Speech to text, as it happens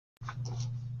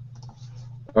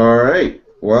All right.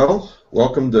 Well,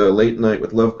 welcome to Late Night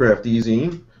with Lovecraft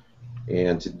eZine.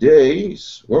 And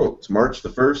today's, it's March the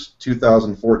 1st,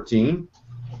 2014.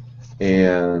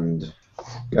 And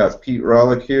got Pete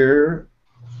Rollick here,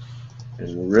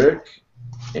 and Rick,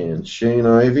 and Shane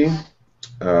Ivey.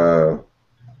 We're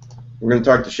going to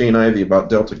talk to Shane Ivey about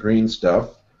Delta Green stuff.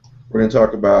 We're going to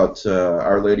talk about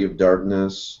Our Lady of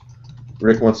Darkness.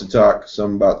 Rick wants to talk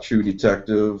some about True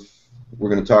Detective. We're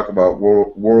going to talk about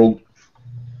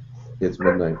It's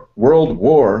midnight. World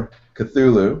War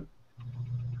Cthulhu,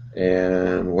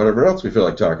 and whatever else we feel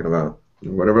like talking about,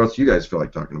 whatever else you guys feel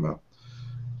like talking about.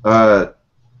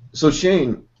 So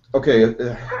Shane, okay,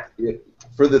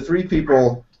 for the three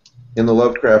people in the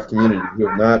Lovecraft community who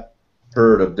have not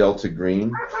heard of Delta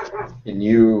Green, can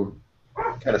you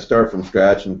kind of start from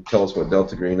scratch and tell us what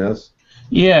Delta Green is?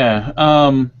 Yeah.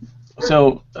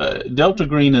 So Delta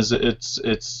Green is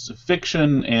it's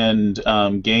fiction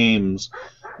and games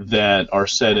that are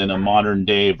set in a modern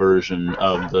day version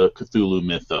of the Cthulhu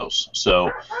mythos.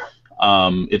 So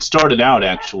it started out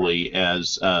actually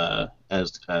as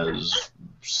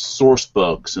source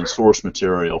books and source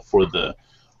material for the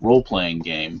role-playing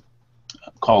game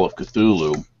Call of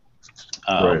Cthulhu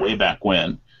way back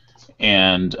when,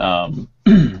 and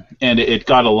and it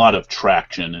got a lot of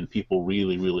traction, and people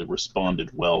really responded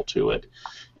well to it,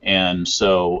 and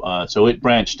so it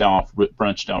branched out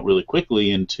really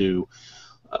quickly into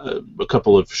a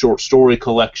couple of short story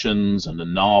collections and a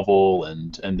novel,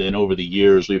 and then over the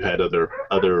years we've had other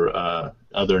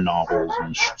novels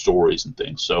and stories and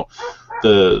things. So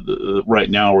right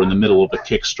now we're in the middle of a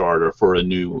Kickstarter for a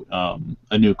new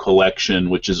collection,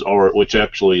 which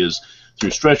actually is through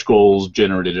stretch goals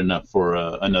generated enough for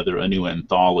a new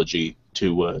anthology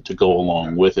to go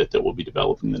along with it that we'll be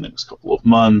developing the next couple of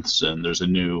months, and there's a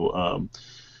new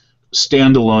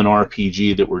standalone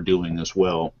RPG that we're doing as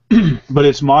well. But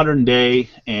it's modern day,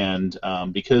 and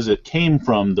because it came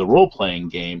from the role-playing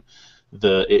game,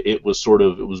 it was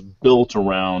built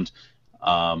around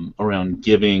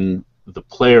giving the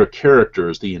player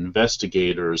characters, the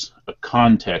investigators, a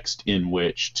context in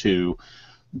which to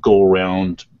go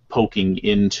around poking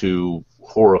into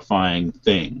horrifying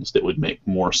things that would make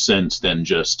more sense than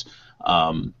just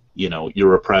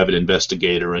you're a private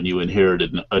investigator and you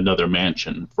inherited another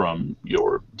mansion from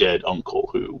your dead uncle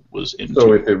who was into.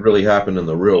 So if it really happened in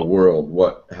the real world,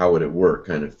 how would it work,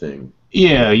 kind of thing?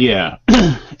 Yeah.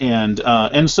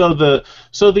 and so the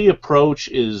approach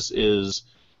is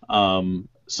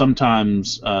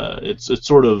sometimes it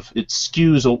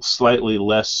skews slightly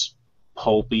less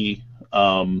pulpy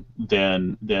than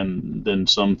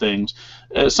some things.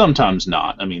 Sometimes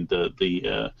not. I mean,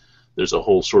 there's a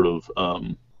whole sort of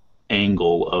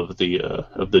angle of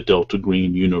the Delta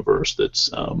Green universe that's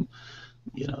that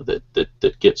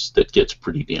gets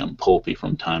pretty damn pulpy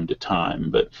from time to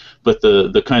time. But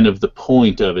the kind of the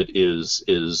point of it is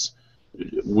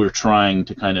we're trying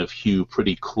to kind of hew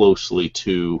pretty closely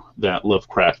to that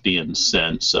Lovecraftian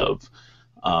sense of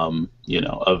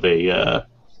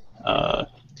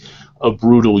a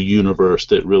brutal universe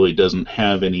that really doesn't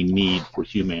have any need for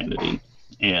humanity,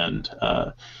 and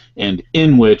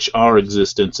in which our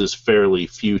existence is fairly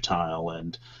futile,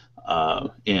 and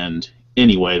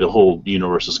anyway, the whole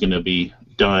universe is going to be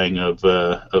dying of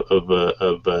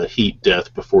heat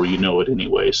death before you know it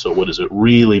anyway. So what does it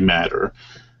really matter?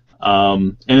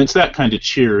 And it's that kind of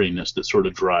cheeriness that sort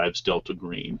of drives Delta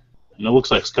Green. And it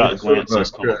looks like Scott Glantz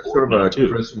has come aboard now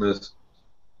too.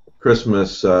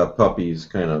 Christmas puppies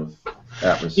kind of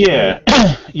atmosphere.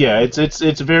 Yeah.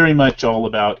 It's very much all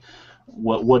about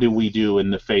what do we do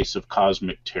in the face of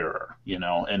cosmic terror,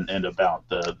 and about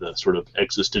the sort of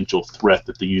existential threat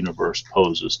that the universe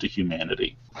poses to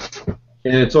humanity.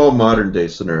 And it's all modern day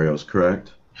scenarios,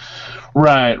 correct?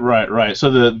 Right.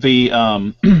 So the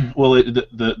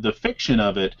fiction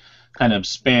of it kind of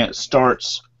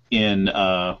starts in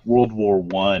World War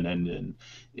I, and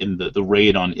in the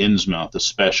raid on Innsmouth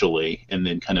especially, and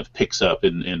then kind of picks up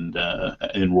in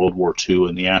World War II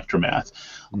and the aftermath.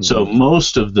 Mm-hmm. So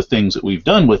most of the things that we've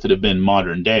done with it have been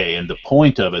modern day, and the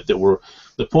point of it that we're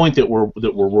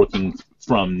working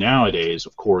from nowadays,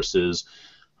 of course, is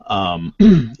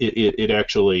it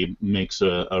actually makes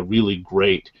a really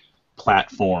great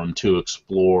platform to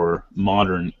explore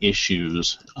modern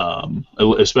issues,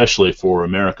 especially for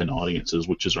American audiences,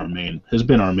 which has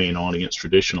been our main audience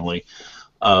traditionally,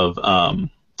 of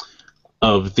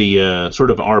the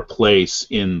sort of our place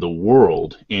in the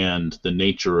world and the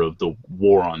nature of the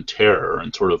war on terror,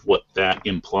 and sort of what that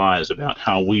implies about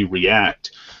how we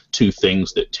react to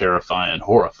things that terrify and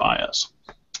horrify us.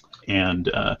 and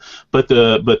but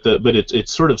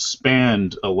it's sort of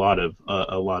spanned a lot of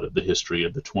the history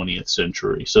of the 20th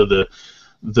century. So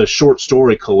the short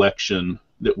story collection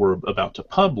that we're about to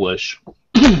publish,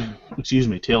 excuse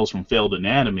me, Tales from Failed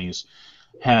Anatomies,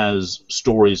 has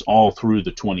stories all through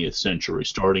the 20th century,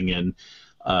 starting in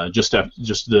just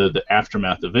the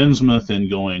aftermath of Innsmouth and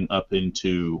going up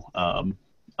into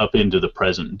the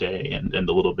present day and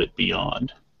a little bit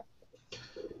beyond.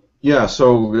 Yeah.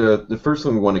 So the first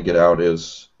thing we want to get out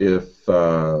is if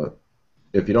you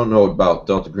don't know about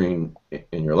Delta Green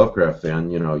and you're a Lovecraft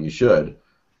fan, you should.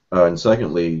 And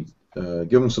secondly,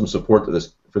 give them some support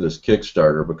for this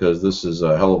Kickstarter, because this is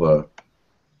a hell of a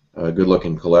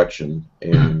good-looking collection,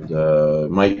 and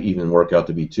might even work out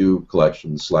to be 2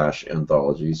 collections /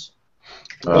 anthologies.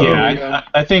 Yeah,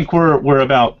 I think we're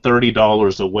about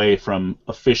 $30 away from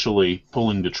officially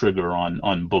pulling the trigger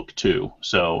on book 2.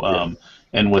 So,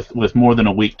 and with more than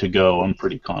a week to go, I'm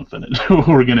pretty confident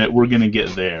we're gonna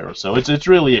get there. So it's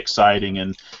really exciting.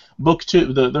 And book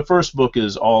 2, the first book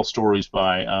is all stories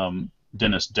by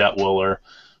Dennis Detwiller,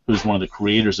 who's one of the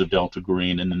creators of Delta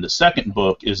Green, and then the second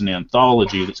book is an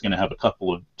anthology that's going to have a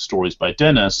couple of stories by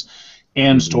Dennis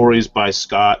and stories by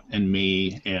Scott and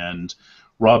me and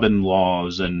Robin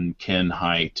Laws and Ken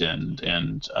Hite and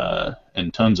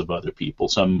tons of other people.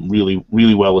 Some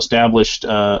really well established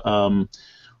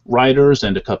writers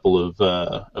and a couple of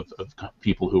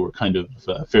people who are kind of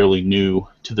fairly new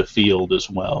to the field as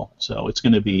well. So it's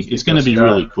going to be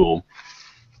really cool.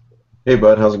 Hey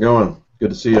bud, how's it going?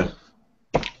 Good to see you.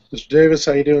 Mr. Davis,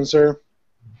 how you doing, sir?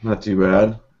 Not too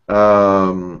bad.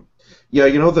 Yeah,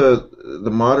 the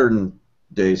modern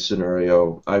day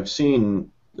scenario, I've seen,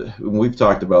 we've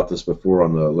talked about this before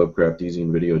on the Lovecraft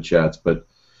eZine video chats, but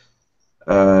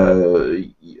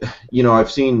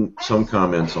I've seen some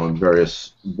comments on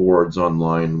various boards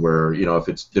online where, if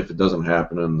it doesn't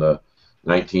happen in the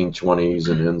 1920s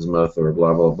in Innsmouth or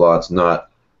blah blah blah, it's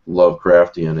not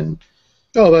Lovecraftian. And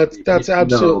oh, that's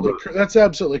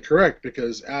absolutely correct,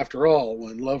 because after all,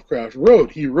 when Lovecraft wrote,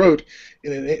 he wrote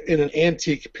in an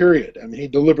antique period. I mean, he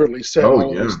deliberately set all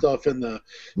of this stuff in the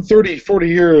 30, 40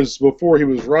 years before he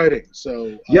was writing.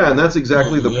 So yeah, and that's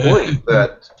exactly the point,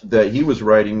 that he was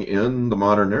writing in the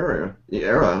modern era,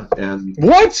 and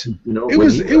what? It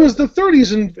was the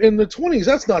 30s and the 20s.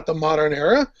 That's not the modern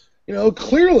era.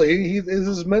 Clearly, this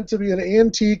is meant to be an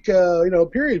antique,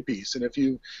 period piece, and if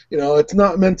it's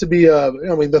not meant to be.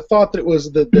 The thought that it was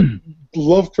that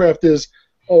Lovecraft is,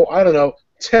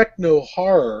 techno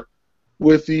horror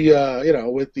with the,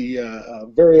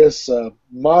 various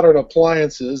modern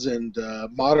appliances and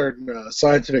modern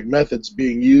scientific methods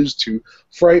being used to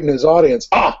frighten his audience.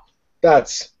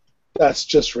 That's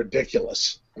just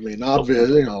ridiculous. I mean,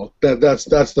 obviously,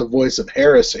 that's the voice of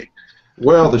heresy.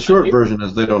 Well, the short version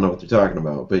is they don't know what they're talking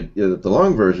about, but the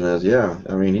long version is, he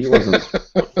wasn't.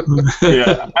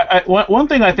 Yeah, one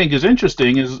thing I think is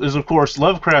interesting is of course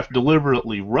Lovecraft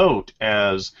deliberately wrote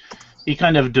as he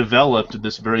kind of developed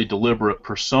this very deliberate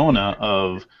persona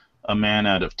of a man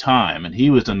out of time, and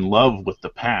he was in love with the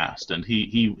past, and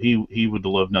he would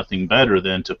love nothing better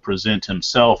than to present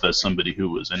himself as somebody who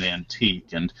was an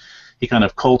antique, and he kind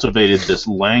of cultivated this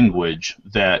language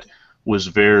that was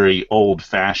very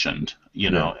old-fashioned,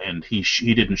 and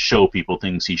he didn't show people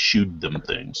things, he shewed them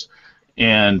things,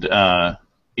 and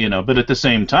but at the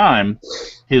same time,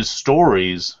 his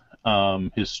stories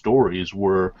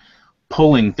were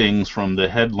pulling things from the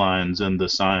headlines and the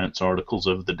science articles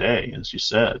of the day, as you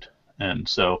said, and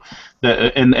so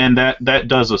that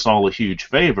does us all a huge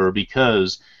favor,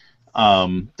 because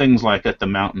things like At the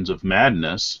Mountains of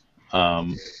Madness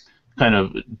kind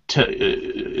of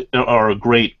are a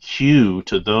great cue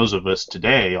to those of us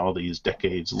today, all these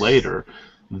decades later,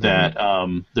 that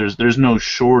there's no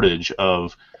shortage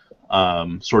of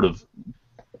sort of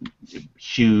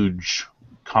huge,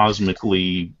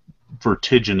 cosmically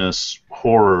vertiginous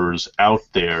horrors out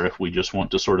there if we just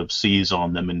want to sort of seize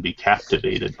on them and be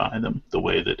captivated by them the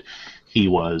way that he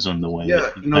was, and the way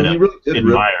that he really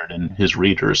admired in his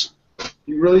readers.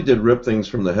 He really did rip things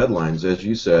from the headlines, as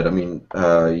you said. I mean,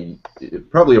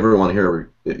 probably everyone here,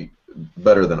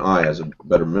 better than I, has a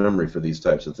better memory for these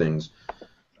types of things.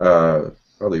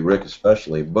 Probably Rick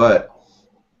especially. But,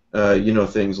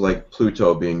 things like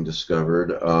Pluto being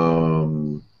discovered,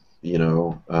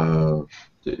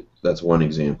 that's one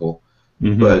example.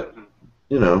 Mm-hmm. But,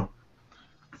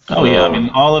 Oh yeah, I mean,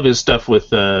 all of his stuff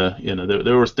with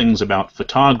there were things about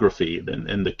photography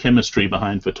and the chemistry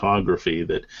behind photography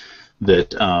that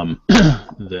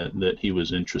that he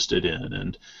was interested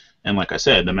in, and like I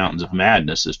said, The Mountains of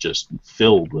Madness is just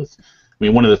filled with. I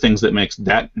mean, one of the things that makes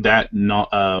that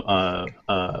novella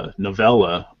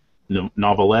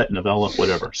novella,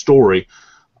 whatever, story,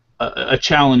 a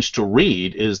challenge to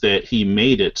read is that he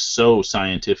made it so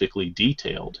scientifically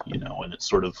detailed, and it's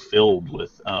sort of filled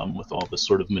with all this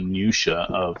sort of minutia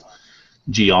of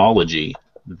geology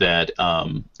that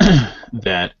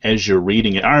that as you're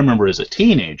reading it, I remember as a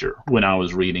teenager when I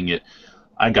was reading it,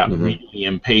 I got really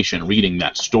impatient reading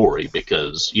that story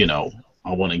because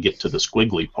I want to get to the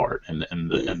squiggly part and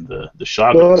the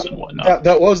shadows and whatnot.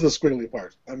 That was the squiggly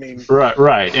part. I mean,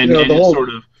 right, and the it whole... sort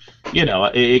of,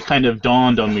 it kind of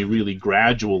dawned on me really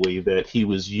gradually that he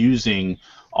was using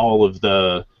all of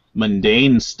the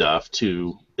mundane stuff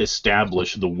to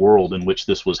establish the world in which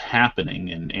this was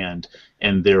happening,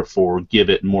 and therefore give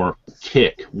it more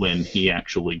kick when he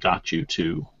actually got you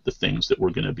to the things that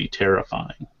were going to be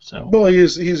terrifying. So, well,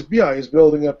 he's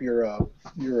building up your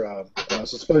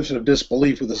suspension of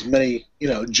disbelief with as many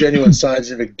genuine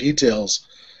scientific details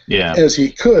as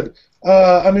he could.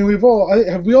 I mean, we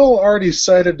all already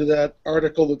cited that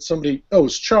article that somebody... Oh, it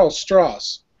was Charles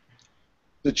Stross.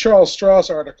 The Charles Stross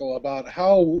article about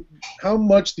how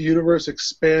much the universe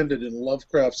expanded in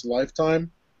Lovecraft's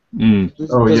lifetime.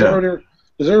 Does everyone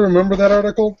remember that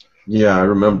article? Yeah, I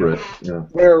remember it. Yeah.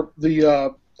 Where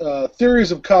the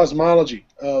theories of cosmology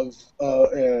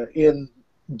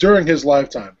during his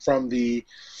lifetime, from the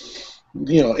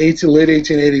late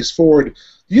 1880s forward,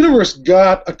 the universe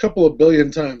got a couple of billion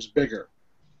times bigger.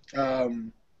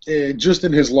 Just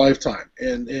in his lifetime,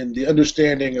 and the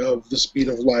understanding of the speed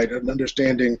of light, and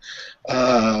understanding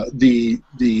the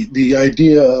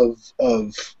idea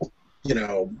of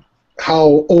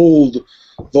how old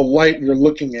the light you're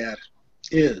looking at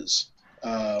is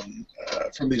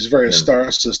from these various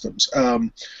star systems.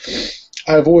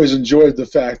 I've always enjoyed the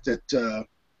fact that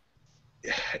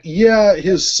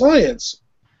his science.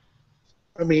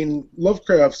 I mean,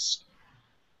 Lovecraft's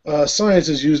science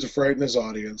is used to frighten his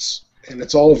audience. And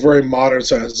it's all very modern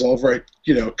science. It's all very,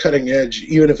 cutting edge,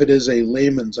 even if it is a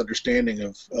layman's understanding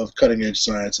of cutting edge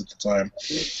science at the time.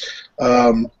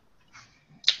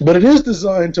 But it is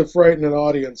designed to frighten an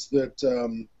audience that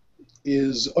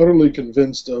is utterly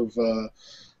convinced of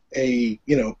a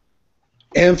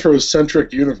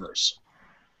anthrocentric universe.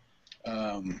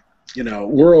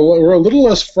 We're a little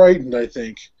less frightened, I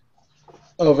think,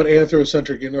 of an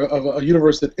anthrocentric, of a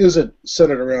universe that isn't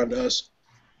centered around us,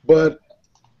 but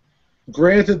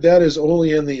granted, that is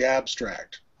only in the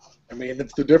abstract. I mean,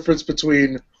 it's the difference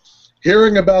between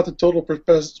hearing about the total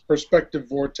perspective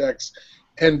vortex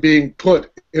and being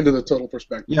put into the total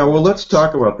perspective. Yeah, well, let's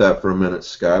talk about that for a minute,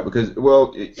 Scott, because,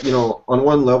 on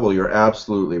one level, you're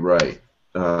absolutely right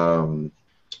about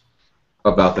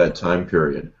that time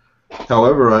period.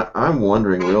 However, I'm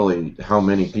wondering really how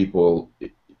many people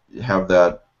have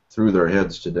that through their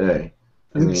heads today.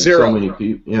 I mean, Zero. So many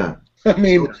people, yeah. I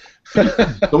mean,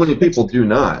 so many people do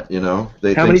not, How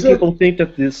many people think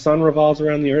that the sun revolves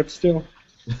around the Earth still?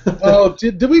 Oh,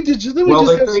 did we they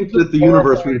think that the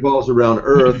universe revolves around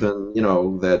Earth, and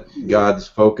that God's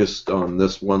focused on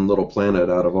this one little planet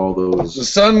out of all those. The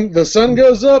sun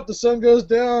goes up, the sun goes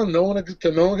down. No one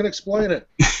can explain it.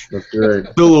 That's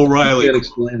right. Bill O'Reilly Can't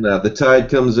explain that. The tide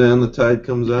comes in, the tide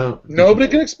comes out. Nobody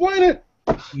can explain it.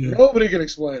 Yeah. Nobody can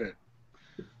explain it.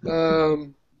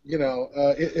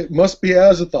 It must be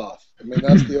Azathoth. I mean,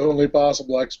 that's the only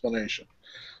possible explanation.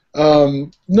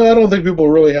 No, I don't think people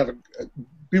really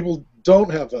people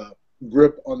don't have a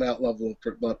grip on that level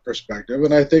of perspective,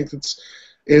 and I think and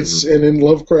in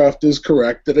Lovecraft is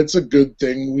correct that it's a good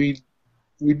thing we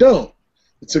don't.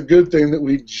 It's a good thing that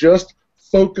we just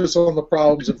focus on the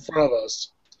problems in front of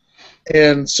us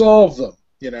and solve them.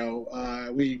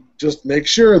 We just make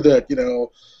sure that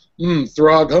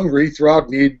Throg hungry, Throg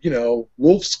need,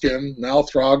 wolf skin, now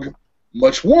Throg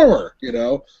much warmer,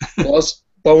 plus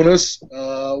bonus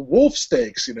wolf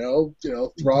steaks,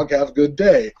 Throg have a good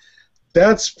day.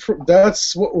 That's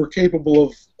what we're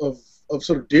capable of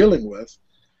sort of dealing with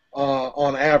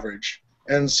on average.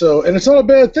 And it's not a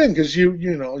bad thing because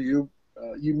you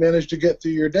manage to get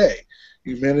through your day.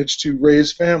 You manage to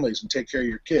raise families and take care of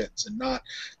your kids and not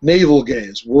navel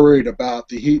gaze, worried about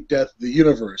the heat death of the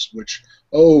universe, which,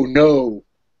 oh no,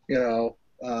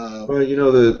 Well,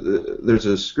 there's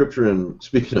a scripture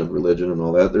speaking of religion and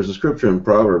all that, there's a scripture in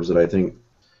Proverbs that I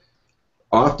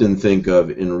often think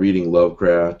of in reading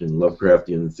Lovecraft and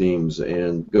Lovecraftian themes,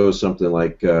 and goes something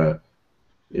like, in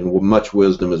much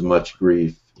wisdom is much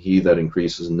grief, he that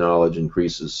increases knowledge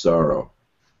increases sorrow.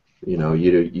 You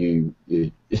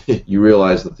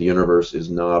realize that the universe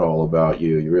is not all about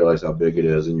you. You realize how big it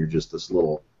is, and you're just this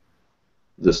little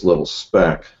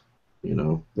speck.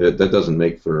 That doesn't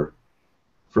make for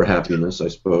happiness, I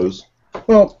suppose.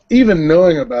 Well, even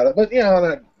knowing about it, but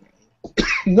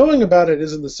knowing about it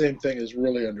isn't the same thing as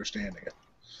really understanding it.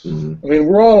 Mm-hmm. I mean,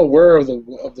 we're all aware of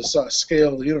the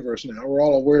scale of the universe now. We're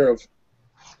all aware of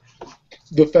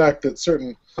the fact that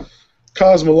certain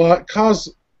cosmic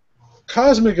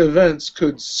events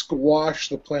could squash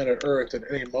the planet Earth at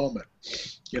any moment,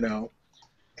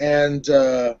 and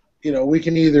we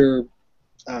can either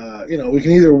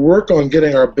work on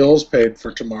getting our bills paid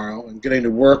for tomorrow and getting to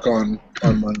work on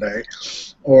Monday,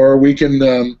 or we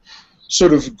can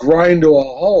sort of grind to a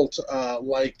halt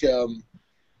like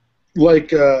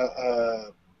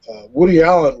Woody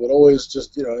Allen would always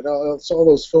just, it's all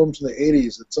those films in the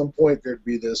 80s. At some point, there'd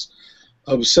be this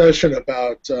obsession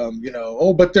about,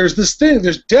 but there's this thing,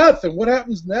 there's death, and what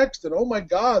happens next? And oh my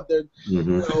God,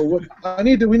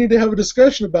 Mm-hmm. we need to have a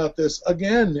discussion about this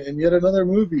again in yet another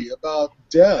movie about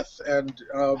death, and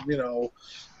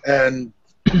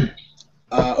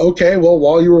okay, well,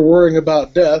 while you were worrying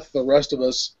about death, the rest of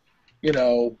us,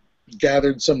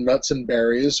 gathered some nuts and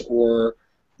berries, or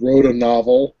wrote a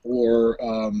novel, or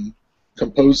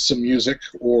composed some music,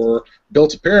 or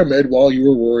built a pyramid while you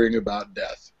were worrying about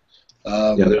death.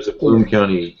 There's a Bloom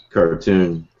County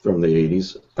cartoon from the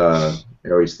 80s. I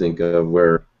always think of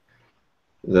where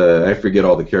I forget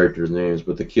all the characters' names,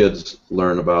 but the kids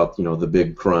learn about the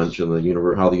big crunch and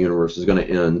how the universe is going to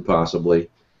end possibly.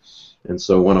 And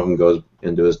so one of them goes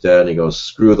into his dad and he goes,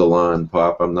 "Screw the lawn,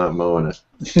 Pop. I'm not mowing it."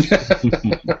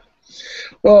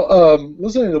 Well,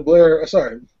 listening to Blair,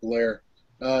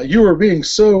 you were being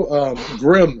so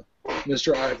grim,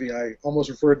 Mr. Ivey. I almost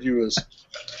referred to you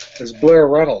as Blair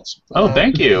Reynolds. Oh,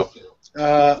 thank you.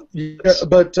 But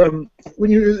when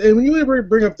you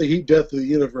bring up the heat death of the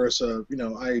universe,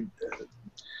 I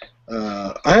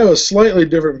have a slightly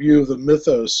different view of the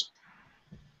mythos,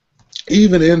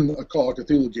 even in a Call of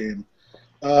Cthulhu game,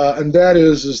 and that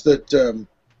is that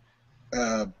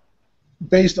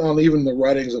based on even the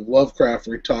writings of Lovecraft,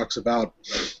 where he talks about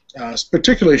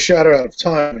particularly Shadow Out of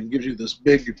Time, and gives you this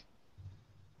big,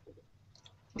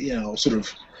 sort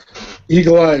of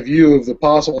eagle-eye view of the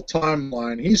possible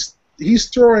timeline. He's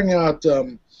throwing out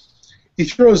he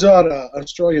throws out an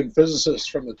Australian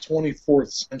physicist from the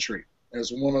 24th century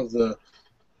as one of the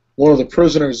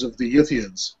prisoners of the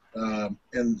Ythians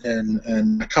and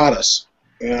Nakatis,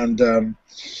 and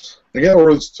again,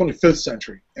 or it's 25th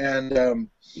century. And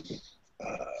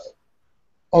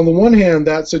on the one hand,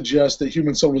 that suggests that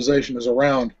human civilization is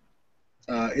around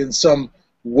in some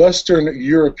Western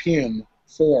European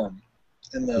form,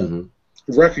 in the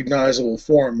recognizable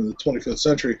form in the 25th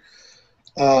century.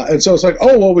 And so it's like,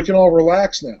 oh, well, we can all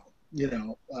relax now.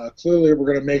 Clearly we're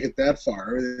going to make it that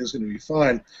far. Everything's going to be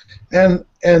fine. And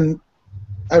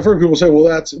I've heard people say,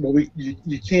 well,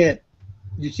 you can't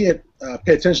pay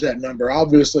attention to that number.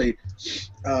 Obviously,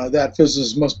 that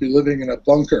physicist must be living in a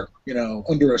bunker,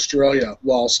 under Australia,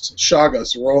 whilst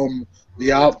Shagas roam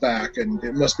the outback, and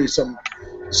it must be some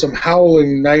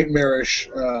howling, nightmarish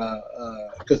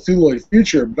Cthulhu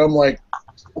future. But I'm like,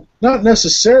 not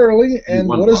necessarily. And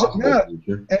what does it matter?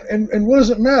 And what does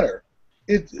it matter?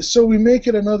 So we make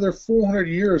it another 400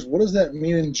 years. What does that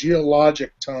mean in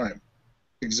geologic time?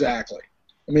 Exactly.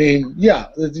 I mean, yeah,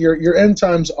 your end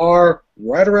times are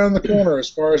right around the corner as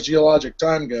far as geologic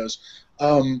time goes.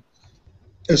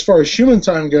 As far as human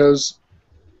time goes,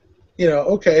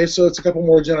 okay, so it's a couple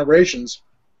more generations.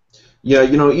 Yeah,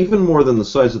 even more than the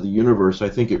size of the universe, I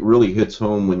think it really hits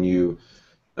home when you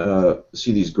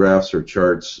see these graphs or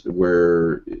charts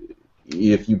where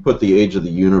if you put the age of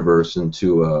the universe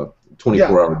into a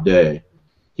 24-hour day,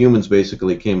 humans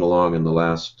basically came along in the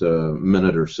last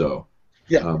minute or so.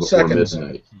 Yeah, before seconds.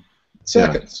 Midnight.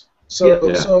 Seconds.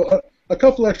 Yeah. So a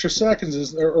couple extra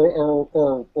seconds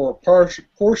or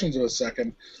portions of a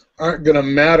second aren't going to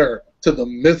matter to the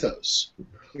mythos.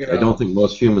 I don't think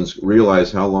most humans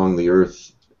realize how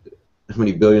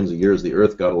many billions of years the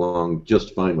Earth got along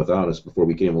just fine without us before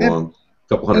we came along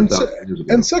a couple hundred thousand years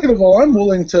ago. And second of all, I am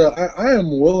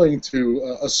willing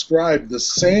to ascribe the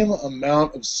same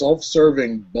amount of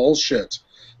self-serving bullshit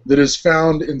that is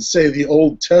found in, say, the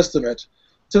Old Testament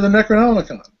to the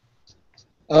Necronomicon.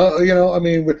 I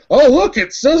mean, oh, look,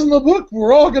 it says in the book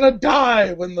we're all going to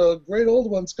die when the great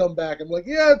old ones come back. I'm like,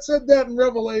 yeah, it said that in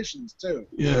Revelations, too.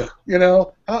 Yeah.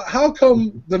 How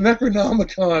come the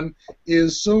Necronomicon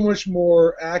is so much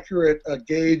more accurate a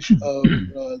gauge of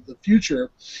the future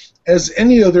as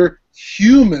any other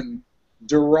human-penned,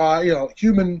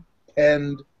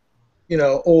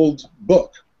 old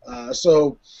book?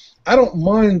 So I don't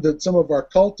mind that some of our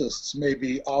cultists may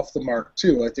be off the mark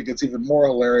too. I think it's even more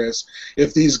hilarious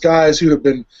if these guys who have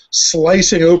been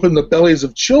slicing open the bellies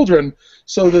of children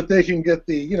so that they can get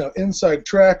the inside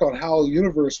track on how the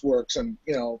universe works and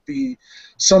be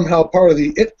somehow part of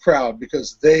the it crowd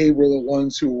because they were the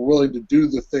ones who were willing to do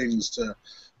the things to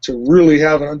really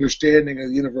have an understanding of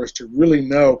the universe, to really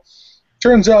know.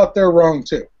 Turns out they're wrong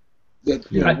too. That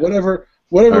whatever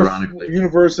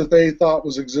universe that they thought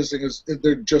was existing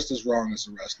they're just as wrong as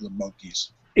the rest of the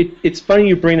monkeys. It's funny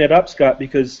you bring that up, Scott,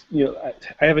 because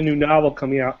I have a new novel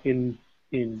coming out in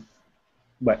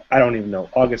what I don't even know,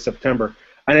 August, September,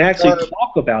 and I actually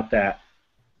talk about that,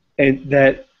 and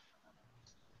that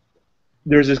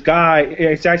there's this guy.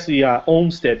 It's actually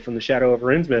Olmsted from the Shadow over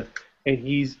Innsmouth, and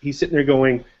he's sitting there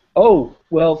going, "Oh,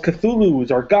 well, Cthulhu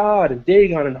is our god, and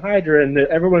Dagon and Hydra," and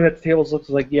everyone at the table looks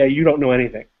like, "Yeah, you don't know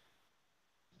anything.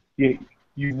 You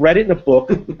read it in a book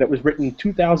that was written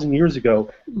 2,000 years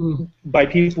ago by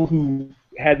people who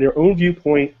had their own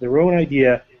viewpoint, their own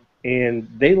idea, and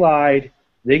they lied,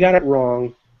 they got it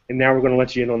wrong, and now we're going to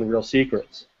let you in on the real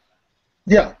secrets."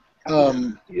 Yeah.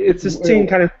 It's the same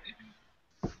kind of...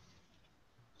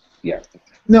 Yeah.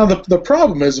 Now, the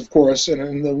problem is, of course,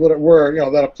 and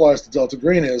where that applies to Delta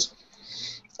Green is,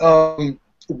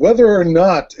 whether or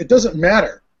not, it doesn't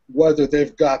matter whether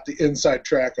they've got the inside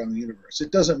track on the universe. It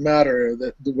doesn't matter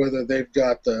whether they've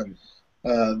got the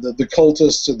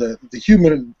cultists or the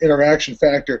human interaction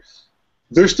factor.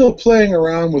 They're still playing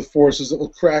around with forces that will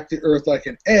crack the Earth like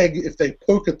an egg if they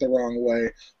poke it the wrong way,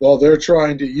 while they're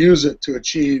trying to use it to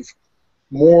achieve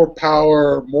more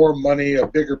power, more money, a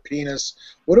bigger penis,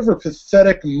 whatever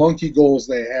pathetic monkey goals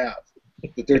they have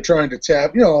that they're trying to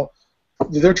tap.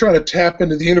 They're trying to tap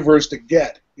into the universe to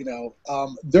get.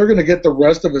 They're going to get the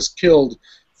rest of us killed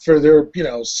for their,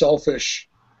 selfish,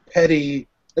 petty,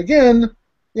 again,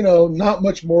 not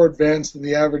much more advanced than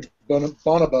the average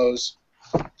bonobos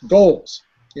goals,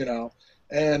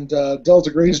 And Delta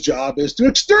Green's job is to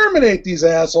exterminate these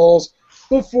assholes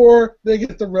before they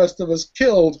get the rest of us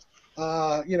killed,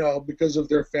 because of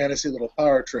their fantasy little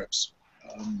power trips.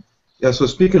 Yeah. So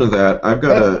speaking of that, I've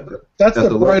got that's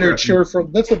the brighter,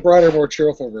 more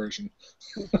cheerful version.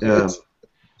 Yeah.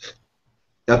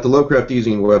 At the Lovecraft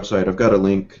eZine website, I've got a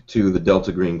link to the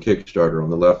Delta Green Kickstarter on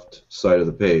the left side of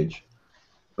the page.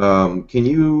 Can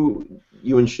you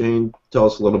and Shane tell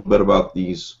us a little bit about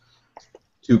these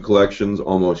two collections,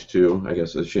 almost two, I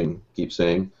guess, as Shane keeps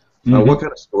saying? What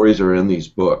kind of stories are in these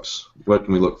books? What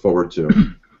can we look forward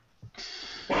to?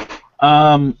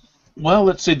 Well,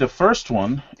 let's see. The first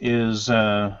one is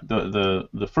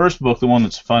the first book, the one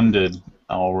that's funded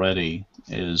already,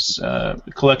 is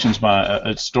collections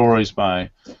by stories by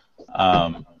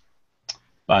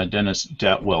Dennis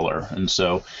Detwiller,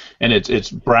 and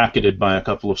it's bracketed by a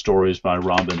couple of stories by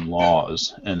Robin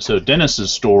Laws, and so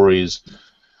Dennis's stories.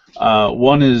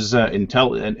 One is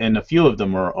and a few of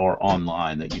them are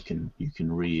online that you can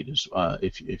read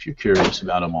if you're curious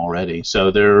about them already. So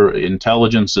their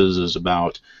Intelligences is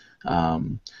about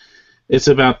it's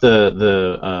about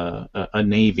a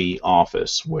Navy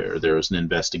office where there's an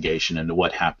investigation into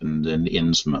what happened in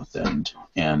Innsmouth,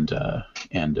 and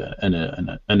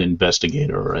an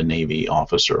investigator or a Navy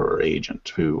officer or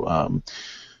agent who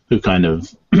kind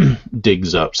of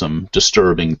digs up some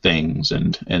disturbing things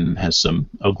and has some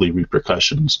ugly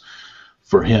repercussions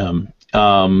for him.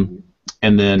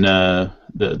 And then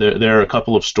there are a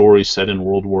couple of stories set in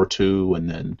World War II,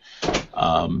 and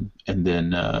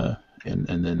then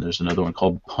there's another one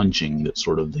called Punching that's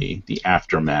sort of the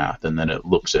aftermath, and then it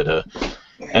looks at a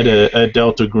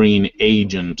Delta Green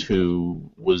agent who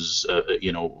was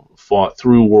fought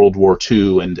through World War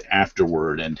II and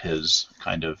afterward, and has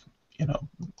kind of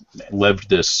lived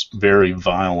this very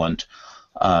violent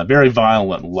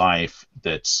life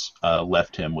that's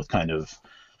left him with kind of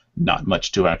not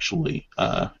much to actually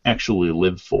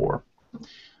live for.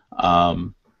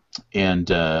 And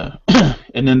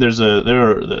then there's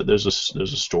a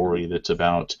story that's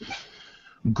about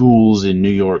ghouls in New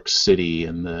York City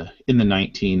in the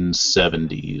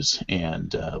 1970s,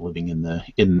 and living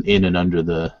in and under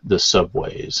the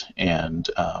subways, and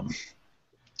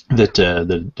that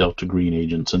the Delta Green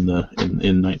agents in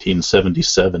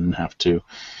 1977 have to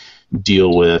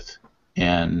deal with,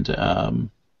 and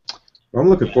I'm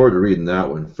looking forward to reading that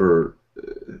one for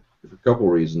a couple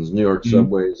reasons. New York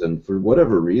subways, and for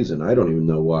whatever reason, I don't even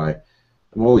know why,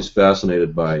 I'm always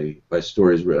fascinated by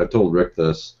stories. I've told Rick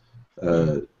this,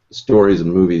 stories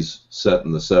and movies set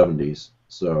in the 70s.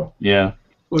 So yeah.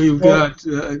 Well, you've got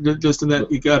just in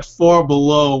that you got Far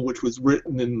Below, which was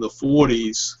written in the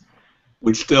 40s.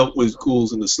 which dealt with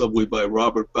ghouls in the subway by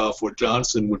Robert Balfour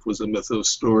Johnson, which was a mythos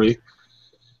story.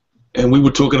 And we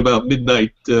were talking about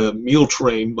Midnight Meal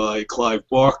Train by Clive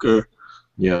Barker.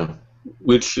 Yeah.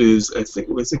 Which is, I think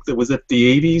that was at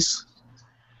the 80s.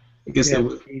 I guess that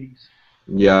was. 80s.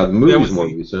 Yeah, the movie's more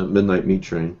recent, Midnight Meat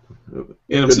Train. And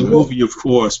it was a movie, of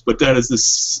course, but that is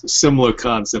this similar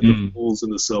concept of ghouls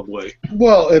in the subway.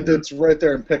 Well, it's right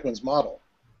there in Pickman's model.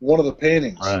 One of the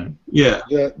paintings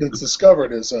that's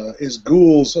discovered is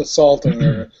ghouls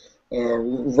assaulting or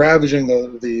ravaging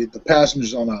the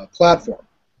passengers on a platform,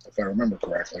 if I remember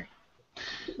correctly.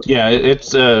 Yeah,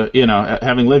 it's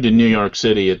having lived in New York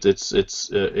City,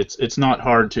 it's not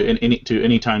hard to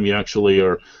any time you actually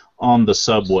are on the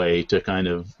subway to kind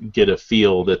of get a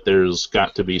feel that there's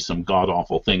got to be some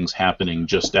god-awful things happening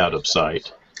just out of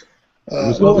sight. It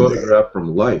was a photograph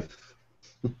from life.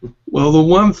 Well, the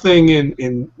one thing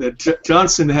in that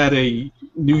Johnson had a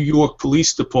New York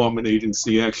Police Department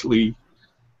agency actually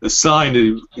assigned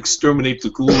to exterminate the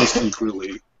ghouls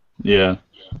secretly. Yeah.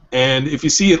 And if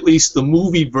you see at least the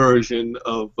movie version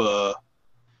of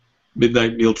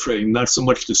Midnight Meal Train, not so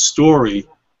much the story,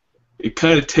 it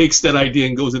kind of takes that idea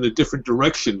and goes in a different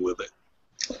direction with it.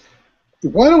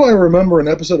 Why do I remember an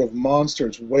episode of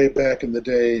Monsters way back in the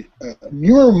day?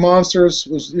 You remember Monsters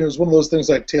was one of those things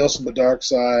like Tales from the Dark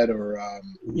Side or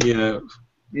they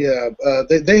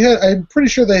had. I'm pretty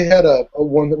sure they had a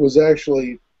one that was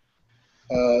actually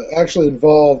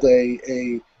involved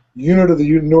a unit of the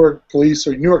New York Police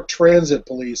or New York Transit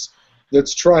Police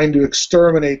that's trying to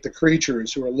exterminate the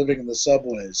creatures who are living in the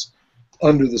subways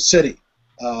under the city.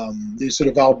 These sort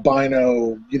of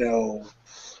albino,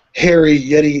 hairy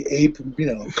Yeti ape,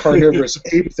 carnivorous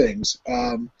ape things.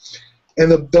 And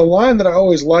the line that I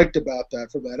always liked about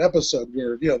that from that episode,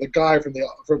 where the guy from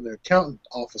the accountant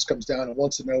office comes down and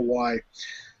wants to know why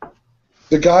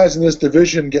the guys in this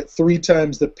division get 3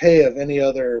 times the pay of any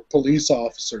other police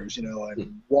officers,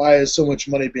 and why is so much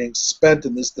money being spent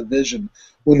in this division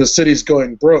when the city's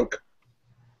going broke?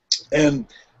 And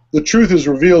the truth is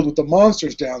revealed with the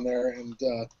monsters down there, and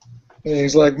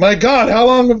he's like, "My God, how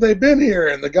long have they been here?"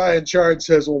 And the guy in charge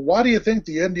says, "Well, why do you think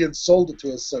the Indians sold it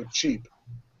to us so cheap?"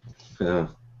 Yeah.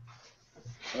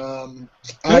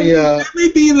 That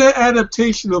may be an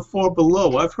adaptation of Far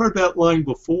Below. I've heard that line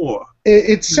before.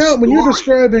 It sounds when you're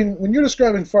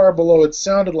describing Far Below, it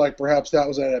sounded like perhaps that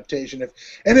was an adaptation.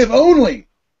 If only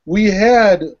we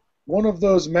had one of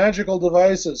those magical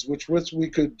devices which we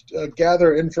could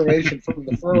gather information from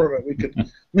the firmament.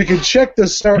 We could check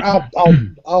this star.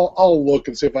 I'll look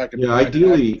and see if I can. Yeah,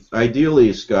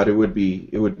 ideally, Scott, it would be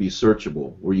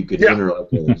searchable, where you could enter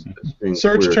up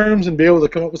search terms and be able to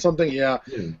come up with something. Yeah.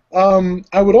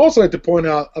 I would also like to point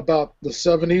out about the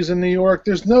 70s in New York.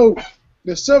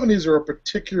 The 70s are a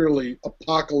particularly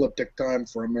apocalyptic time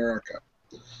for America.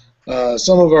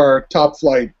 Some of our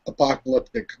top-flight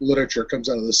apocalyptic literature comes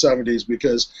out of the 70s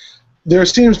because there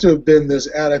seems to have been this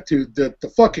attitude that the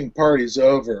fucking party's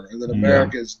over and that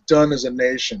America is done as a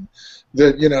nation,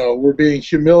 that we're being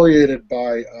humiliated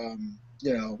by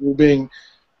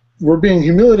we're being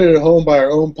humiliated at home by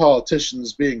our own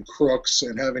politicians being crooks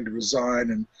and having to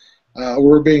resign, and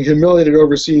we're being humiliated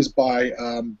overseas by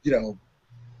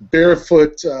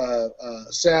barefoot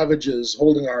savages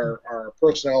holding our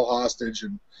personnel hostage.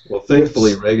 And well,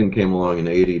 thankfully Reagan came along in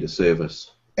 '80 to save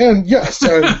us. And yes,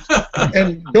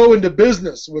 and go into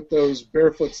business with those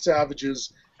barefoot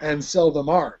savages and sell them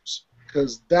arms,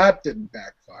 because that didn't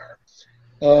backfire.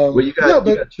 Well, you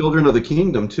got Children of the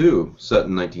Kingdom too, set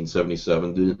in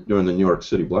 1977 during the New York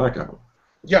City blackout.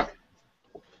 Yeah.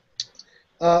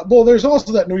 Well, there's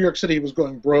also that New York City was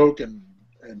going broke, and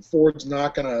Ford's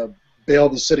not going to bail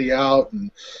the city out, and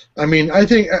I mean, I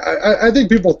think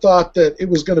people thought that it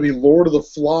was going to be Lord of the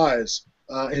Flies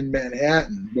in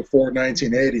Manhattan before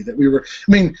 1980. That we were,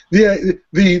 I mean,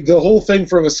 the whole thing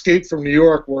from Escape from New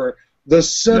York, where the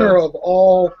center of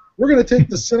all, we're going to take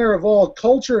the center of all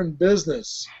culture and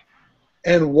business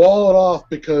and wall it off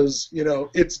because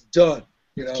it's done.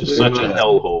 Just such a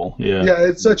hellhole. Yeah. Yeah,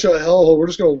 it's such a hellhole. We're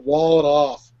just going to wall it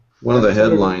off. One of the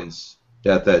headlines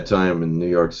at that time in New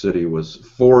York City was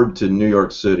 "Ford to New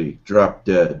York City, drop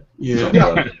dead."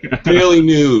 Yeah. Daily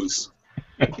News.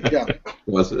 Yeah.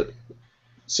 Was it?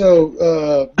 So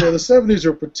the 70s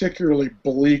are a particularly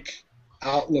bleak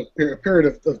outlook, a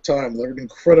period of time. They're an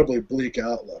incredibly bleak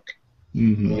outlook.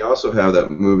 Mm-hmm. You also have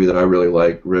that movie that I really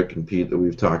like, Rick and Pete, that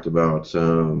we've talked about.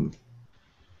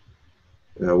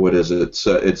 What is it?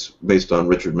 It's based on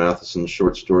Richard Matheson's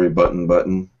short story "Button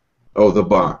Button." Oh, The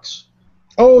Box.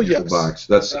 Oh, yes. The Box.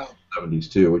 That's the 70s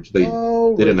too, which they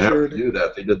didn't have to do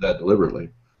that. They did that deliberately.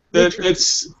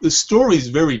 The story's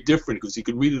very different because you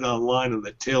can read it online on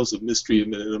the Tales of Mystery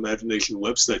and Imagination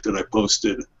website that I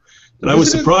posted. And I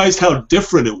was surprised how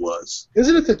different it was.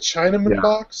 Isn't it the Chinaman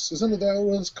box? Isn't it that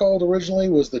what it was called originally?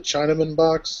 Was the Chinaman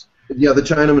box? Yeah, the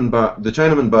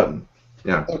Chinaman button.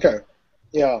 Yeah. Okay.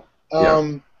 Yeah.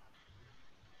 I'm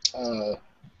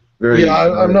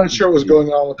not sure what was going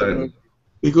on with the movie.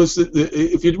 Because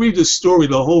if you read the story,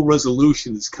 the whole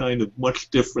resolution is kind of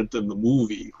much different than the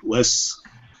movie. Less.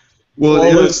 Well,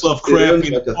 it is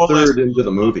Lovecraft. Like a third into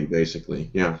the movie,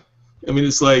 basically. Yeah. I mean,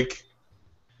 it's like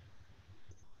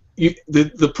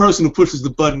the person who pushes the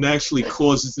button actually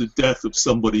causes the death of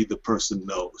somebody the person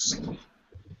knows.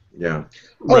 Yeah.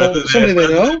 Rather somebody they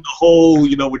know? The whole,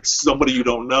 it's somebody you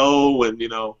don't know, and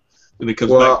then it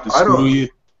comes back to screw you.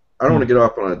 I don't want to get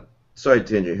off on a side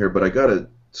tangent here, but I gotta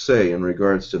say in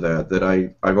regards to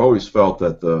that I've always felt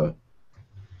that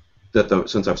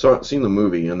since I've seen the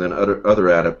movie and then other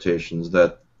adaptations,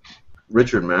 that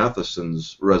Richard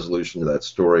Matheson's resolution to that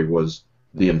story was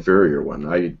the inferior one.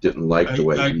 I didn't like the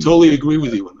way I totally agree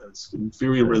with you on that. It's an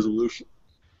inferior resolution.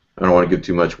 I don't want to give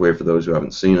too much away for those who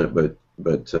haven't seen it, but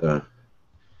by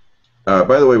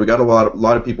the way, we got a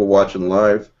lot of people watching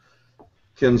live.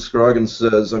 Ken Scroggins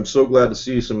says, "I'm so glad to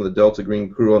see some of the Delta Green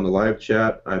crew on the live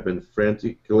chat. I've been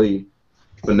fanatically,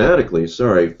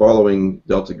 following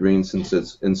Delta Green since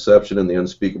its inception in the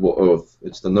Unspeakable Oath.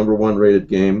 It's the #1 rated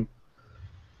game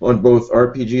on both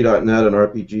RPG.net and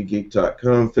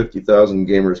RPGgeek.com. 50,000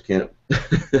 gamers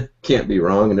can't be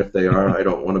wrong, and if they are, I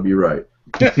don't want to be right."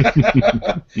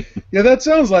 Yeah, that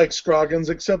sounds like Scroggins,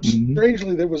 except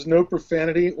strangely there was no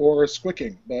profanity or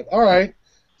squicking. But all right,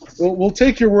 we'll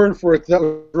take your word for it. That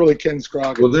was really Ken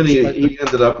Scroggins. Well, then he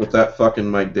ended up with that fucking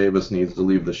Mike Davis needs to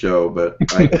leave the show, but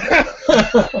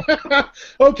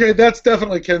okay, that's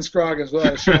definitely Ken Scroggins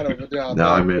without a shadow of a doubt. No,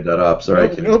 I made that up.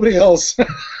 Sorry, Ken. Nobody else.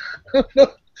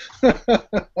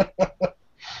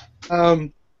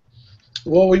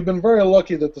 Well, we've been very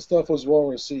lucky that the stuff was well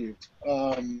received,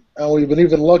 and we've been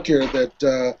even luckier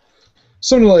that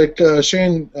somebody like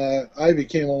Shane Ivey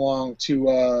came along to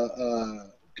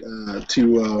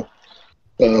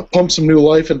pump some new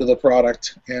life into the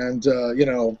product, and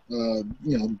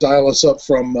dial us up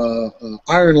from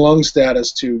iron lung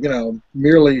status to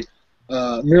merely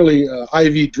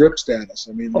IV drip status.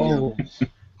 I mean.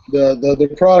 The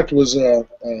product was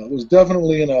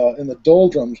definitely in the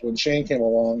doldrums when Shane came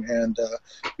along and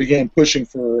began pushing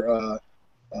for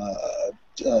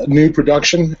new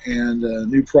production and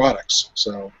new products.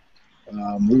 So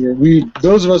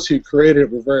those of us who created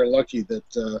it were very lucky that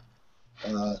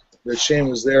Shane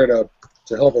was there to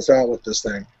help us out with this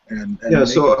thing. And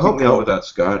so help me out with that,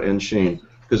 Scott and Shane,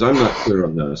 because I'm not clear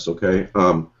on this. Okay.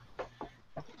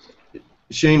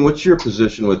 Shane, what's your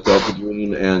position with Delta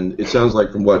Green? And it sounds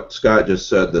like from what Scott just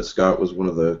said that Scott was one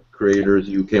of the creators.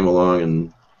 You came along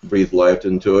and breathed life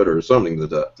into it, or something to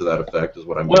that effect, is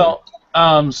what I'm. Well,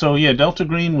 so yeah, Delta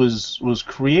Green was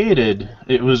created.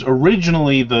 It was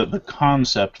originally the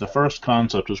concept. The first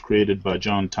concept was created by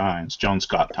John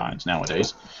Scott Tynes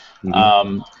nowadays, who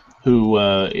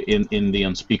in the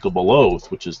Unspeakable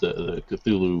Oath, which is the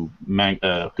Cthulhu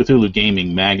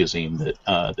gaming magazine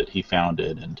that he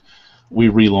founded, and we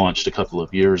relaunched a couple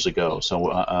of years ago. So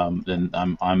and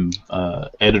I'm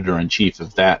editor-in-chief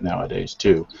of that nowadays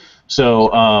too. So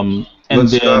let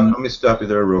me stop you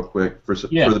there real quick. For the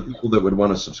people that would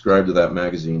want to subscribe to that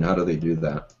magazine, how do they do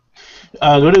that?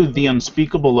 Go to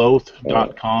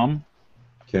theunspeakableoath.com.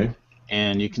 Okay.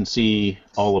 And you can see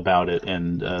all about it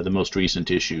and the most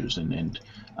recent issues and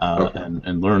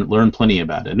learn plenty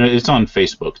about it. And it's on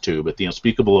Facebook too, but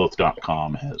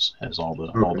theunspeakableoath.com has all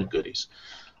the goodies.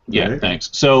 Yeah, okay.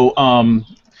 Thanks. So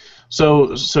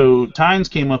Tynes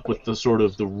came up with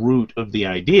the root of the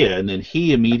idea, and then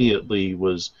he immediately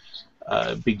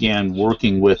began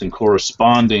working with and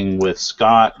corresponding with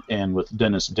Scott and with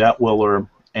Dennis Detwiller,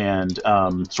 and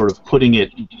sort of putting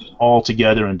it all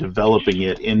together and developing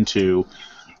it into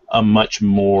a much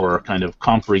more kind of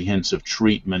comprehensive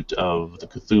treatment of the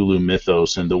Cthulhu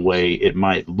mythos and the way it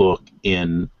might look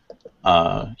in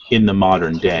the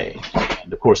modern day.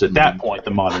 And of course, at that point,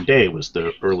 the modern day was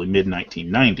the early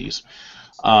mid-1990s.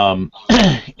 But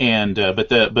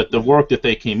the work that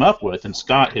they came up with, and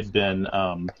Scott had been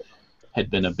a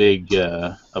big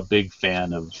fan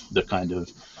of the kind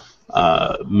of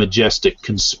majestic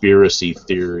conspiracy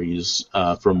theories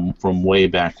from way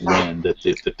back when that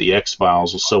the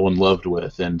X-Files was so in love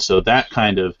with, and so that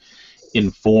kind of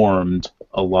informed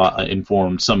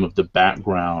some of the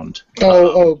background.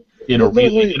 In a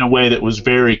way that was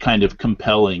very kind of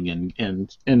compelling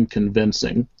and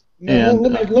convincing. No, And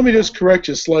let me just correct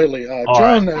you slightly.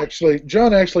 John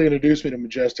actually introduced me to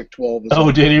Majestic 12.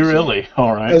 Did he really?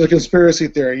 All right. As a conspiracy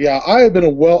theory, yeah. I have been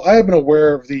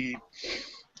aware of the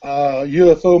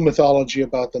UFO mythology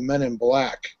about the Men in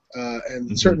Black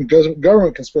and certain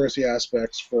government conspiracy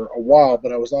aspects for a while,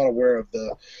 but I was not aware of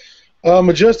the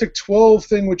Majestic 12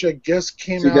 thing, which I guess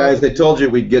came out. See, guys, they told you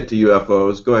we'd get to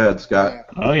UFOs. Go ahead, Scott.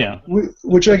 Oh, yeah.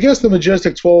 Which I guess the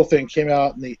Majestic 12 thing came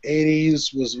out in the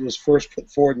 80s, was first put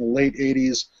forward in the late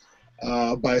 80s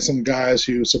by some guys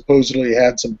who supposedly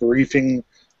had some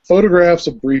photographs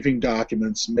of briefing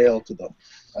documents mailed to them,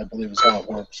 I believe is how it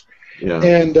works. Yeah.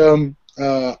 And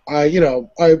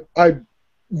I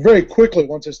very quickly,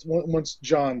 once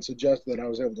John suggested that, I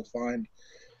was able to find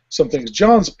some things.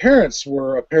 John's parents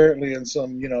were apparently in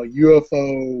some,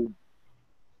 UFO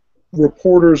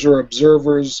reporters or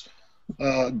observers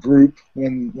group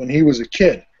when he was a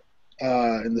kid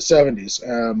in the 70s,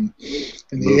 in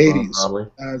the 80s. Probably.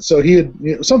 So he had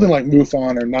something like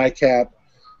MUFON or NICAP.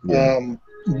 Yeah.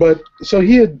 But so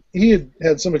he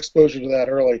had some exposure to that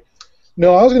early.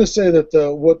 No, I was going to say that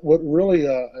what really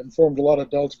informed a lot of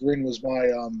Delta Green was my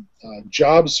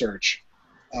job search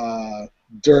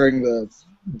during the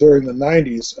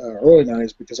 90s, early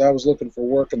 90s, because I was looking for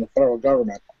work in the federal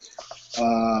government.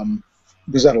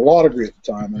 Because I had a law degree at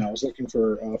the time, and I was looking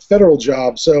for a federal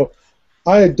job. So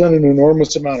I had done an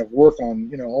enormous amount of work on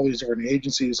all these different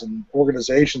agencies and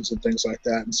organizations and things like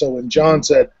that. And so when John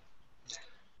said,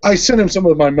 I sent him some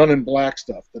of my Men in Black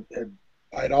stuff that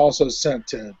I'd also sent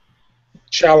to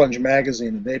Challenge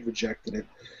magazine, and they'd rejected it.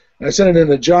 And I sent it in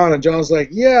to John, and John's like,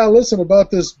 "Yeah, listen, about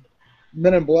this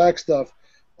Men in Black stuff.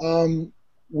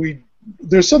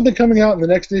 There's something coming out in the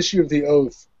next issue of The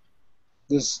Oath.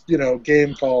 This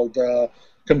game called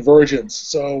Convergence.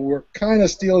 So we're kind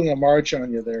of stealing a march on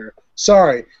you there.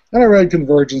 Sorry." And I read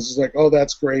Convergence. It's like, "Oh,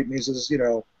 that's great." And he says, he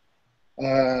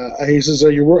says,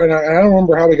 "Are you?" And I don't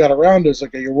remember how we got around it. It's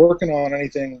like, "Are you working on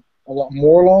anything a lot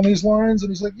more along these lines?"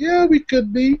 And he's like, "Yeah, we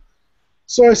could be."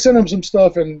 So I sent him some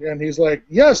stuff, and he's like,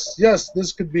 yes,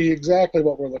 this could be exactly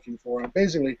what we're looking for. And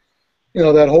basically,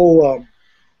 that whole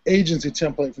agency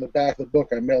template from the back of the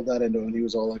book, I mailed that into him, and he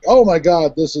was all like, "Oh my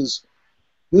God, this is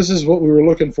what we were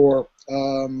looking for.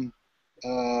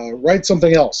 Write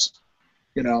something else,"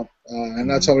 and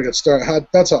that's how we got started.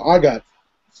 That's how I got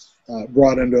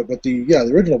brought into it. But the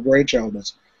original brainchild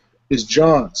is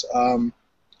John's. And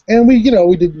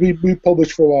we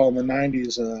published for a while in the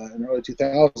 90s and early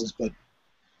 2000s, but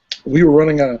we were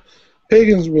running out of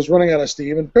Pagans was running out of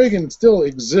steam, and Pagan still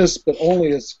exists, but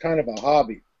only as kind of a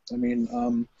hobby. I mean,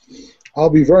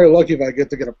 I'll be very lucky if I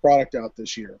get a product out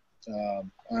this year.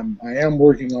 I am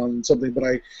working on something, but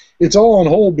it's all on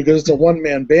hold because it's a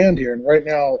one-man band here, and right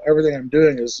now everything I'm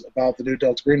doing is about the new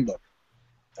Delta Green book.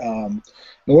 And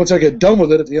once I get done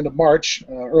with it at the end of March,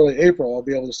 early April, I'll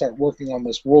be able to start working on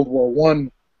this World War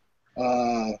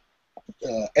I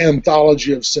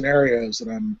anthology of scenarios that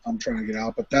I'm trying to get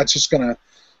out. But that's just gonna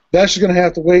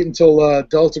have to wait until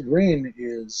Delta Green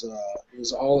is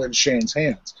all in Shane's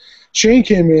hands. Shane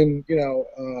came in,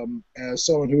 as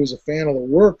someone who was a fan of the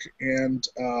work and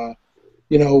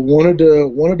wanted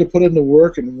to put into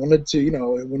work and wanted to,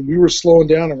 when we were slowing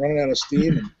down and running out of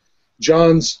steam, and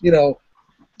John's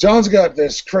got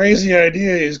this crazy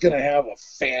idea he's going to have a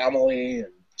family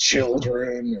and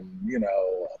children and,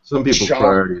 some people's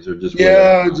priorities are just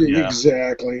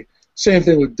exactly. Same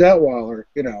thing with Detweiler,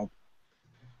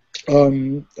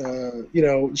 Shane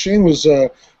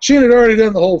had already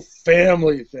done the whole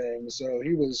family thing, so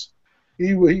he was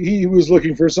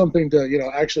looking for something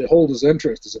to actually hold his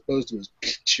interest as opposed to his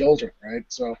children, right?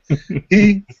 So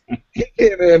he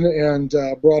came in and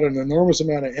brought an enormous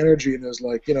amount of energy and was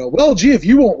like, well, gee, if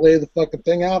you won't lay the fucking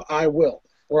thing out, I will,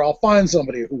 or I'll find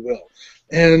somebody who will.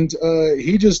 And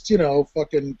he just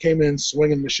fucking came in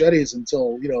swinging machetes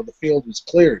until the field was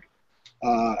cleared.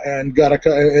 And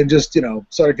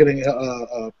started getting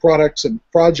products and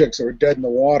projects that were dead in the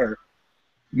water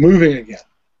moving again.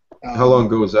 How long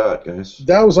ago was that, guys?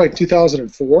 That was like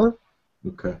 2004.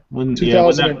 Okay. When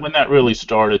that really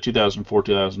started, 2004,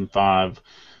 2005,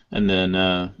 and then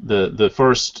the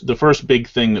first big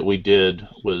thing that we did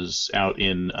was out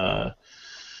in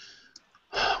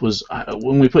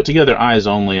when we put together Eyes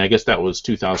Only. I guess that was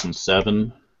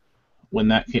 2007 when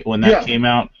that came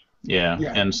out. Yeah.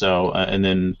 And so and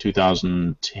then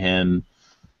 2010,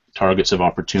 Targets of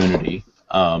Opportunity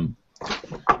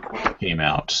came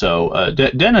out. So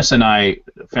Dennis and I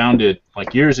founded,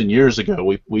 like years and years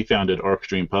ago, we founded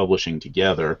ArcStream Publishing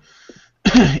together,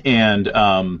 and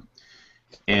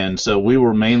And so we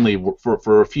were mainly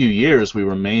for a few years we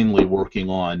were mainly working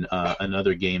on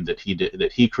another game that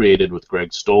he created with Greg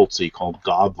Stolze called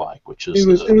Godlike, which is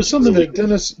it was something that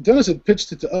Dennis had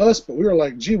pitched it to us, but we were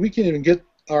like, gee, we can't even get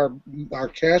our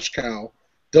cash cow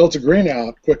Delta Green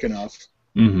out quick enough.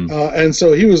 Mm-hmm. And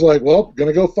so he was like, well,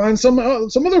 gonna go find some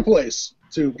other place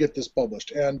to get this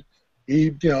published, and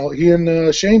he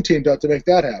and Shane teamed up to make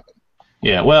that happen.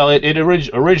 Yeah, well,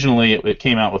 originally it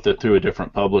came out with it through a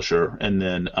different publisher, and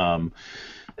then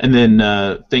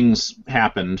things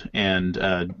happened,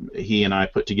 and he and I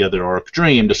put together Arc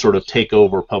Dream to sort of take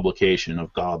over publication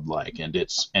of Godlike and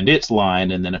its line,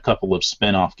 and then a couple of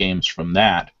spin-off games from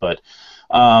that. But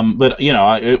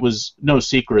it was no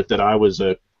secret that I was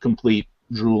a complete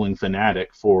drooling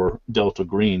fanatic for Delta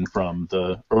Green from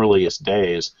the earliest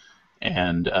days,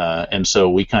 and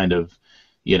so we kind of.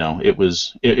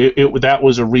 That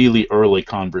was a really early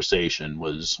conversation.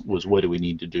 Was what do we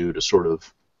need to do to sort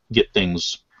of get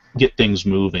things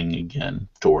moving again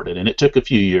toward it, and it took a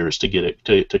few years to get it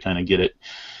to kind of get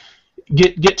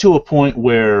to a point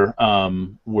where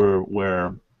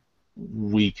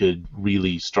we could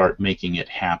really start making it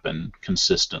happen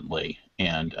consistently,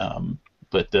 and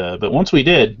but once we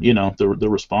did, the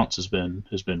response has been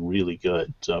really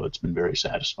good. So it's been very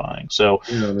satisfying. So,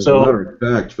 as a matter of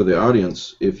fact, for the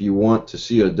audience, if you want to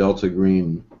see a Delta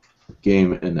Green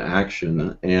game in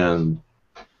action, and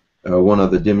one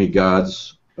of the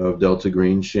demigods of Delta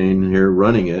Green, Shane here,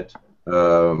 running it,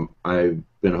 I've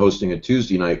been hosting a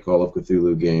Tuesday night Call of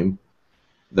Cthulhu game.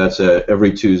 That's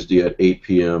every Tuesday at 8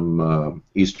 p.m.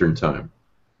 Eastern Time.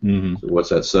 Mm-hmm. So what's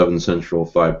that? 7 Central,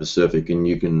 5 Pacific, and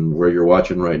you can, where you're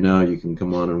watching right now, you can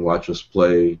come on and watch us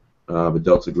play the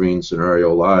Delta Green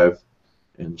scenario live.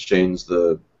 And Shane's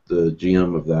the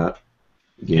GM of that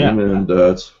game, and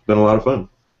it's been a lot of fun.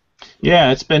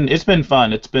 Yeah, it's been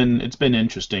fun. It's been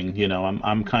interesting.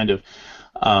 I'm kind of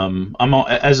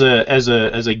as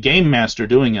a game master,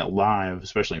 doing it live,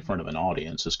 especially in front of an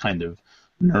audience, is kind of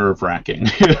nerve-wracking,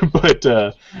 but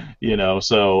and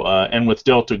with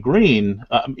Delta Green,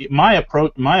 my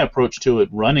approach to it,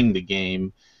 running the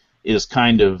game, is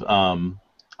kind of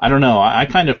I don't know. I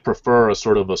kind of prefer a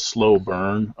sort of a slow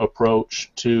burn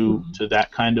approach to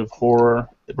that kind of horror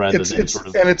rather than sort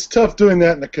of. And it's tough doing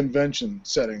that in a convention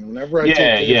setting. Whenever I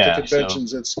take games to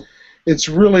conventions, it's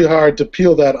really hard to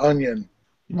peel that onion.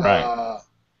 Right.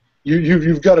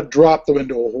 You've got to drop them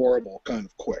into a horrible kind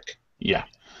of quick. Yeah.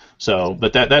 So,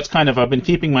 but that's kind of, I've been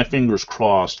keeping my fingers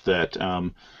crossed that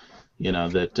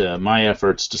my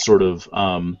efforts to sort of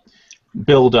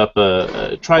build up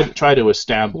try to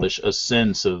establish a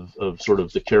sense of sort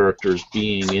of the characters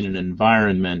being in an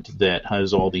environment that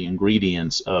has all the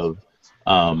ingredients of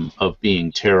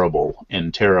being terrible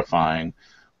and terrifying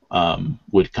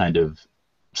would kind of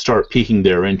start piquing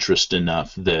their interest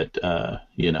enough that that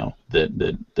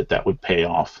would pay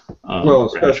off. Well,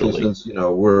 especially gradually. Since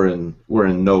we're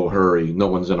in no hurry. No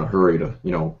one's in a hurry to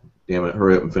damn it,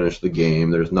 hurry up and finish the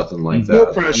game. There's nothing like that. No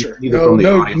pressure.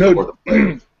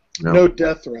 No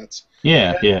death threats.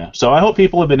 Yeah. So I hope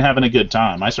people have been having a good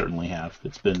time. I certainly have.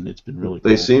 It's been really cool.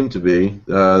 They seem to be.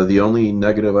 The only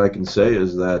negative I can say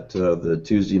is that the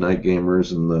Tuesday night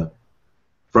gamers and the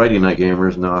Friday night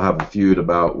gamers now have a feud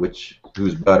about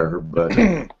who's better, but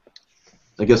I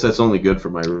guess that's only good for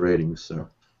my ratings. So.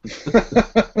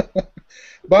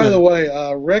 By the way,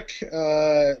 Rick,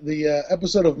 the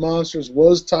episode of Monsters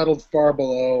was titled Far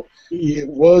Below. It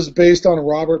was based on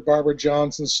Robert Barber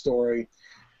Johnson's story.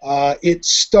 It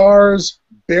stars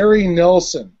Barry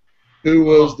Nelson, who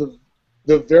was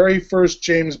the very first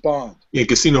James Bond. Yeah,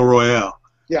 Casino Royale.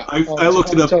 Yeah, I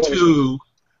looked it up television. Too.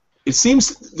 It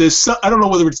seems there's I don't know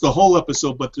whether it's the whole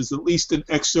episode, but there's at least an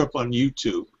excerpt on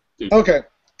YouTube. Okay,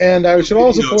 and I should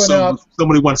also point out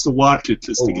somebody wants to watch it.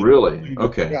 Really?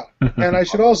 Okay. Yeah, and I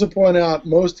should also point out,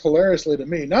 most hilariously to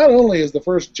me, not only is the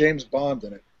first James Bond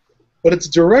in it, but it's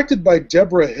directed by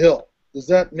Deborah Hill. Does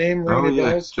that name ring any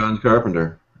bells? John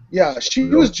Carpenter. Yeah, she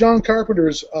was John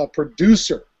Carpenter's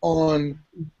producer on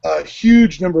a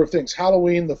huge number of things: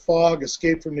 Halloween, The Fog,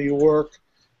 Escape from New York.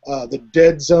 The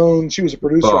Dead Zone. She was a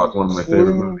producer. Fog, one of my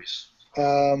favorite movies.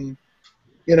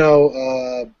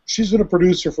 She's been a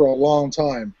producer for a long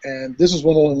time, and this is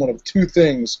only one of 2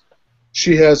 things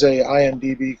she has a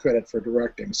IMDb credit for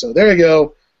directing. So there you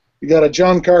go. You got a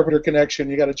John Carpenter connection.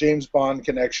 You got a James Bond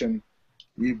connection.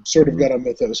 You sort of got a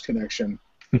Mythos connection.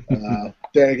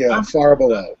 There you go. Far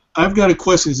Below. I've got a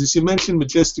question. Since you mentioned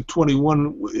Majestic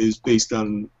 21 is based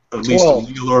on at least a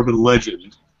real urban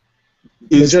legend.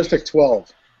 Majestic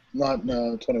 12. Not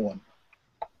 21.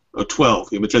 Oh,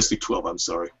 12. Yeah, Majestic 12, I'm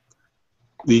sorry.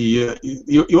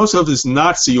 you also have this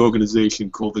Nazi organization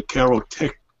called the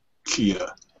Karotechia.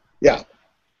 Yeah.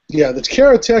 Yeah, the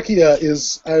Karotechia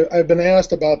is. I've been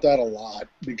asked about that a lot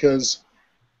because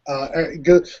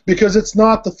it's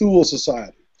not the Thule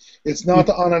Society, it's not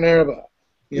the Ananarba,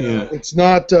 it's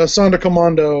not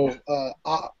Sonderkommando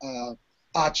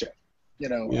Ache,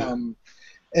 and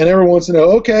everyone wants to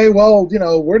know, okay, well,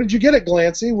 where did you get it,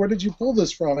 Glancy? Where did you pull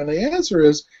this from? And the answer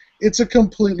is, it's a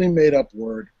completely made-up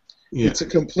word. Yeah. It's a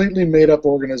completely made-up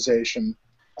organization.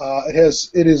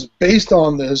 It is based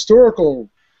on the historical,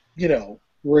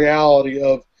 reality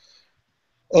of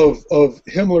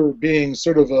Himmler being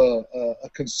sort of a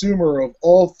consumer of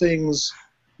all things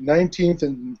 19th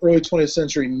and early 20th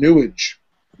century newage.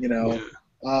 He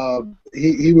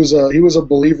was a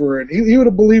believer, and he would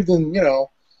have believed in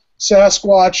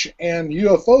Sasquatch and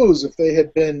UFOs if they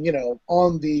had been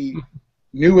on the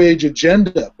New Age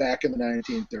agenda back in the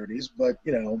 1930s, but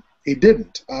he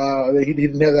didn't. He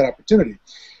didn't have that opportunity.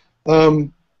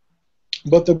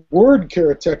 But the word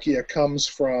Karotechia comes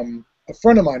from a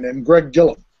friend of mine named Greg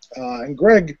Gillum. And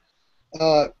Greg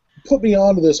put me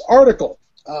onto this article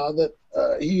that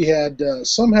he had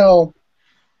somehow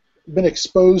been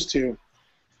exposed to.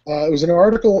 It was an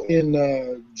article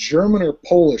in German or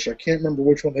Polish. I can't remember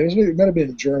which one. It might have been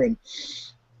in German.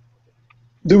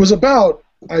 There was about,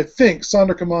 I think,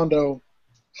 Sonderkommando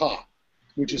Ha,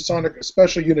 which is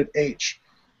Special Unit H,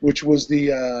 which was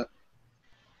the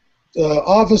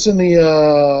office in the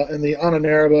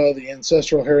Ananarba, the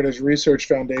Ancestral Heritage Research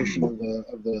Foundation of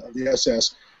the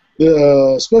SS.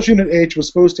 The Special Unit H was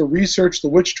supposed to research the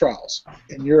witch trials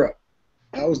in Europe.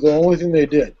 That was the only thing they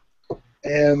did,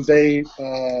 and they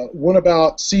went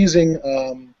about seizing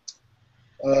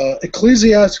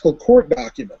ecclesiastical court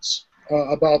documents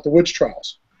about the witch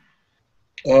trials.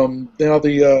 Now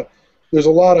there's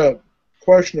a lot of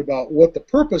question about what the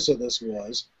purpose of this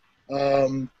was.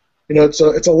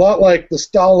 It's a lot like the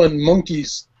Stalin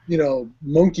monkeys,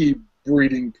 monkey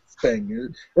breeding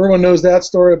thing. Everyone knows that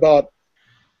story about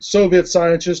Soviet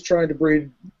scientists trying to breed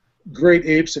great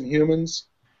apes and humans.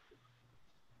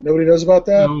 Nobody knows about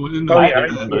that? No,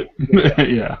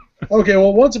 yeah. Okay,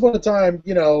 well, once upon a time,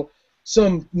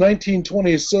 some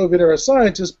 1920s Soviet-era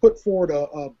scientists put forward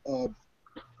a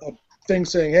thing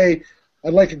saying, hey,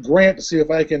 I'd like a grant to see if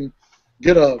I can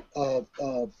get an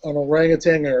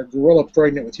orangutan or a gorilla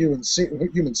pregnant with human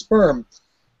sperm.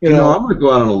 I'm going to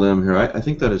go out on a limb here. I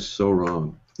think that is so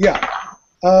wrong. Yeah.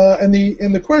 And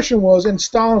the question was, and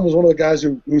Stalin was one of the guys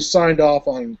who signed off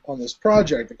on this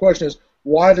project. The question is,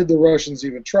 why did the Russians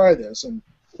even try this? And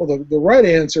well, the right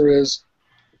answer is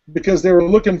because they were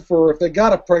looking for, if they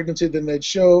got a pregnancy, then they'd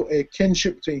show a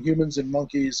kinship between humans and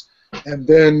monkeys, and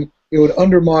then it would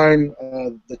undermine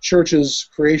the church's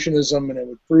creationism, and it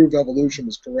would prove evolution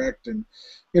was correct, and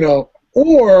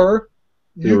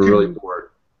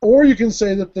or you can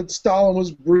say that Stalin was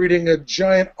breeding a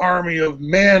giant army of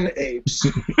man apes,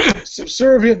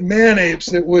 subservient man apes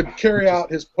that would carry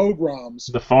out his pogroms.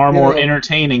 The far more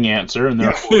entertaining answer, and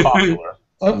therefore popular.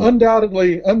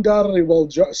 Undoubtedly, well,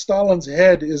 Stalin's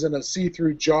head is in a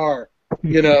see-through jar,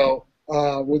 with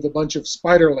a bunch of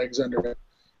spider legs under it.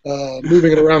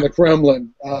 Moving it around the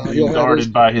Kremlin.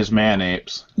 Guarded by his man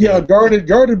apes. Yeah,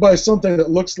 guarded by something that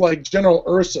looks like General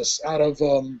Ursus out of,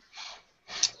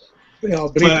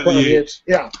 Beneath the Apes.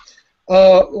 Yeah.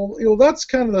 That's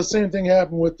kind of the same thing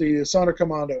happened with the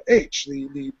Sonderkommando H.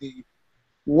 The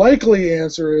likely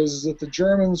answer is that the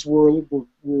Germans or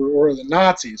the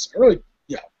Nazis,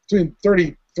 between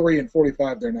 33 and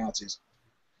 45, they're Nazis.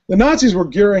 The Nazis were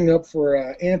gearing up for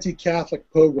an anti-Catholic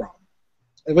pogrom.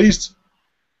 At least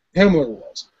Himmler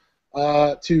was,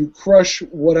 to crush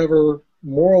whatever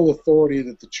moral authority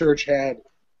that the church had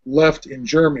left in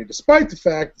Germany, despite the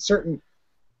fact that certain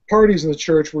parties in the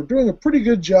church were doing a pretty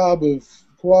good job of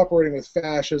cooperating with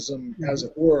fascism, as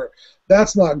it were.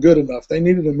 That's not good enough. They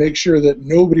needed to make sure that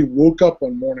nobody woke up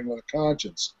one morning with a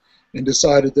conscience and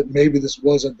decided that maybe this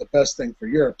wasn't the best thing for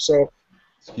Europe. So,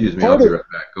 excuse me, I'll be right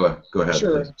back. Go ahead.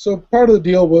 Sure. Please. So part of the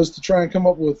deal was to try and come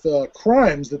up with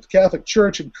crimes that the Catholic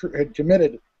Church had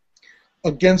committed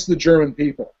against the German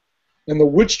people. And the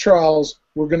witch trials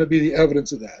were going to be the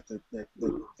evidence of that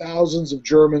thousands of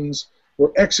Germans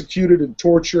were executed and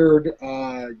tortured,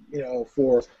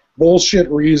 for bullshit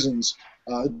reasons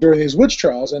during these witch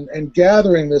trials, and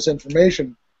gathering this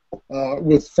information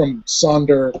from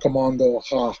Sonderkommando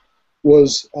Ha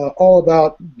was all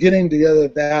about getting together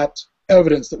that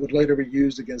evidence that would later be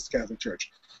used against the Catholic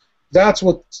Church. That's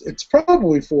what it's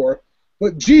probably for.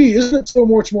 But gee, isn't it so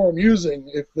much more amusing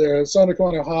if the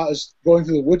Sonderkommando Ha is going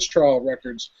through the witch trial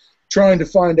records, trying to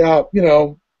find out,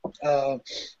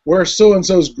 where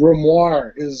so-and-so's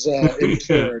grimoire is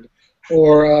interred,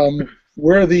 or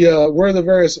where the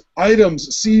various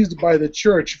items seized by the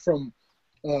church from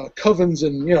covens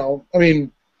and, I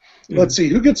mean, let's see,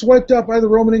 who gets wiped out by the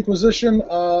Roman Inquisition?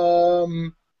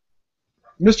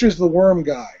 Mysteries of the Worm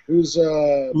guy, who's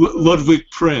Ludwig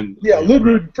Prynne. Yeah,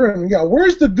 Ludwig Prynne. Yeah,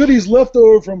 where's the goodies left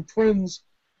over from Prynne's,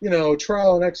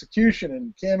 trial and execution,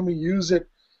 and can we use it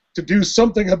to do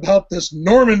something about this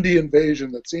Normandy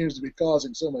invasion that seems to be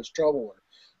causing so much trouble? Or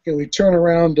can we turn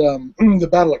around the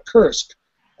Battle of Kursk?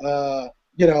 So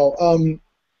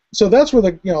that's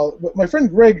where my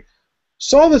friend Greg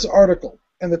saw this article,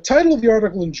 and the title of the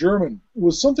article in German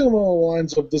was something along the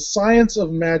lines of "The Science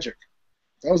of Magic."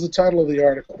 That was the title of the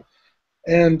article.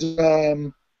 And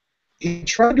he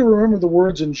tried to remember the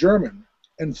words in German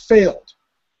and failed.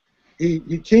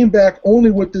 He came back only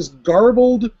with this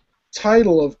garbled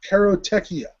title of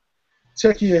Karotechia.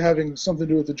 Techia having something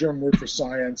to do with the German word for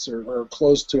science or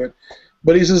close to it.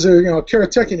 But he says,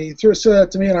 Karotechia, and he said that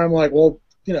to me, and I'm like, well,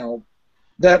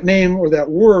 that name or that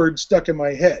word stuck in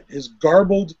my head. His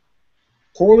garbled,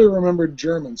 poorly remembered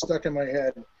German stuck in my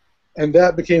head, and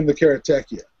that became the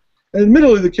Karotechia. And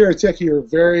admittedly, the Karotechia are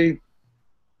very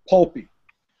pulpy.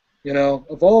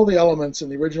 Of all the elements in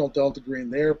the original Delta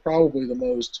Green, they're probably the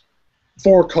most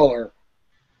four-color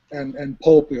and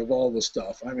pulpy of all the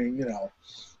stuff. I mean,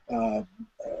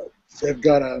 they've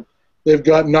got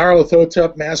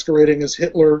Nyarlathotep masquerading as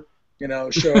Hitler,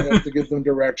 showing up to give them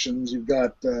directions. You've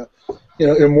got,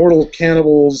 immortal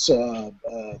cannibals.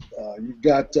 You've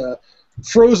got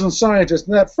frozen scientist.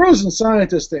 And that frozen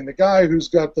scientist thing, the guy who's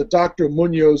got the Dr.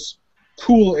 Munoz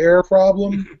cool air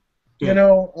problem, in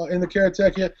the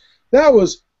Karotechia, that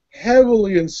was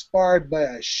heavily inspired by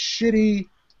a shitty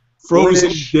Frozen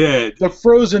British, Dead. The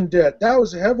Frozen Dead. That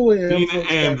was heavily Dana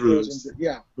Andrews.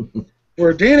 Yeah.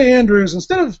 Where Dana Andrews,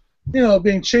 instead of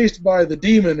being chased by the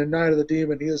demon in Night of the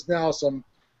Demon, he is now some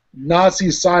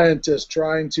Nazi scientist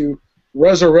trying to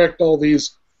resurrect all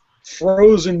these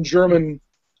frozen German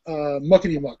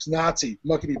muckety-mucks, Nazi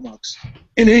muckety-mucks,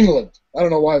 in England. I don't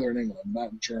know why they're in England,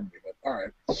 not in Germany, but all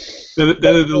right.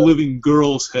 That is the living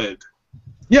girl's head.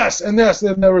 Yes, and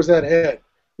then there was that head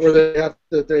where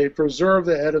they preserve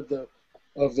the head of the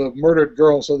murdered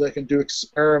girl so they can do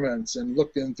experiments and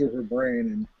look in through her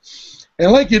brain,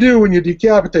 and like you do when you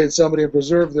decapitate somebody and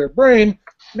preserve their brain,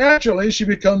 naturally she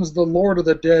becomes the Lord of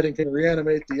the Dead and can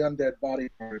reanimate the undead body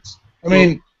parts. I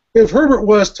mean, if Herbert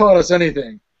West taught us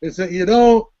anything, it's that you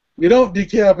don't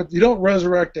decapitate, you don't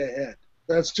resurrect a head.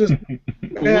 That's just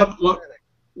bad.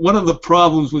 One of the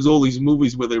problems with all these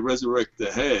movies where they resurrect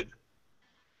the head,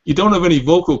 you don't have any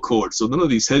vocal cords, so none of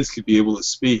these heads could be able to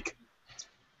speak.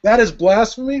 That is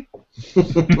blasphemy,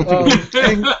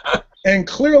 and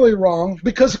clearly wrong,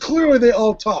 because clearly they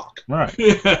all talk. Right.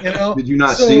 Did you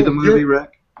not see the movie,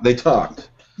 Rick? They talked.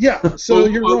 Yeah, so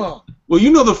you're wrong. Well,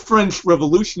 you know the French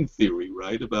Revolution theory,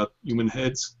 right, about human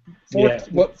heads?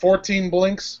 14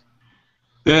 blinks?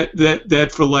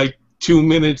 That for like 2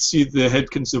 minutes the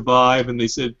head can survive, and they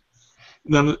said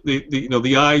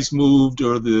the eyes moved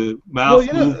or the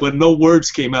mouth moved, but no words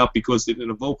came out because they didn't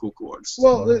have vocal cords.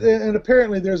 Well, and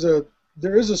apparently there is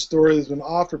a story that's been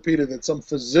oft repeated that some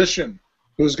physician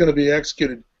who's going to be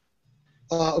executed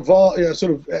sort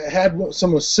of had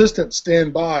some assistant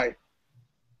stand by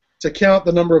to count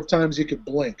the number of times he could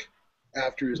blink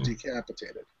after he was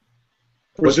decapitated.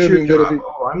 Presuming that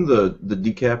I'm the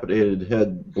decapitated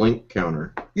head blink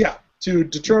counter. Yeah, to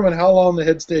determine how long the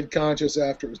head stayed conscious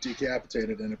after it was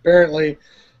decapitated, and apparently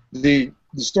the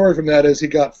story from that is he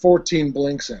got 14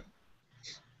 blinks in,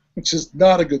 which is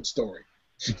not a good story.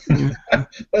 That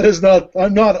is not.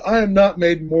 I am not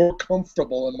made more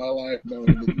comfortable in my life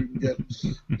knowing that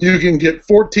you can get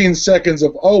 14 seconds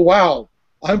of, oh wow,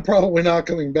 I'm probably not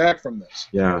coming back from this.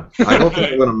 Yeah, I don't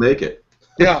think I'm going to make it.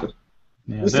 Yeah.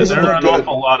 Yeah, there are an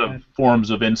awful lot of forms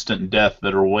of instant death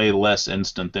that are way less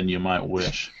instant than you might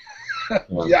wish.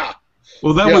 Yeah.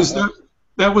 Well,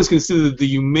 that was considered the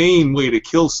humane way to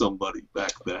kill somebody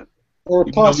back then. Or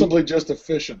possibly just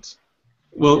efficient.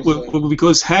 Well,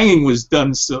 because hanging was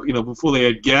done so, before they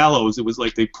had gallows, it was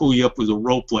like they pull you up with a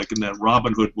rope, like in that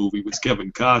Robin Hood movie with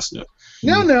Kevin Costner.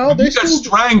 No, they got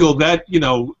strangled. That it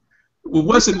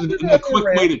wasn't a quick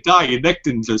way to die. Your neck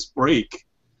didn't just break.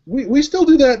 We still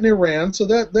do that in Iran, so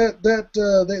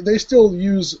they still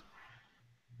use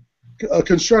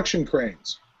construction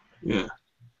cranes. Yeah.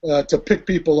 To pick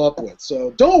people up with.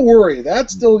 So don't worry,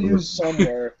 that's still used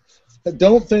somewhere.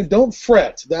 Don't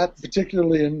fret. That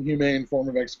particularly inhumane form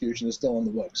of execution is still in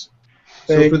the books.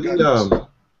 So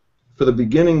for the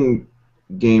beginning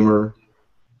gamer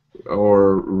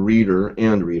or reader,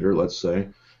 let's say,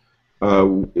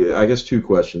 I guess two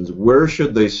questions. Where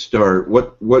should they start?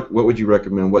 What would you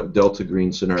recommend? What Delta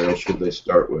Green scenario should they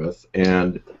start with?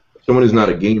 And someone who's not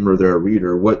a gamer, they're a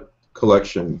reader. What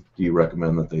collection do you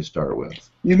recommend that they start with?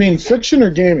 You mean fiction or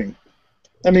gaming?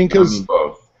 I mean, because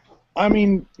both. I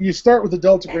mean, you start with the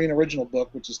Delta Green original book,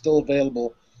 which is still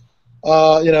available,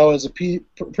 as a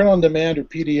print on demand or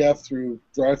PDF through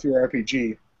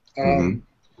DriveThruRPG.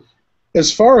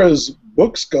 As far as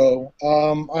books go,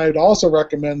 I'd also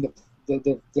recommend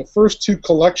the first two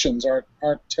collections aren't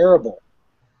terrible,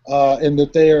 in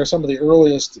that they are some of the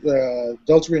earliest.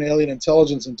 Delta Green Alien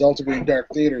Intelligence and Delta Green Dark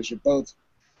Theaters are both,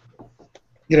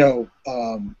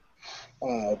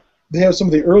 they have some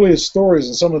of the earliest stories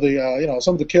and some of the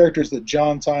some of the characters that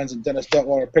John Tynes and Dennis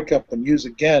Detweiler pick up and use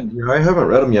again. Yeah, I haven't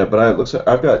read them yet, but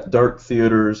I've got Dark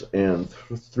Theaters and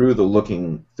Through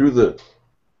the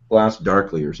Glass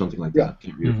Darkly or something like that.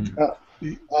 The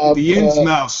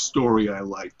Innsmouth story I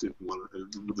liked.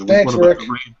 Thanks, Rick.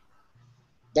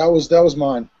 That was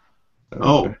mine.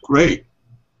 Oh, great.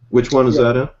 Which one is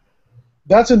that in?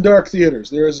 That's in Dark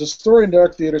Theaters. There is a story in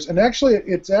Dark Theaters, and actually,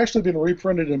 it's actually been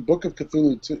reprinted in Book of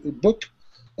Cthulhu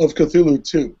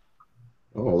 2.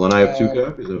 Oh, well, then I have two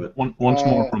copies of it. Once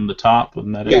more from the top,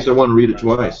 and that in case I want to read it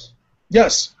twice.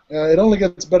 Yes, it only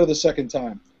gets better the second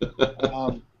time.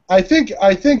 I think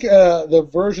the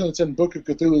version that's in Book of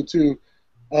Cthulhu 2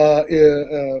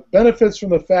 benefits from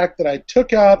the fact that I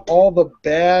took out all the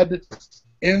bad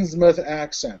Innsmouth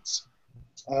accents.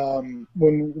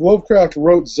 When Lovecraft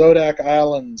wrote Zodak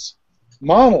Island's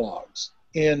monologues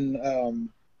in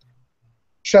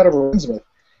Shadow of Innsmouth,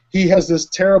 he has this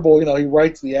terrible, he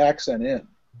writes the accent in.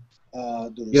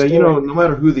 To the story. No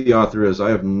matter who the author is, I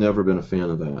have never been a fan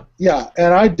of that. Yeah,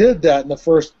 and I did that in the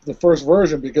first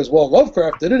version because, well,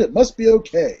 Lovecraft did it. It must be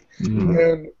okay.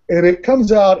 And it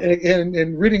comes out,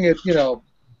 and reading it,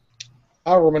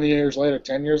 however many years later,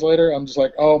 10 years later, I'm just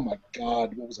like, oh my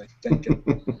God, what was I thinking?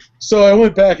 So I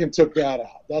went back and took that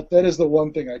out. That is the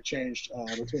one thing I changed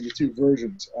between the two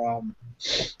versions.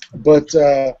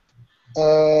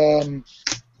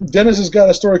 Dennis has got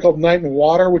a story called Night and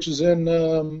Water, which is in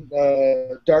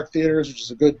Dark Theaters, which is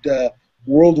a good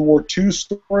World War II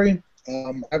story.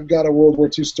 I've got a World War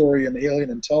II story in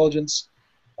Alien Intelligence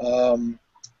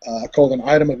called An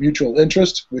Item of Mutual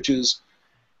Interest, which is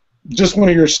just one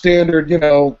of your standard,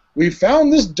 we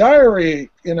found this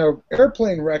diary in an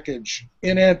airplane wreckage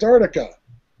in Antarctica.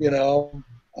 That's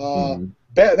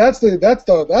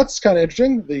kind of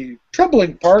interesting. The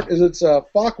troubling part is it's a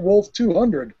Focke-Wulf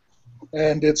 200,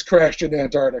 and it's crashed in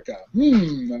Antarctica. I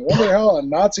wonder how a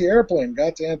Nazi airplane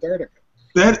got to Antarctica.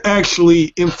 That actually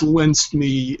influenced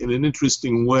me in an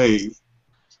interesting way.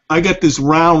 I got this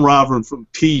round robin from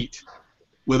Pete,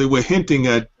 where they were hinting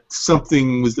at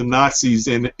something with the Nazis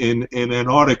in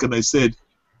Antarctica, and I said,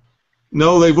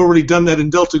 no, they've already done that in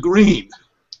Delta Green.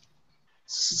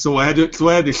 So I had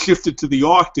to shift it to the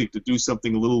Arctic to do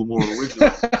something a little more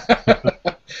original.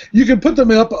 You can put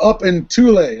them up in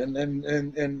Thule and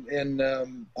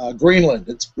Greenland.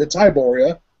 It's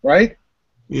Hyboria, right?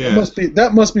 Yeah.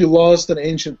 That must be lost in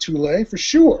ancient Thule for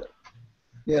sure.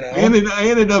 I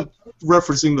ended up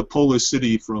referencing the polar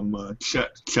city from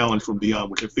Challenge from Beyond,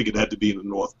 which I figured had to be in the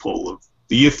North Pole. Of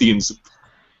the Ithians,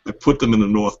 I put them in the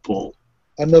North Pole.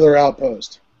 Another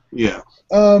outpost. Yeah.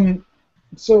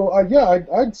 So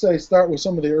I'd say start with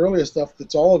some of the earlier stuff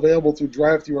that's all available through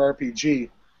DriveThruRPG.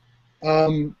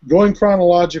 Going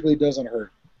chronologically doesn't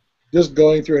hurt. Just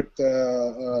going through it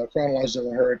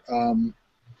chronologically doesn't hurt.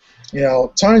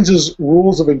 Tynes'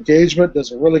 Rules of Engagement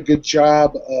does a really good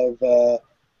job of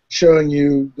showing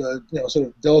you the sort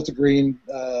of Delta Green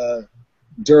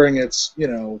during its I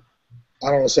don't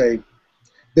want to say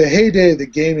the heyday of the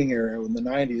gaming era in the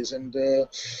 90s, and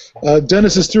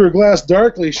Dennis's Through a Glass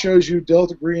Darkly shows you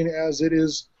Delta Green as it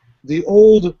is. The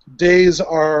old days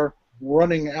are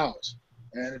running out,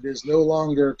 and it is no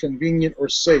longer convenient or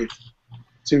safe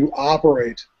to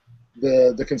operate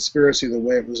the conspiracy the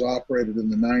way it was operated in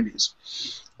the 90s.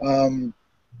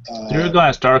 Through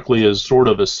Glass Darkly is sort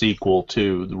of a sequel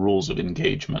to the Rules of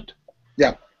Engagement.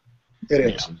 Yeah, it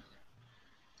is. Yeah.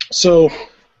 So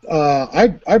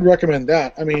I'd recommend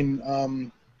that. I mean,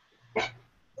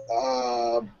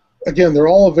 again, they're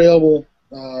all available.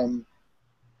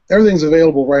 Everything's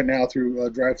available right now through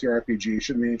DriveThruRPG.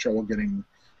 Shouldn't be any trouble getting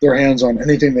their hands on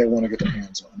anything they want to get their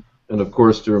hands on. And of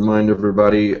course, to remind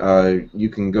everybody, you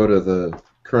can go to the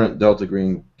current Delta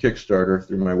Green Kickstarter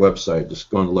through my website.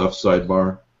 Just go on the left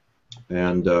sidebar,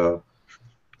 and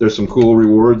there's some cool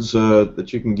rewards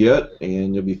that you can get,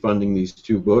 and you'll be funding these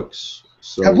two books.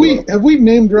 So, have we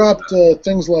name dropped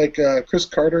things like Chris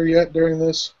Carter yet during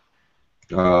this?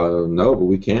 No, but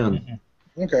we can.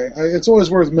 Okay, it's always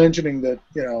worth mentioning that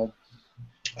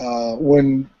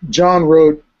when John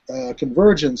wrote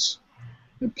Convergence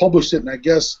and published it in, I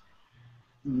guess,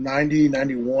 90,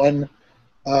 91,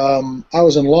 I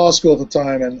was in law school at the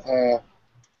time, and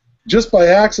just by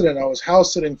accident, I was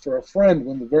house sitting for a friend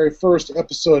when the very first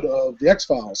episode of The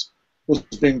X-Files was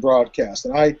being broadcast,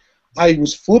 and I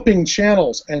was flipping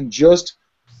channels and just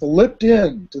flipped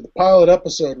in to the pilot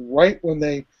episode right when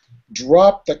they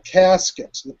drop the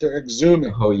casket that they're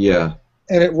exhuming. Oh, yeah.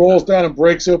 And it rolls down and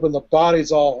breaks open. The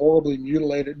body's all horribly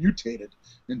mutated,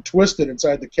 and twisted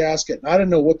inside the casket. And I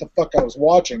didn't know what the fuck I was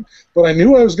watching, but I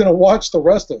knew I was going to watch the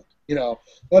rest of it.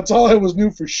 That's all I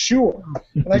knew for sure.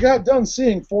 And I got done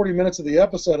seeing 40 minutes of the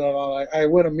episode, and I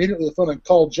went immediately to the phone and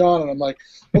called John, and I'm like,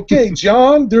 okay,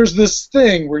 John, there's this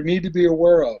thing we need to be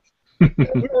aware of.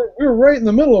 We were right in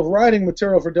the middle of writing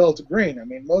material for Delta Green. I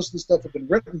mean, most of the stuff had been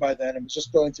written by then. It was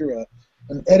just going through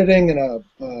an editing and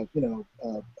a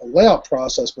layout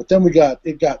process. But then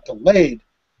it got delayed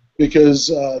because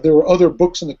there were other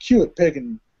books in the queue at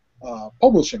Pagan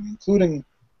Publishing, including,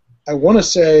 I want to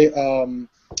say,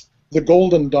 The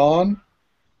Golden Dawn,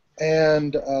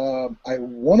 and I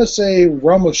want to say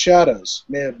Realm of Shadows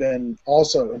may have been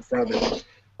also in front of it.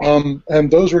 And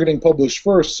those were getting published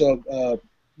first, so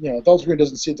Delta Green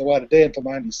doesn't see the light of day until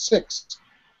 '96,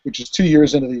 which is 2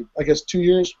 years into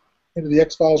the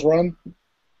X-Files run.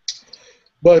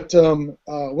 But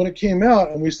when it came out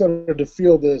and we started to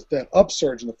feel that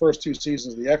upsurge in the first 2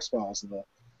 seasons of the X-Files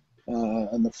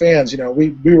and the fans,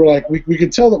 we were like, we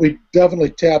could tell that we definitely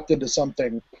tapped into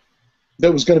something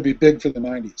that was going to be big for the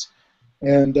 '90s.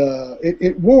 And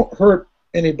it won't hurt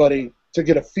anybody to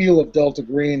get a feel of Delta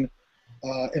Green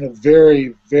in a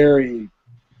very, very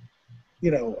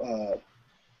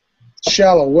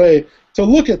shallow way, to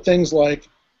look at things like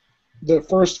the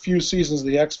first few seasons of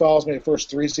the X-Files, maybe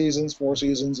first 3 seasons, 4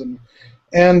 seasons, and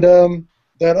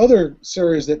that other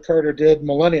series that Carter did,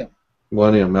 Millennium.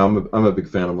 Millennium, I'm a big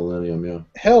fan of Millennium, yeah.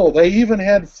 Hell, they even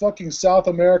had fucking South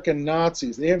American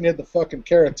Nazis. They even had the fucking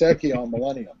Karateki on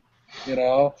Millennium,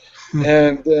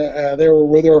 and they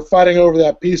were fighting over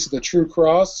that piece of the True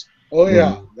Cross. Oh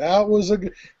yeah, that was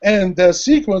and the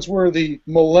sequence where the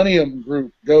Millennium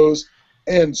group goes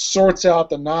and sorts out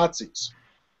the Nazis,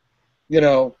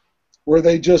 where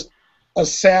they just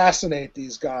assassinate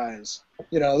these guys.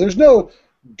 There's no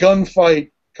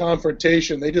gunfight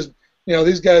confrontation. They just,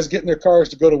 these guys get in their cars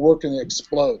to go to work and they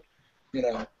explode.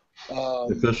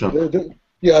 Efficient.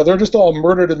 They're just all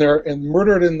murdered in their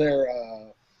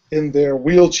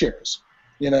wheelchairs.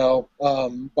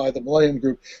 By the Millennium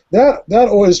Group. That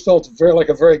always felt like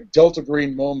a very Delta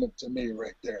Green moment to me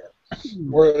right there,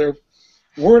 where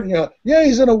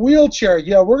he's in a wheelchair.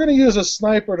 Yeah, we're going to use a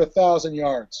sniper at 1,000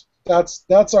 yards. That's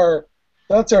our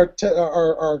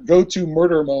go-to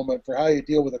murder moment for how you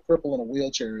deal with a cripple in a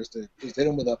wheelchair is to hit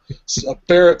him with a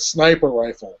Barrett sniper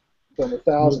rifle from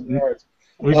 1,000 yards.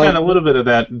 We've had a little bit of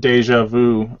that deja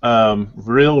vu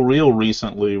real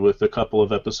recently with a couple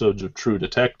of episodes of True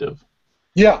Detective.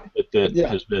 Yeah. That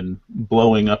has been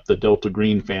blowing up the Delta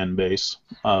Green fan base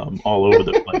all over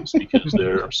the place because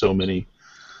there are so many.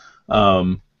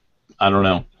 I don't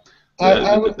know.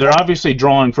 They're obviously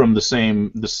drawing from the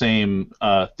same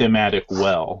thematic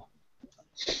well.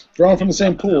 Drawing from the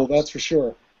same pool, that's for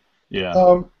sure.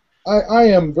 Yeah. I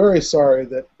am very sorry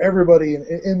that everybody,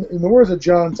 in the words of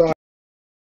John Todd,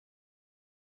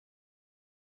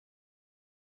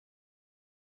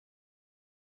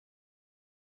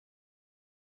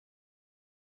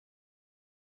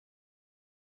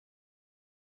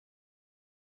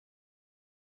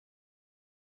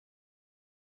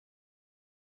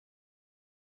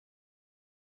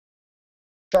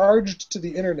 charged to the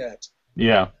internet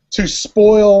to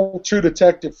spoil True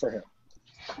Detective for him.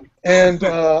 And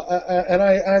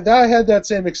I had that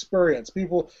same experience.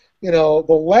 People, the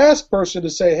last person to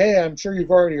say, hey, I'm sure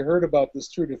you've already heard about this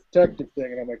True Detective thing.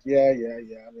 And I'm like, yeah.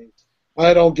 I mean,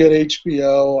 I don't get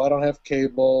HBO. I don't have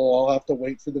cable. I'll have to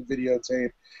wait for the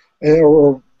videotape.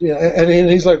 And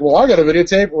he's like, well, I got a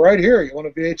videotape right here. You want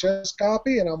a VHS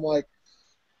copy? And I'm like,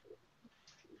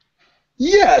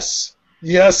 yes,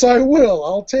 I will.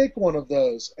 I'll take one of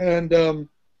those. And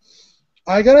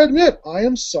I got to admit, I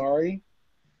am sorry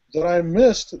that I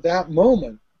missed that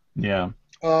moment. Yeah.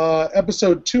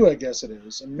 Episode 2, I guess it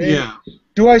is. And maybe,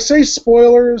 do I say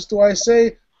spoilers? Do I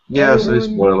say... Yeah, say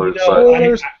spoilers.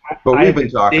 But we've been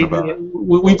talking about it.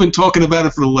 We've been talking about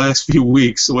it for the last few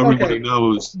weeks, so everybody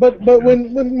knows. But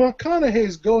when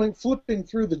McConaughey's flipping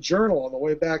through the journal on the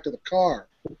way back to the car,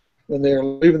 when they're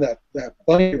leaving that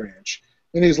bunny ranch,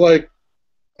 and he's like,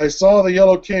 I saw the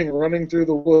Yellow King running through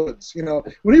the woods. You know,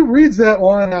 when he reads that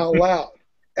line out loud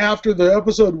after the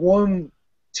episode 1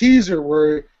 teaser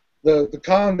where the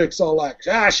convicts all like,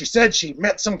 she said she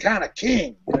met some kind of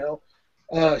king, you know.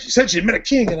 She said she met a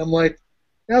king, and I'm like,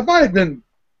 now if I had been,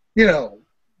 you know,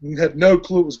 had no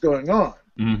clue what was going on,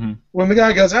 when the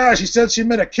guy goes, she said she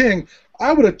met a king,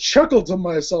 I would have chuckled to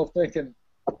myself thinking,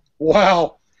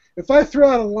 wow, if I throw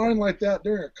out a line like that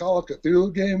during a Call of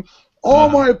Cthulhu game, all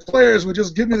my players would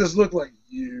just give me this look like,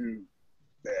 you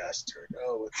bastard.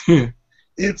 Oh,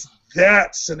 it's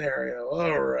that scenario.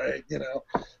 All right, you know.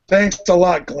 Thanks a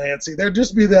lot, Glancy. There'd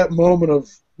just be that moment of,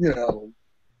 you know,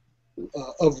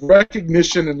 of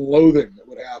recognition and loathing that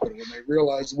would happen when they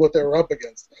realized what they were up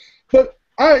against. But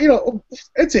you know,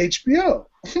 it's HBO.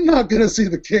 I'm not gonna see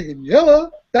the King in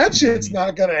Yellow. That shit's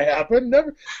not gonna happen.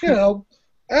 Never, you know.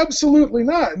 Absolutely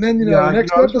not. And then, you know, the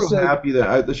next episode. I was so happy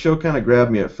that the show kind of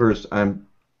grabbed me at first. I'm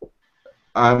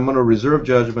going to reserve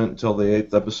judgment until the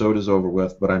 8th episode is over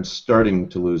with, but I'm starting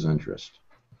to lose interest.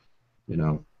 You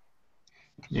know.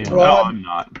 Yeah, well, no,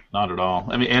 I'm not at all.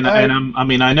 I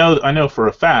mean, I know for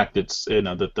a fact it's, you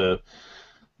know, that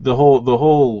the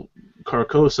whole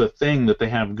Carcosa thing that they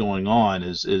have going on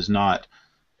is not.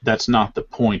 That's not the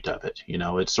point of it, you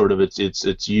know. It's sort of it's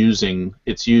using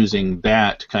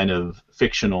that kind of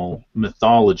fictional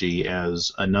mythology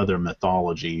as another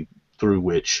mythology through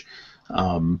which,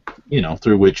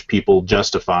 through which people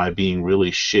justify being really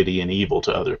shitty and evil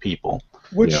to other people.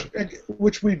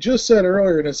 Which we just said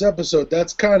earlier in this episode.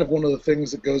 That's kind of one of the things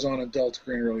that goes on in Delta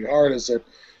Green really hard is that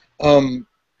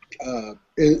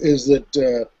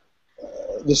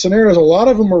the scenarios, a lot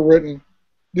of them are written.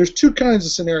 There's two kinds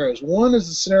of scenarios. One is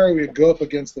the scenario where you go up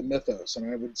against the mythos, and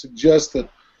I would suggest that,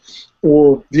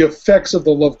 or the effects of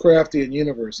the Lovecraftian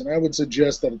universe, and I would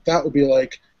suggest that would be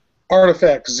like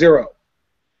Artifact Zero,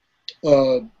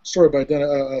 scenario by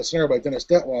Dennis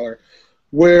Detweiler,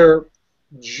 where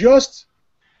just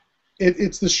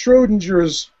it's the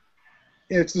Schrodinger's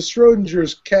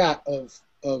cat of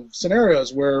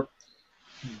scenarios where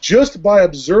just by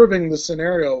observing the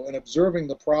scenario and observing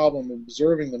the problem and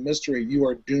observing the mystery, you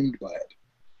are doomed by it.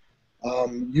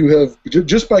 You have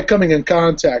just by coming in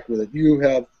contact with it, you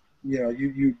have, you know,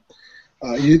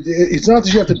 it's not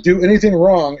that you have to do anything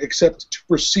wrong except to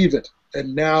perceive it,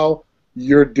 and now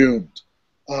you're doomed.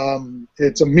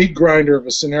 It's a meat grinder of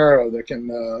a scenario that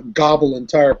can gobble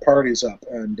entire parties up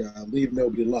and leave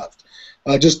nobody left.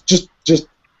 Just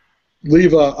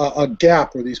leave a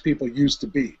gap where these people used to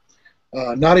be.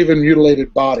 Not even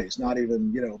mutilated bodies, not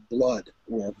even, you know, blood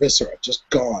or viscera, just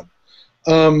gone.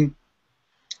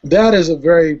 That is a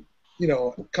very, you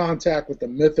know, contact with the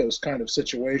mythos kind of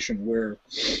situation where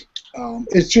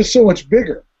it's just so much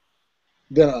bigger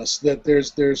than us that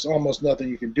there's almost nothing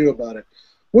you can do about it.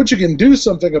 What you can do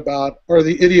something about are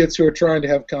the idiots who are trying to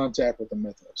have contact with the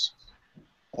mythos.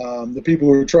 The people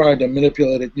who are trying to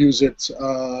manipulate it, use it,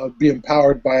 be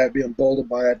empowered by it, be emboldened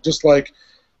by it, just like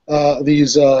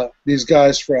these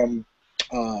guys from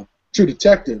True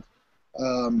Detective.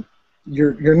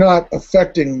 You're not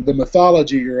affecting the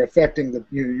mythology. You're affecting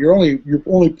your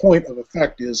only point of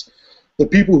effect is the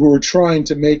people who are trying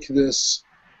to make this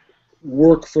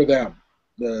work for them.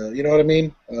 You know what I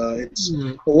mean? It's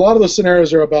a lot of the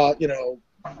scenarios are about, you know,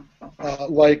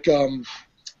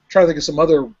 try to think of some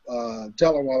other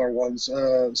Detweiler ones.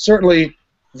 Certainly,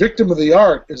 Victim of the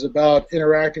Art is about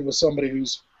interacting with somebody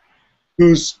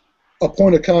who's a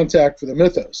point of contact for the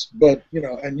mythos, but, you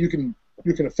know, and you can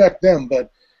affect them.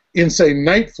 But in, say,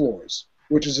 Night Floors,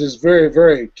 which is his very,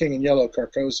 very King in Yellow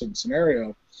Carcosan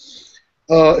scenario,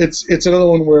 it's another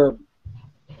one where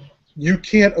you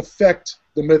can't affect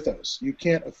the mythos. You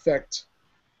can't affect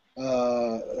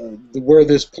where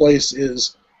this place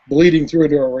is bleeding through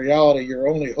into a reality. Your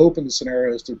only hope in the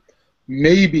scenario is to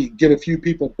maybe get a few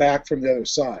people back from the other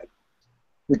side,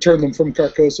 return them from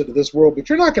Carcosa to this world, but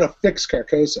you're not going to fix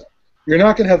Carcosa. You're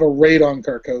not going to have a raid on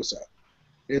Carcosa.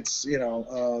 It's, you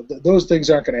know, those things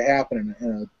aren't going to happen in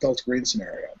a Delta Green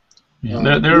scenario.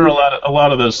 Yeah, there are a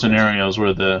lot of those scenarios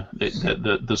where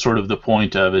the sort of the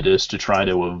point of it is to try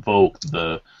to evoke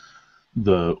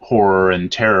the horror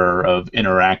and terror of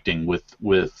interacting with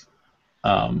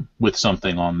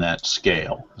something on that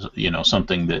scale. You know,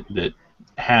 something that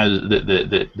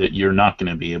you're not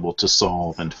going to be able to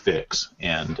solve and fix,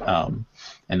 and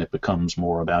it becomes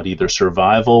more about either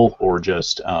survival or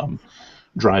just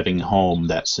driving home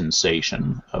that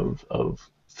sensation of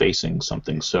facing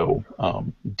something so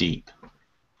deep.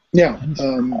 Yeah,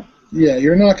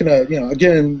 you're not going to, you know,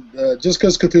 again, just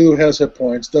because Cthulhu has hit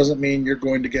points doesn't mean you're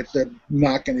going to get to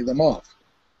knock any of them off.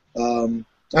 And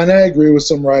I agree with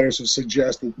some writers who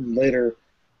suggest that in later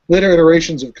later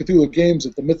iterations of Cthulhu games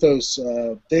that the mythos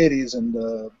deities and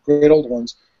great old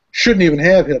ones shouldn't even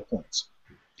have hit points,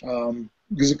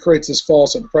 because it creates this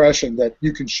false impression that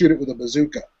you can shoot it with a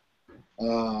bazooka,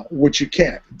 which you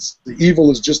can't. The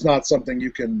evil is just not something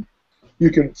you can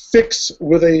fix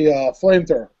with a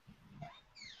flamethrower.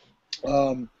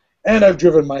 And I've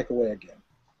driven Mike away again.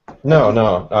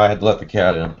 No, I had let the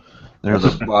cat in. They're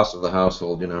the boss of the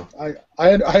household, you know.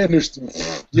 I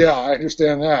understand. Yeah, I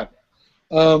understand that.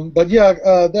 But yeah,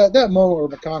 that moment where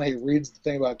McConaughey reads the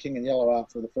thing about King in Yellow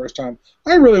out for the first time,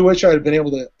 I really wish I had been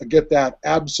able to get that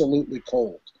absolutely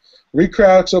cold. Reed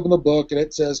cracks open the book and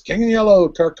it says King in Yellow,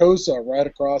 Carcosa right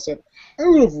across it. I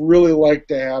would have really liked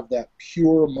to have that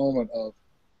pure moment of,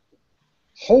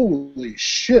 holy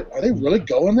shit, are they really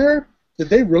going there? Did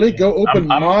they really go open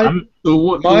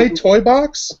my toy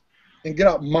box and get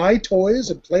out my toys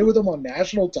and play with them on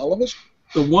national television?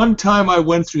 The one time I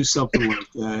went through something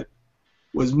like that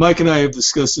was Mike and I have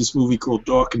discussed this movie called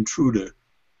Dark Intruder,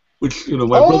 which, you know,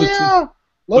 my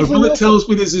brother tells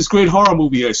me there's this great horror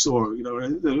movie I saw. You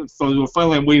know,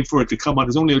 finally I'm waiting for it to come out.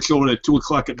 It's only a show at 2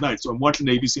 o'clock at night, so I'm watching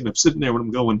ABC and I'm sitting there and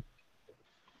I'm going,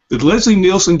 did Leslie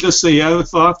Nielsen just say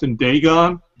Azathoth and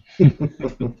Dagon?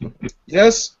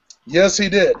 Yes, he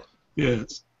did.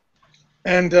 Yes.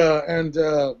 And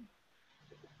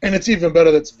it's even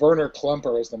better that it's Werner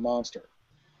Klemper as the monster.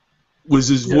 Was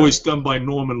his voice done by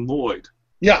Norman Lloyd?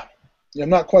 Yeah. I'm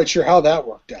not quite sure how that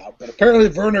worked out, but apparently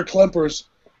Werner Klemper's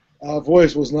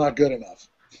voice was not good enough.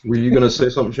 Were you going to say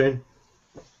something, Shane?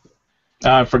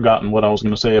 I've forgotten what I was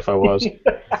going to say if I was.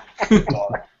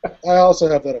 I also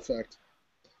have that effect.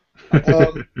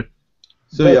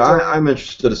 I'm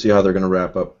interested to see how they're going to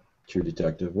wrap up True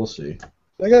Detective. We'll see.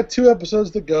 They got 2 episodes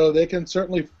to go. They can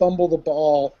certainly fumble the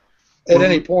ball at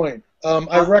any point.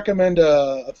 I recommend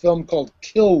a film called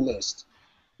Kill List.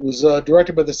 It was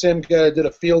directed by the same guy that did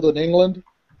A Field in England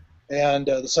and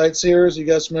The Sightseers. You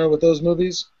guys familiar with those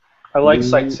movies? I like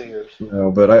Sightseers.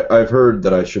 No, but I've heard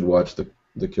that I should watch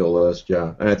the Kill List,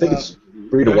 yeah. And I think it's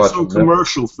free to watch. There's no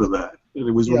commercial for that. And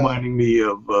it was reminding me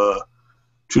of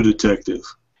True Detective.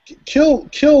 Kill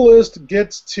List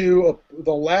gets to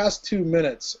the last 2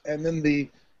 minutes, and then the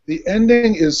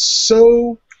ending is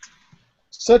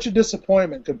such a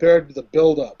disappointment compared to the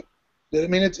build-up. I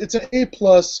mean, it's an A+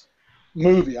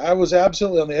 movie. I was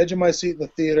absolutely on the edge of my seat in the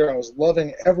theater. I was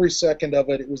loving every second of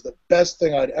it. It was the best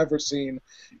thing I'd ever seen.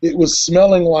 It was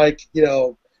smelling like, you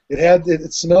know,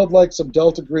 it smelled like some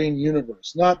Delta Green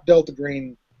universe. Not Delta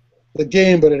Green, the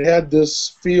game, but it had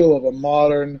this feel of a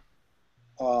modern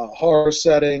horror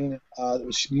setting. It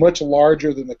was much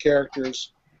larger than the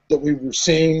characters that we were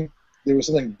seeing. There was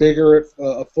something bigger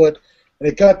afoot. And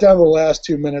it got down to the last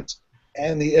 2 minutes,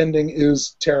 and the ending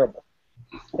is terrible.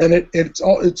 And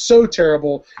it's so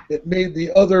terrible, it made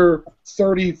the other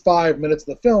 35 minutes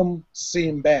of the film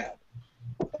seem bad.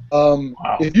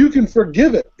 Wow. If you can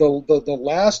forgive it, the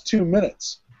last 2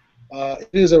 minutes, it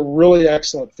is a really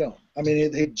excellent film. I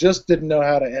mean, he just didn't know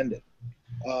how to end it.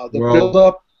 The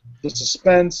build-up, the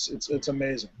suspense, it's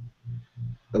amazing.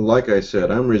 Like I said,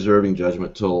 I'm reserving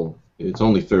judgment till it's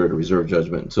only fair to reserve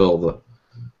judgment until the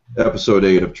episode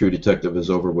 8 of True Detective is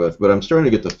over with. But I'm starting to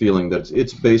get the feeling that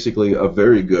it's basically a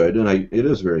very good, and it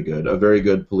is very good, a very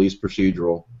good police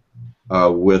procedural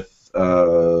with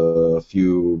a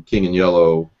few King in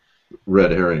Yellow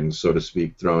red herrings, so to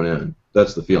speak, thrown in.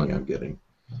 That's the feeling I'm getting.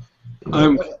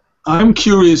 I'm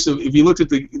curious if you looked at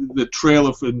the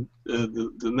trailer for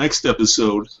the next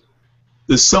episode.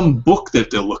 There's some book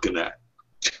that they're looking at.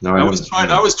 No, I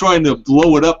was trying to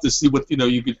blow it up to see what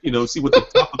you could see what the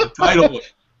top of the title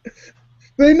was.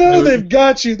 They know they've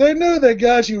got you. They know they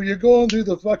got you. You're going through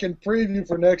the fucking preview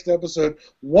for next episode,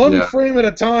 one frame at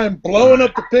a time, blowing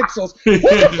up the pixels.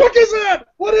 What the fuck is that?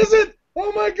 What is it?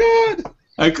 Oh my god!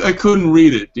 I couldn't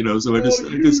read it, so I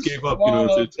just gave up,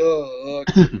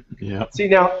 Yeah. See,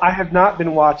 now I have not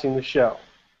been watching the show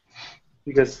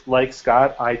because, like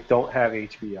Scott, I don't have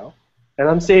HBO, and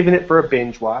I'm saving it for a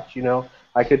binge watch.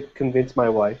 I could convince my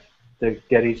wife to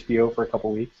get HBO for a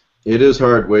couple weeks. It is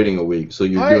hard waiting a week, so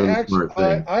you're doing the smart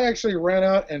thing. I actually ran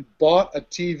out and bought a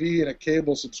TV and a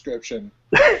cable subscription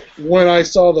when I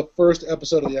saw the first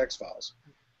episode of The X-Files.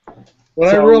 When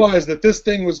I realized that this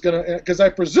thing was going to... Because I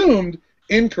presumed,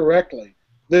 incorrectly,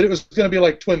 that it was going to be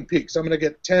like Twin Peaks. I'm going to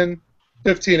get 10,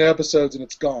 15 episodes and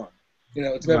it's gone.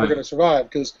 It's never going to survive.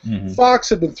 Because Fox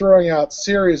had been throwing out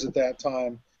series at that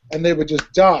time, and they would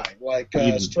just die, like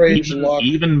Strange Luck.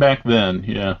 Even back then,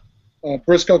 yeah.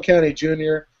 Briscoe County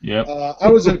Jr. Yep. I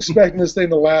was expecting this thing,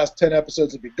 the last 10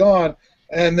 episodes, to be gone,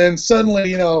 and then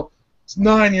suddenly, it's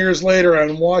 9 years later,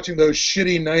 I'm watching those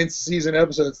shitty 9th season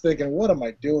episodes thinking, what am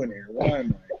I doing here? Why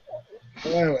am I?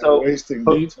 Why am I So- wasting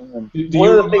so- my time? Do One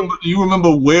you of the remember, do you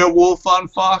remember Werewolf on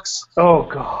Fox? Oh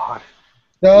God.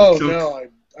 No, Chuck- no,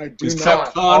 I do It's not.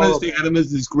 Chuck Connors. They had him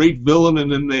as this great villain,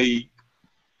 and then they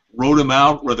wrote him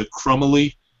out rather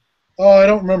crummily. Oh, I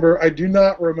don't remember. I do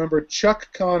not remember Chuck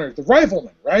Connors, the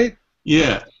rifleman, right?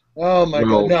 Yeah. Oh my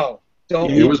Well, God, no,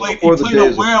 don't. it He was played before the a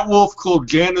days of- werewolf called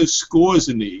Janus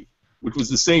Skorzeny, which was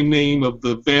the same name of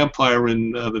the vampire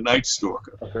in The Night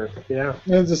Stalker. Okay. Yeah.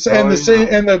 And the same,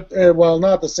 and the well,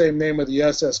 not the same name of the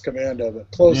SS Commando,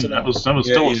 but close That enough. was Yeah,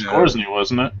 still yeah. Skorzeny,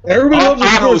 wasn't it? Everybody loves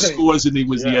Otto Skorzeny. Skorzeny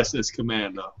was the Yeah. SS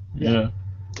Commando. Yeah. Well,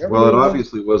 it Everybody loves-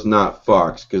 obviously was not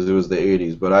Fox because it was the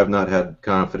 80s, but I've not had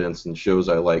confidence in shows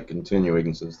I like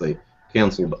continuing since they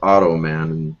canceled Auto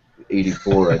Man in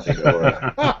 84, I think it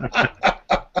was.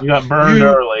 You got burned You-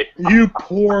 early. You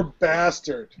poor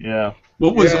bastard. Yeah.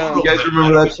 What was Yeah. Otto You guys Man?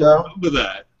 remember I that show? remember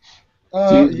that.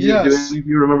 Do Yes. any of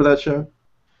you remember that show?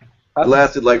 It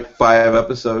lasted like 5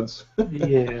 episodes.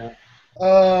 Yeah.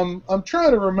 I'm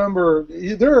trying to remember.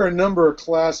 There are a number of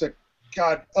classic.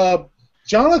 God,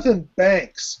 Jonathan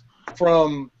Banks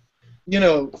from,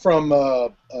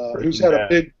 who's had a Bad.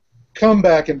 big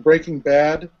comeback in Breaking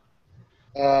Bad.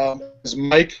 Is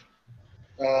Mike.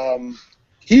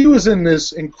 He was in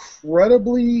this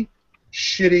incredibly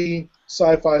shitty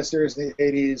sci-fi series in the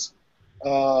 80s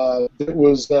that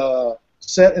was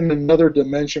set in another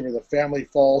dimension where the family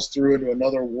falls through into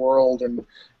another world, and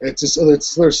it's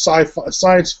their sci-fi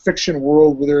science fiction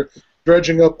world where they're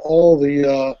dredging up all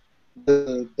the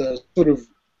sort of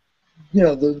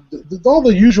all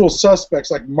the usual suspects,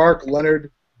 like Mark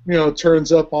Leonard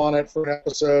turns up on it for an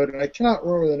episode, and I cannot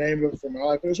remember the name of it for my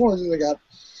life, but it was one of those things. They got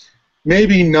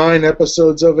maybe 9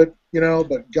 episodes of it,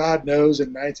 but God knows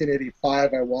in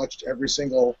 1985 I watched every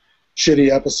single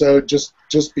shitty episode just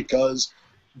because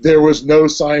there was no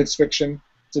science fiction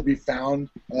to be found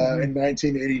in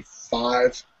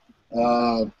 1985.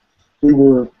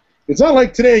 It's not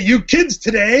like today, you kids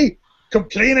today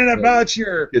complaining about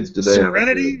your Kids today have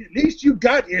Serenity. At least you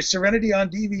got your Serenity on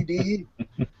DVD.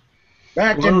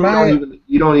 Back in You my...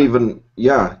 you don't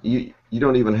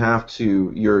even have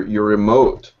to your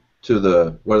remote to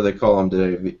the, what do they call them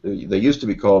today? They used to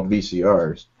be called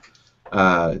VCRs.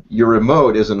 Your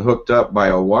remote isn't hooked up by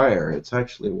a wire. It's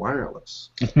actually wireless.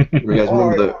 You guys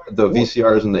remember the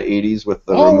VCRs in the 80s with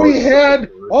the all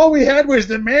remote? we had was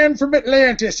the man from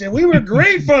Atlantis, and we were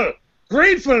grateful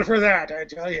for that, I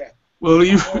tell you. Well, do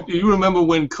you remember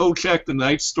when Kolchak the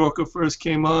Night Stalker first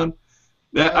came on?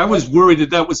 That I was worried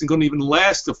that wasn't going to even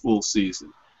last a full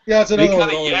season. Yeah, it's They another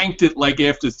kind of one. yanked it like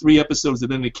after 3 episodes,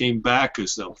 and then it came back or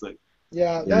something.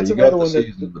 Yeah, Yeah, that's you another got the one that.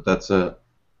 season, but that's it.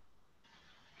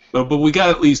 But we got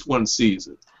at least 1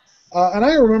 season. And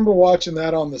I remember watching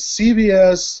that on the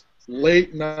CBS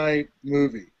late night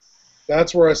movie.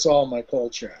 That's where I saw my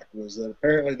Kolchak. Was that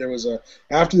apparently there was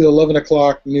after the 11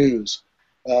 o'clock news,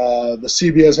 the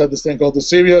CBS had this thing called the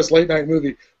CBS late night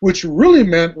movie, which really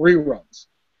meant reruns.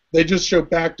 They just show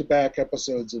back-to-back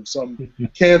episodes of some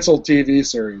canceled TV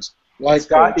series like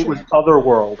Scott, it was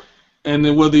Otherworld. And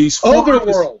there were these 4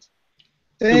 Otherworld.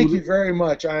 Thank you very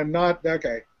much. I'm not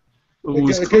okay. It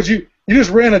was Because you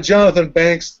just ran a Jonathan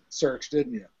Banks search,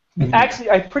 didn't you? Actually,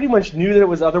 I pretty much knew that it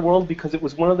was Otherworld because it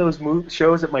was one of those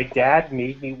shows that my dad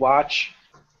made me watch,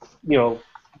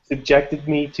 subjected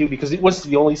me to, because it was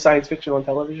the only science fiction on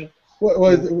television.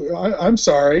 I'm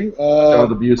sorry.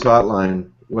 The Butte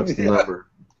hotline. What's the number?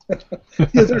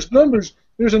 Yeah, there's numbers.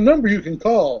 There's a number you can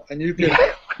call, and you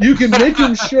can make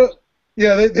them show.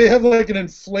 Yeah, they have like an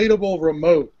inflatable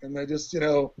remote, and they just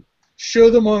show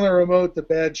them on the remote the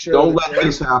bad show. Don't let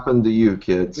this happen to you,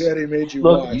 kids. Daddy made you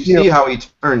Look, watch. You see how he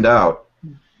turned out.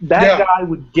 That guy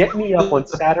would get me up on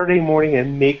Saturday morning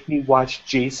and make me watch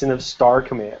Jason of Star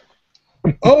Command.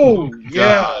 Oh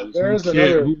yeah, God, there's kid,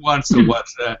 another. who wants to watch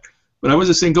that? But I was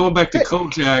just saying, going back to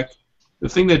Kojak, the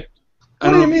thing that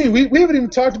What do you mean? We haven't even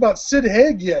talked about Sid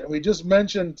Haig yet. We just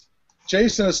mentioned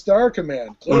Jason of Star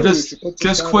Command. Well, Clearly we should put some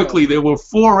just time quickly, on there were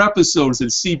 4 episodes that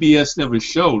CBS never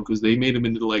showed because they made them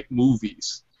into like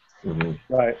movies. Mhm.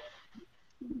 Right.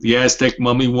 The Aztec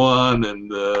Mummy one and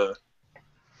the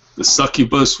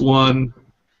Succubus one.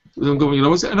 And I'm going,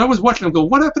 and I was watching them go,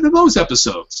 what happened to those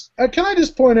episodes? Can I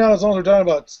just point out, as long as we're talking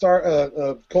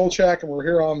about Kolchak and we're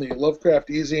here on the Lovecraft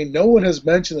eZine, no one has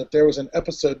mentioned that there was an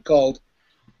episode called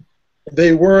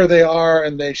 "They Were, They Are,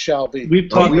 and They Shall Be." We've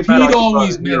talked We've about talked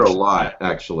always about it here a mentioned lot,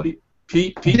 actually.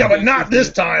 Pete Yeah, but not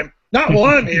this time. Not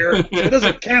while I'm here. It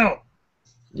doesn't count.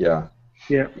 Yeah.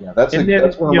 Yeah. That's And then,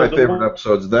 one of my the favorite one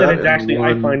episodes. that That is actually and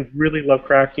I one- find really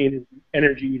Lovecraftian is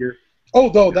Energy Eater. Oh,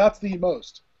 though, that's the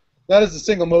most. That is the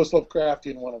single most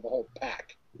Lovecraftian one of the whole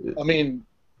pack. I mean,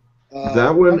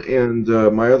 That one, and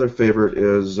my other favorite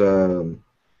is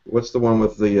what's the one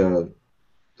with the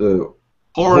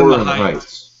Horror in the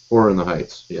Heights. Horror in the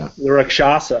Heights. Yeah. The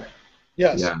Rakshasa.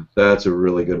 Yes. Yeah, that's a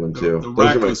really good one too. The Those are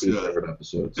my Rakshasa. two favorite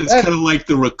episodes. It's kind of like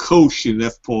the Rakosh in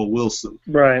F. Paul Wilson.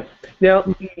 Right. Now,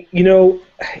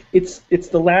 it's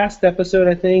the last episode,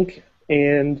 I think,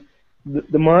 and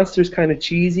the monster's kind of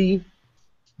cheesy.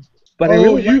 But I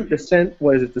really like the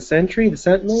what is it? The Sentry, the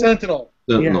Sentinel. Sentinel.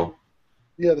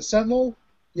 Yeah, the Sentinel.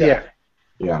 Yeah.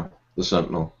 Yeah, the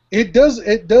Sentinel. It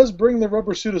does bring the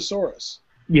Rubber Suitosaurus.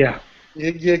 Yeah.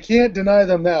 You can't deny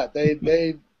them that.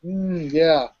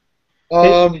 Yeah.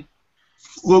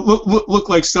 Look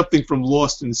like something from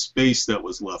Lost in Space that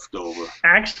was left over.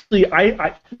 Actually,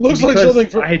 I looks like something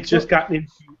from. I had just gotten into.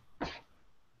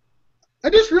 I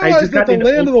just realized that the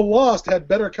Land of the Lost had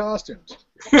better costumes.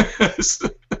 I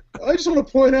just want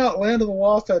to point out, Land of the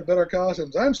Lost had better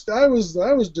costumes. I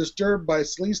was disturbed by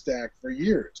Sleestack for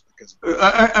years because.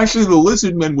 Actually, the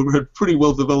Lizard Men had pretty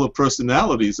well developed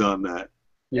personalities on that.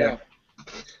 Yeah.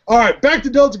 All right, back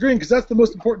to Delta Green because that's the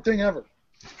most important thing ever.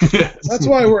 That's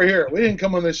why we're here. We didn't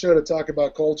come on this show to talk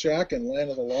about Kolchak and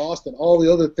Land of the Lost and all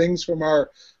the other things from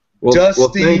our dusty. Well,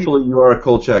 thankfully you are a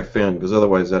Kolchak fan because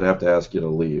otherwise I'd have to ask you to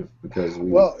leave because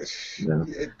we're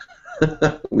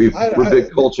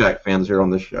big Kolchak fans here on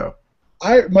this show.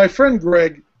 My friend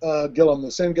Greg Gillum,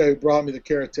 the same guy who brought me the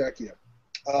Karatechia,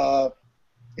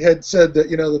 had said that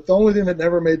the only thing that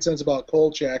never made sense about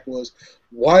Kolchak was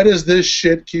why does this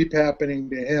shit keep happening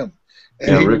to him?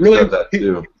 And he Rick really, said that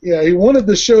too. He wanted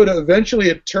the show to eventually.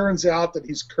 It turns out that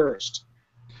he's cursed.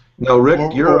 No, Rick,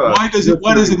 why does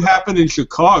it happen in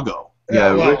Chicago?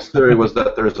 Yeah, Rick's theory was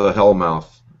that there's a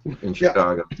hellmouth in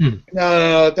Chicago.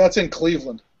 No, that's in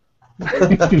Cleveland.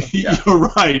 You're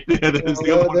right. Yeah, that's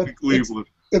the one in Cleveland.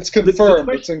 It's confirmed.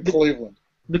 It's in Cleveland.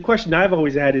 The question I've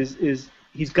always had is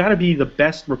he's got to be the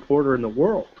best reporter in the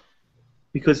world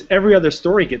because every other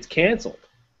story gets canceled.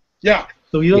 Yeah.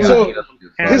 So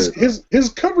his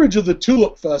coverage of the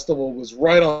Tulip Festival was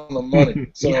right on the money.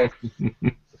 So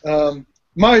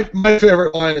my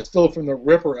favorite line is still from the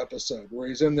Ripper episode where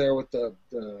he's in there with the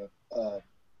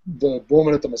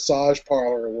woman at the massage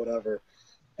parlor or whatever,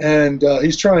 and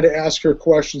he's trying to ask her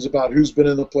questions about who's been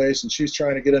in the place, and she's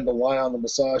trying to get him to lie on the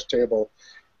massage table,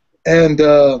 and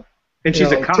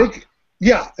she's a cop.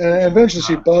 And eventually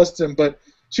she busts him, but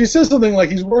she says something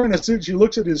like he's wearing a suit. She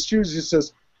looks at his shoes. She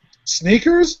says,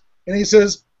 "Sneakers?" And he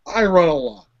says, "I run a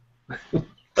lot."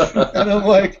 And I'm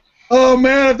like, oh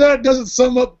man, if that doesn't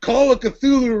sum up Call of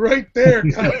Cthulhu right there,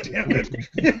 god damn it.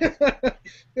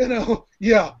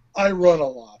 Yeah, I run a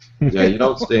lot. Yeah, you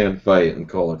don't stay and fight in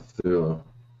Call of Cthulhu.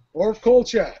 Or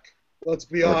Kolchak. Let's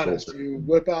be honest. You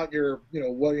whip out your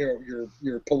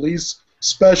police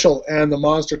special and the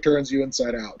monster turns you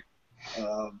inside out.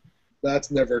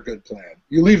 That's never a good plan.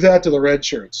 You leave that to the red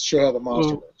shirts. Show how the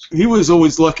monster works. He was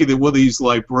always lucky that with these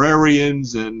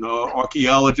librarians and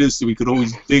archaeologists we could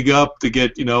always dig up to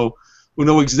get, who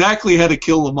know exactly how to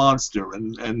kill the monster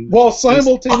and while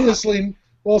simultaneously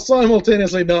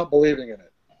not believing in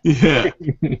it. Yeah.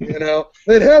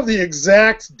 They'd have the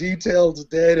exact detailed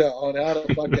data on how to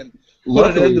fucking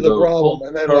put an end to the problem.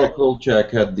 And then Carl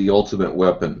Kolchak had the ultimate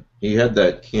weapon. He had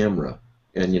that camera.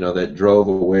 And that drove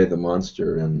away the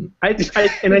monster, and I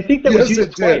think that was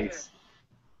used twice.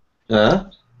 Huh?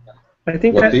 I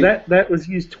think that was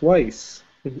used twice.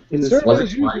 It certainly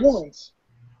was used once.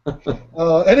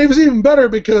 And it was even better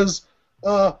because,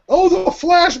 the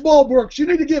flashbulb works. You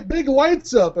need to get big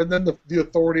lights up, and then the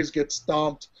authorities get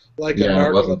stomped like an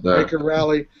art maker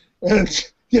rally,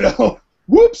 and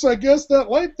whoops! I guess that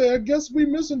light there. I guess we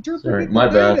misinterpreted. My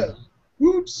bad.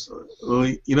 Oops. Well,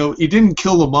 he didn't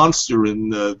kill the monster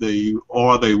in they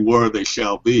are, they were, they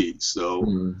shall be.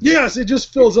 So yes, it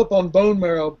just fills up on bone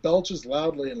marrow, belches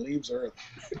loudly, and leaves Earth.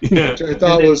 Yeah. Which I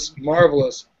thought was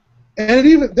marvelous.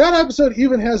 And that episode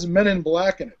even has Men in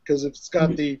Black in it because it's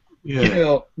got the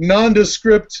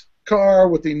nondescript car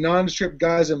with the nondescript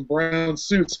guys in brown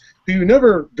suits who you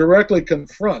never directly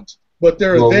confront, but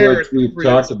they're there. Rich, we've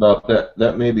talked about that.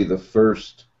 That may be the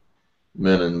first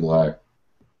Men in Black.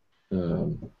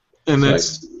 And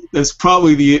that's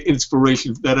probably the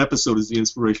inspiration. That episode is the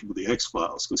inspiration for the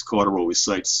X-Files because Carter always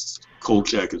cites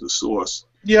Kolchak as a source.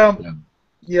 Yeah.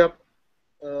 Yep.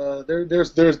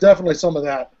 There's definitely some of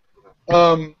that.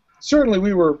 Certainly,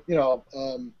 we were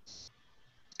the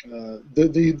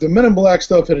Men in Black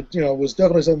stuff had was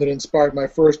definitely something that inspired my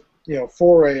first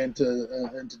foray into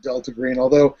Delta Green.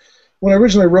 Although when I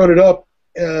originally wrote it up,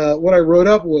 what I wrote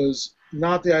up was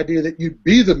not the idea that you'd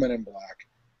be the Men in Black,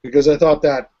 because I thought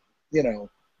that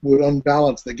would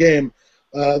unbalance the game.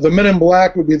 the Men in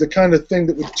Black would be the kind of thing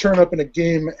that would turn up in a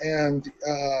game and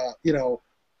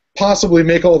possibly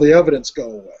make all the evidence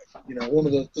go away. One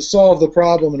of to solve the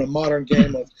problem in a modern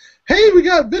game of, hey, we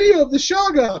got video of the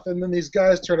Shoggoth, and then these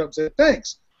guys turn up and say,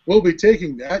 thanks, we'll be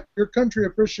taking that. Your country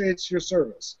appreciates your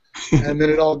service, and then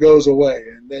it all goes away,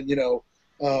 and then you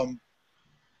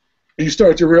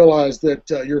start to realize that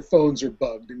your phones are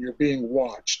bugged and you're being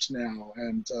watched now,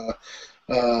 and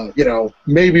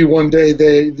maybe one day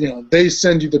they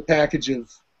send you the package of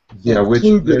which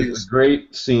there's a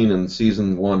great scene in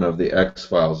season 1 of the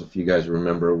X-Files, if you guys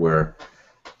remember, where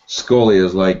Scully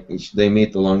is like, they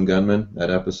meet the lone gunman, that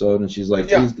episode, and she's like,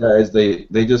 these guys, they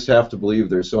just have to believe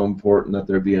they're so important that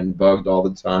they're being bugged all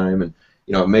the time, and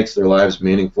it makes their lives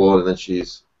meaningful, and then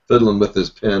she's fiddling with this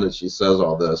pen and she says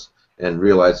all this and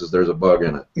realizes there's a bug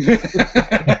in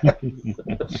it.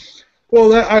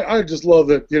 Well, I just love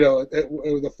that,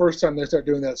 the first time they start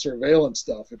doing that surveillance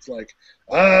stuff, it's like,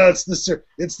 it's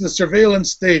the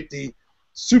surveillance state, the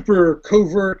super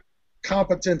covert,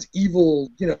 competent, evil,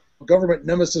 government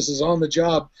nemesis is on the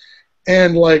job,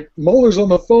 and like Muller's on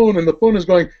the phone, and the phone is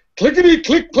going clickety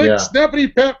click click,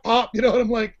 snappity pep pop, and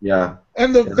I'm like,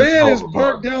 and the van is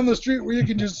parked down the street where you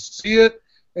can just see it,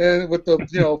 and with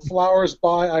the flowers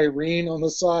by Irene on the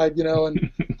side,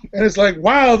 and it's like,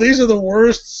 wow, these are the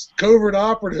worst covert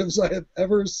operatives I have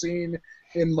ever seen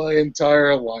in my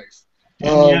entire life.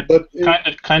 But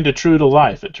kind of true to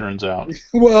life, it turns out.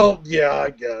 Well, yeah, I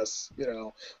guess,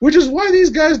 which is why these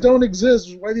guys don't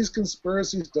exist, why these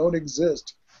conspiracies don't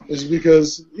exist, is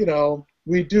because,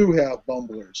 we do have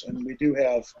bumblers, and we do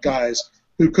have guys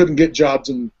who couldn't get jobs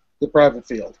in the private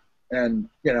field, and,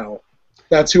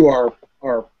 that's who our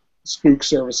spook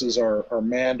services are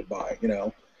manned by,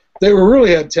 They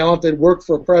really had talent, they'd worked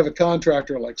for a private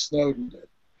contractor like Snowden did.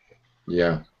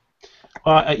 Yeah.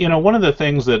 One of the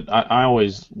things that I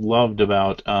always loved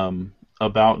about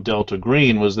Delta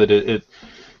Green was that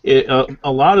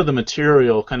a lot of the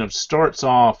material kind of starts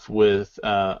off with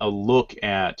a look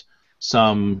at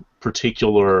some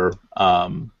particular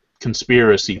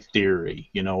conspiracy theory,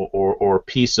 or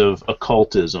piece of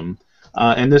occultism.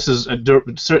 And this is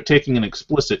taking an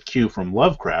explicit cue from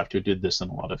Lovecraft, who did this in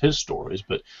a lot of his stories,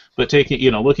 but taking,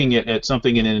 looking at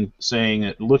something and then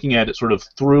saying, looking at it sort of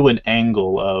through an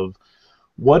angle of,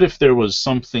 what if there was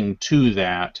something to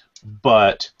that,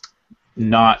 but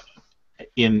not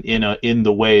in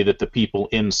the way that the people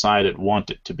inside it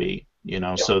want it to be,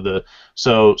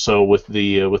 So with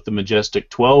the Majestic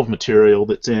 12 material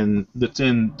that's in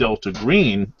Delta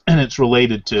Green, and it's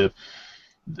related to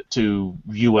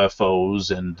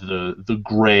UFOs and the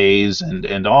Greys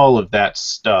and all of that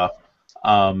stuff.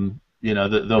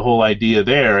 The whole idea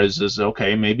there is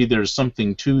okay, maybe there's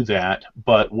something to that,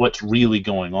 but what's really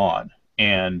going on?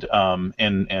 And how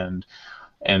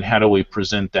do we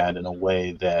present that in a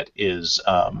way that is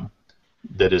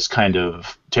kind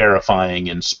of terrifying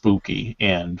and spooky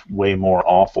and way more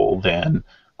awful than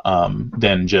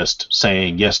just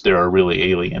saying, yes, there are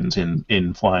really aliens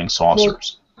in flying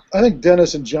saucers. Well, I think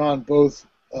Dennis and John both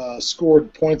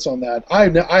scored points on that. I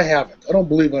haven't. I don't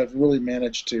believe I've really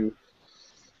managed to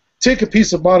take a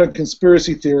piece of modern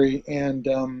conspiracy theory and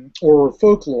or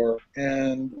folklore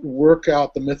and work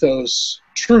out the mythos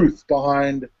truth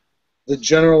behind the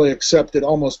generally accepted,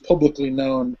 almost publicly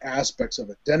known aspects of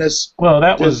it. Dennis. Well,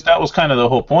 that was kind of the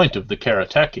whole point of the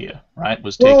Karatechia, right?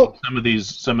 Was taking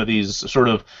some of these sort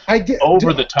of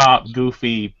over the top,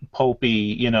 goofy,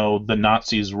 pulpy, the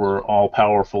Nazis were all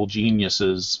powerful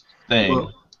geniuses thing.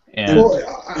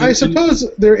 I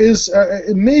suppose there is,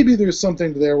 maybe there's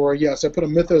something there where, yes, I put a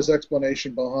mythos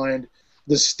explanation behind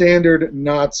the standard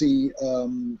Nazis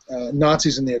in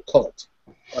the occult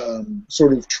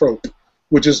sort of trope,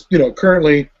 which is,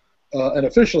 currently and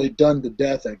officially done to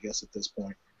death, I guess, at this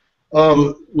point.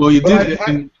 You did.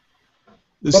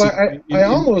 I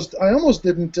almost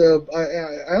didn't.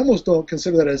 I almost don't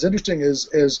consider that as interesting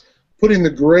as putting the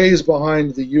Greys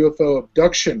behind the UFO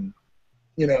abduction,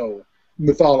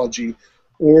 mythology,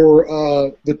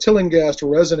 or the Tillinghast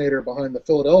resonator behind the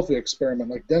Philadelphia experiment,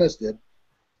 like Dennis did.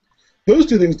 Those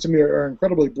two things to me are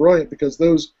incredibly brilliant because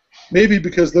those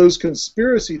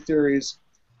conspiracy theories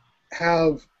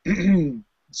have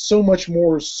so much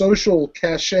more social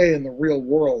cachet in the real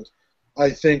world, I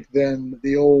think, than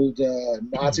the old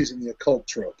Nazis in the occult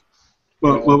trope.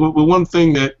 Well, one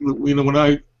thing that when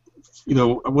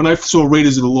I saw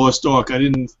Raiders of the Lost Ark, I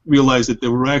didn't realize that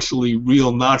there were actually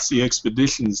real Nazi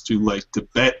expeditions to like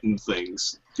Tibet and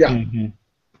things. Yeah. Mm-hmm.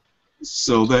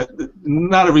 So that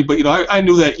not everybody, I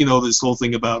knew that this whole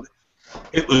thing about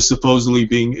Hitler supposedly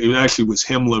it actually was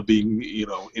Himmler being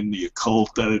in the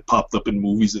occult, that had popped up in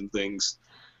movies and things.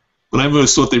 But I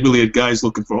always thought they really had guys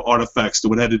looking for artifacts that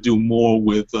would have to do more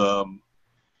with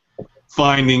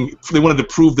finding. They wanted to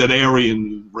prove that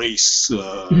Aryan race.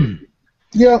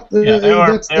 Yeah, they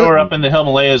were up in the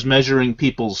Himalayas measuring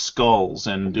people's skulls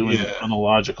and doing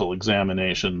chronological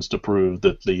examinations to prove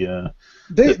that the.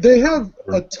 They have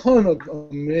a ton of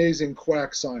amazing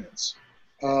quack science,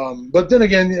 but then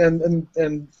again,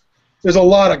 and there's a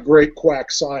lot of great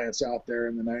quack science out there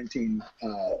in the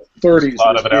 1930s. A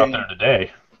lot of it out there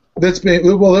today. It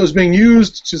was being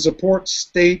used to support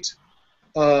state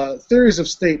theories of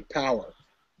state power.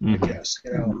 I guess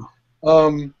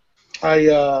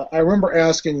I remember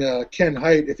asking Ken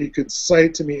Haidt if he could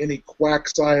cite to me any quack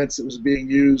science that was being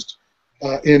used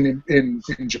in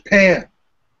Japan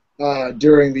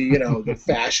during the the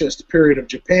fascist period of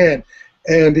Japan,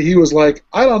 and he was like,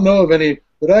 I don't know of any,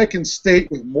 but I can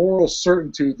state with moral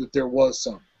certainty that there was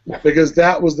some, because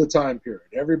that was the time period.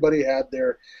 Everybody had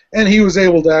their, and he was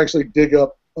able to actually dig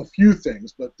up a few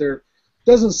things, but there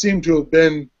doesn't seem to have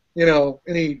been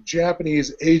any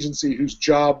Japanese agency whose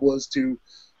job was to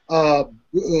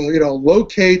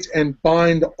locate and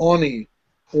bind Oni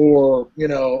or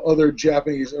other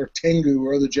Japanese, or Tengu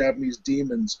or other Japanese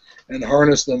demons, and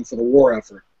harness them for the war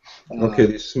effort. Okay,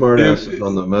 these smartasses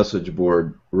on the message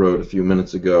board wrote a few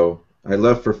minutes ago, I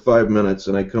left for 5 minutes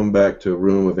and I come back to a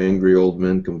room of angry old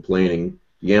men complaining,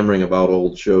 yammering about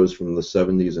old shows from the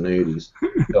 70s and 80s,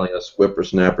 telling us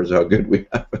whippersnappers how good we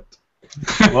have it.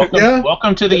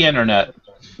 Welcome to the internet.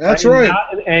 That's right.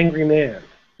 Not an angry man.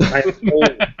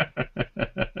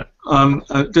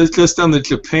 Just on the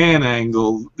Japan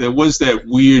angle, there was that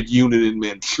weird unit in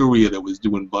Manchuria that was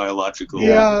doing biological.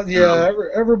 Yeah.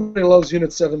 Everybody loves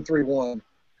Unit 731.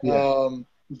 Yeah.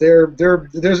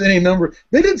 There's any number.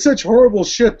 They did such horrible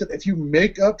shit that if you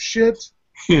make up shit,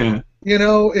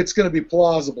 it's going to be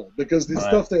plausible, because the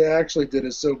stuff they actually did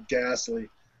is so ghastly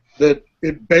that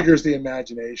it beggars the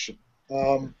imagination.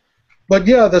 But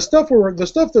yeah, the stuff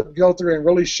that Geltering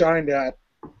really shined at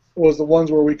was the ones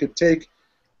where we could take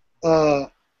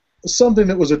something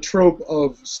that was a trope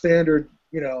of standard,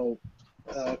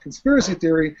 conspiracy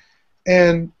theory,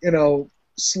 and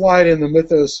slide in the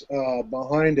mythos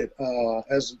behind it.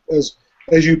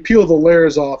 As you peel the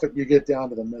layers off it, you get down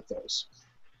to the mythos.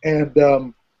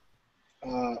 And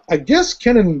I guess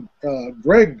Ken and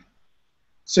Greg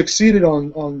succeeded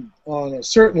on a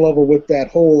certain level with that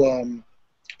whole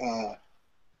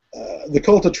the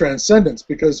cult of transcendence,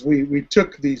 because we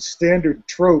took the standard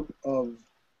trope of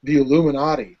the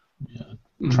Illuminati,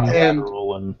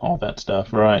 trilateral and all that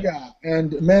stuff, right? Yeah,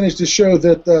 and managed to show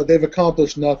that they've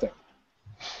accomplished nothing.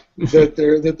 that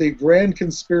the grand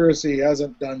conspiracy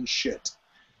hasn't done shit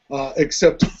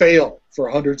except fail for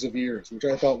hundreds of years, which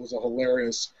I thought was a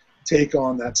hilarious take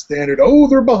on that standard. Oh,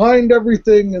 they're behind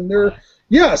everything, and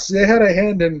yes, they had a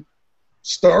hand in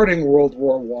starting World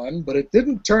War I, but it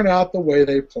didn't turn out the way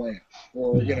they planned.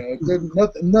 Or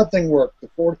nothing worked.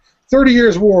 The 30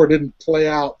 Years' War didn't play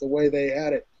out the way they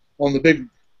had it on the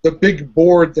big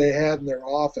board they had in their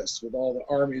office with all the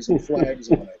armies and flags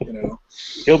on it.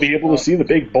 He'll be able to see the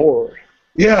big board.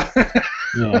 Yeah.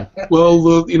 Yeah. Well,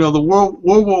 the World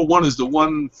War I is the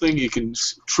one thing you can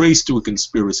trace to a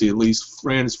conspiracy. At least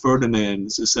Franz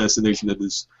Ferdinand's assassination of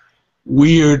this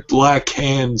weird Black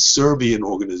Hand Serbian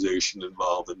organization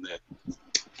involved in that.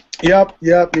 Yep.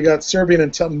 You got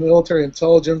Serbian military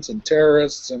intelligence and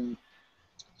terrorists, and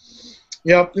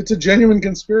it's a genuine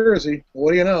conspiracy.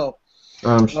 What do you know?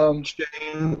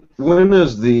 Shane, when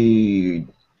is the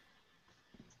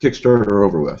Kickstarter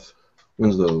over with?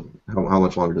 When's how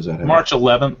much longer does that have? March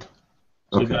 11th.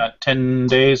 So we've got 10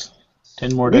 days.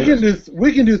 10 more days.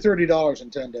 We can do $30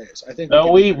 in 10 days. I think.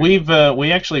 No,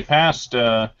 we actually passed.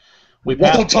 While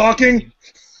talking.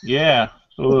 Yeah.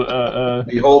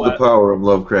 Behold the power of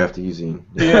Lovecraft eZine.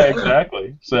 Yeah,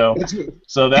 exactly. So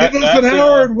that give us an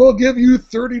hour and we'll give you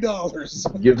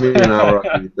 $30. Give me an hour,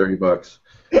 I'll give you $30.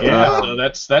 Yeah, so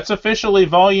that's officially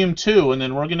Volume 2, and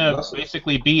then we're gonna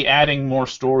basically be adding more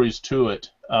stories to it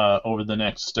over the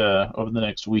next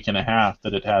week and a half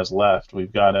that it has left.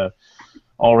 We've got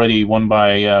already one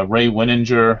by Ray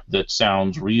Winninger that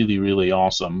sounds really, really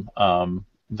awesome.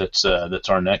 That's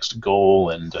our next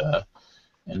goal, and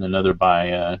another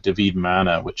by David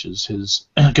Mana, which is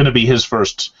going to be his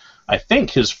first, I think,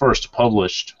 his first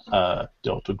published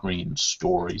Delta Green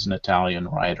story. He's an Italian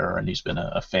writer, and he's been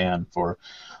a fan for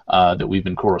that we've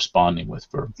been corresponding with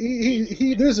for.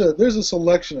 There's a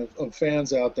selection of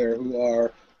fans out there who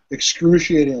are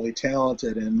excruciatingly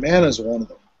talented, and Mana's one of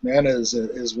them. Mana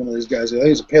is one of these guys.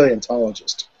 He's a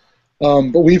paleontologist.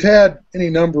 But we've had any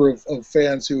number of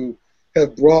fans who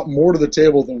have brought more to the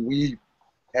table than we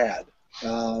had.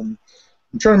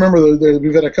 I'm trying to remember.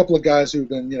 We've had a couple of guys who've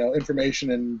been,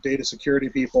 information and data security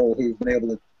people who've been able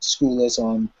to school us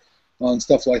on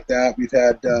stuff like that. We've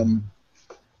had,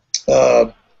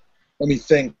 let me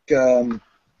think.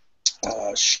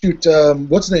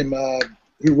 What's his name?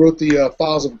 Who wrote the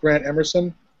files of Grant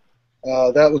Emerson?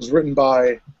 That was written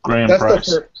by Graham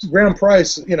Price. Graham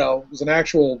Price, was an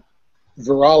actual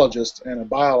virologist and a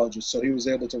biologist, so he was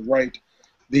able to write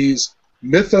these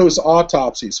mythos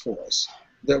autopsies for us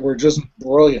that were just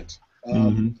brilliant.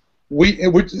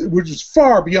 Which is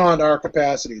far beyond our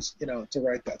capacities, to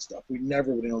write that stuff. We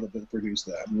never been able to produce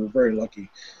that, and we're very lucky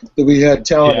that we had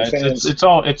talented fans. It's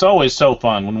always so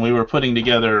fun when we were putting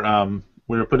together a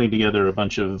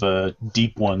bunch of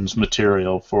Deep Ones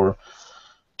material for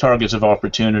Targets of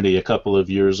Opportunity a couple of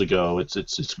years ago.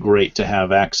 It's great to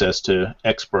have access to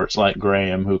experts like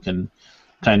Graham who can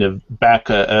kind of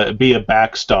be a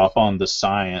backstop on the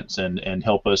science and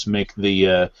help us make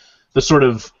the sort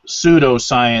of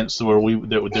pseudoscience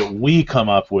that we come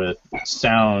up with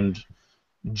sound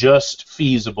just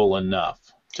feasible enough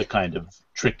to kind of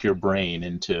trick your brain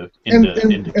into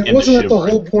wasn't that the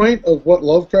whole point of what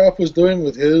Lovecraft was doing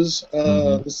with his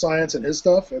the science and his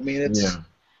stuff? I mean, it's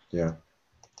yeah.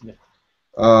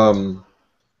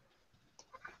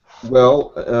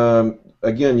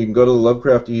 Again, you can go to the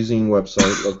Lovecraft eZine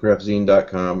website,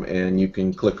 lovecraftzine.com, and you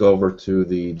can click over to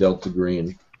the Delta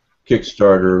Green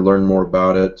Kickstarter, learn more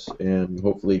about it, and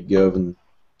hopefully give and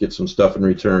get some stuff in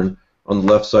return on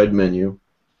the left side menu.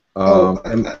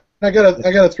 I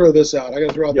gotta throw this out. I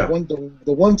gotta throw out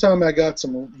the one time I got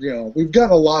some. We've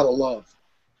gotten a lot of love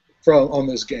on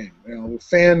this game.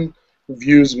 Fan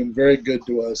reviews have been very good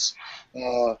to us.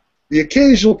 The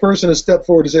occasional person has stepped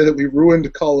forward to say that we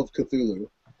ruined Call of Cthulhu.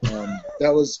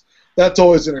 That's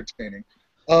always entertaining.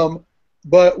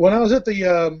 But when I was at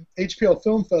the HPL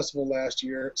Film Festival last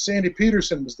year, Sandy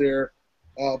Peterson was there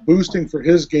boosting for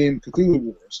his game Cthulhu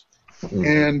Wars.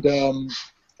 And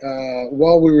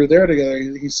while we were there together,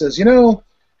 he says, when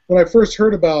I first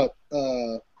heard about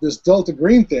this Delta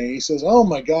Green thing, he says, oh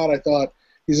my God,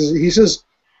 he says,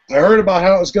 I heard about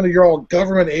how it was you're all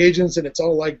government agents and it's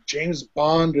all like James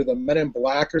Bond or the Men in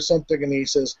Black or something, and he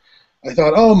says, I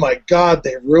thought, oh my God,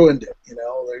 they ruined it.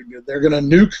 They're gonna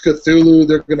nuke Cthulhu.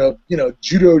 They're gonna,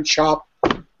 judo chop,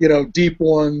 Deep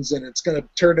Ones, and it's gonna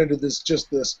turn into this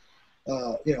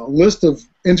list of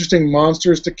interesting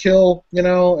monsters to kill,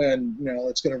 and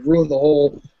it's gonna ruin the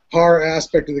whole horror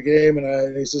aspect of the game. And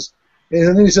then he says,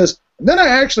 and then I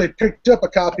actually picked up a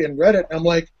copy and read it, and I'm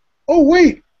like, oh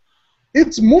wait,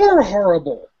 it's more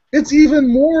horrible. It's even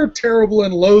more terrible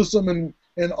and loathsome and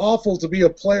awful to be a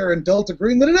player in Delta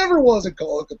Green than it ever was in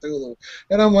Call of Cthulhu.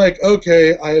 And I'm like,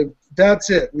 okay, that's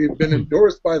it. We've been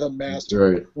endorsed by the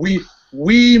master. Right.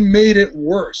 We made it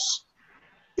worse.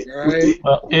 Right?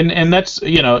 Well, and that's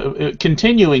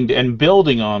continuing and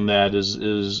building on that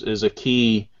is a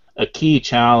key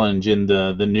challenge in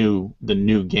the new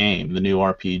game, the new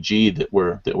RPG that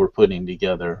we're putting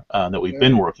together that we've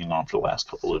been working on for the last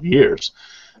couple of years.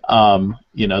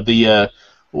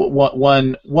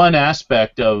 One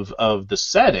aspect of the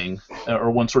setting,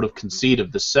 or one sort of conceit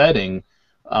of the setting,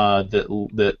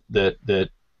 that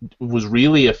was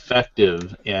really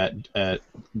effective at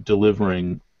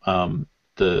delivering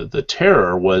the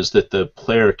terror was that the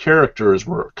player characters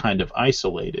were kind of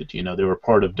isolated. They were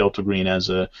part of Delta Green as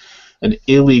an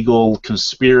illegal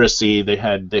conspiracy. They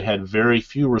had very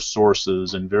few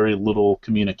resources and very little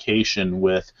communication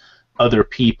with other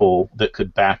people that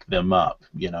could back them up,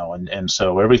 and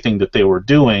so everything that they were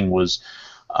doing was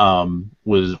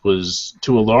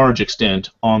to a large extent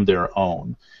on their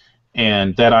own,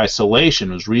 and that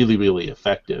isolation was really, really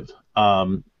effective.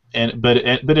 But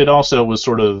it also was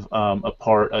sort of a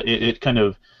part. It kind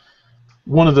of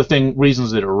one of the reasons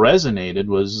that it resonated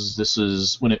was this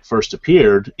is when it first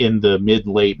appeared in the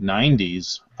mid-late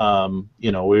 90s.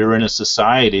 We were in a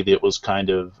society that was kind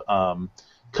of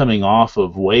coming off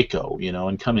of Waco,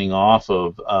 and coming off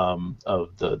of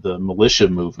the militia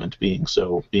movement being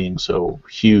so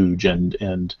huge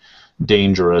and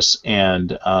dangerous,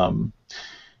 and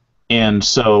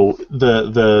so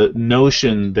the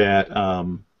notion that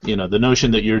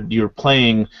you're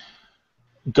playing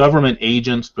government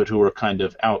agents but who are kind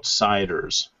of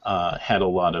outsiders had a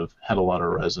lot of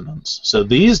resonance. So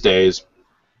these days,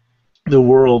 the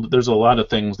world, there's a lot of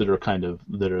things that have kind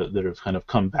of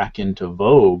come back into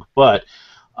vogue, but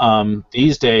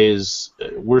these days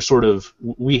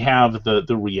we have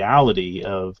the reality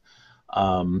of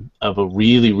a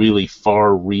really, really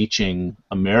far-reaching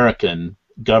American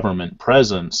government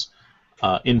presence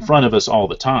in front of us all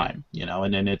the time,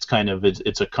 and then it's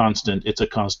a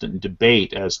constant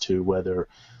debate as to whether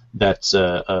that's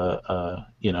a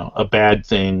bad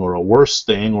thing or a worse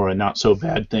thing or a not so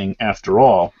bad thing after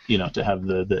all. To have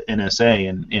the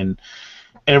NSA in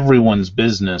everyone's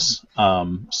business,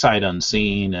 sight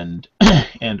unseen, and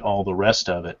all the rest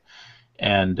of it,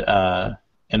 and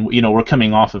we're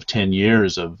coming off of 10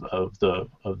 years of a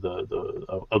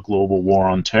global war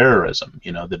on terrorism,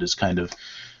 that has kind of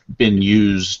been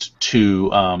used to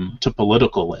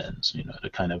political ends, to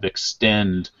kind of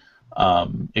extend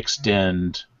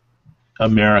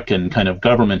American kind of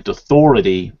government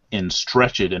authority and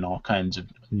stretch it in all kinds of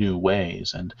new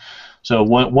ways. And so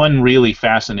one really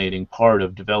fascinating part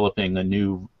of developing a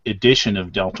new edition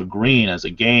of Delta Green as a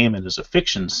game and as a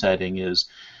fiction setting is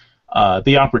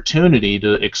the opportunity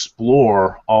to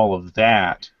explore all of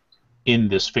that in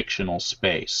this fictional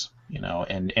space,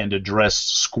 and address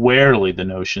squarely the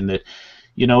notion that,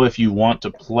 if you want to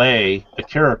play a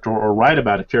character or write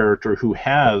about a character who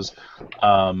has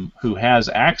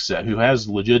access, who has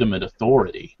legitimate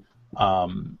authority,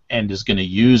 and is going to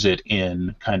use it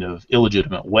in kind of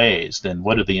illegitimate ways, then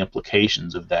what are the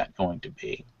implications of that going to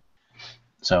be?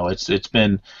 So it's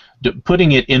been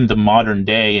putting it in the modern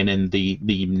day and in the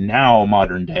now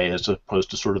modern day, as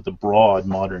opposed to sort of the broad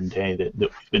modern day that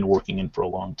we've been working in for a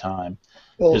long time,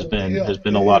 has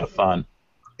been a lot of fun.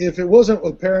 If it wasn't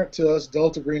apparent to us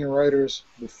Delta Green writers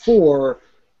before,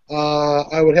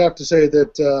 I would have to say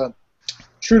that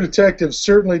True Detective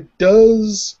certainly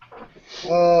does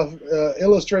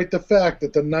illustrate the fact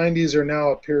that the 90s are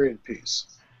now a period piece.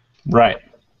 Right.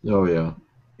 Oh yeah.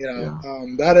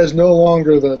 That is no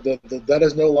longer the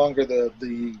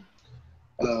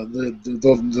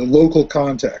local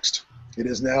context. It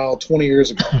is now 20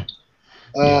 years ago.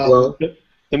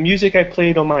 The music I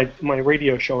played on my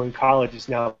radio show in college is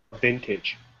now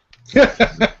vintage.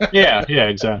 yeah,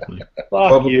 exactly.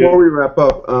 Well, before we wrap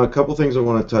up, a couple things I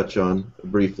want to touch on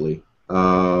briefly.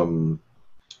 Well,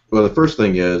 the first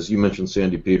thing is, you mentioned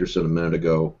Sandy Peterson a minute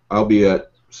ago. I'll be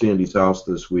at Sandy's house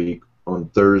this week on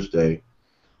Thursday,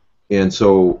 and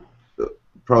so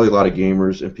probably a lot of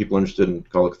gamers and people interested in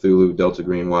Call of Cthulhu, Delta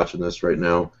Green, watching this right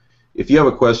now. If you have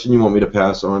a question you want me to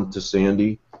pass on to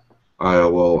Sandy,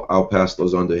 I'll pass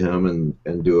those on to him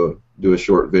and do a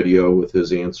short video with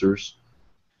his answers,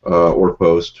 or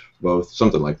post both,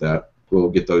 something like that. We'll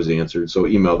get those answered. So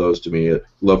email those to me at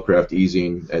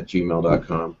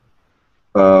lovecraftezine@gmail.com.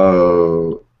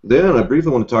 Then I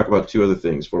briefly want to talk about two other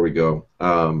things before we go.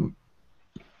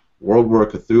 World War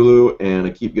Cthulhu, and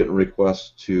I keep getting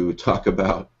requests to talk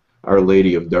about Our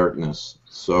Lady of Darkness.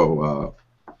 So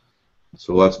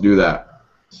let's do that.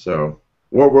 So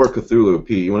World War Cthulhu,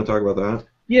 P, you want to talk about that?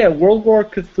 Yeah, World War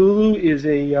Cthulhu is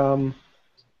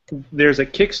there's a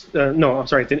it's an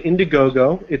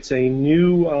Indiegogo. It's a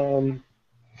new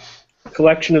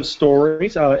collection of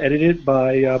stories edited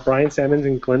by Brian Sammons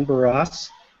and Glenn Barras.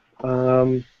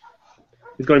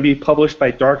 It's going to be published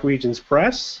by Dark Regions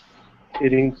Press.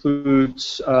 It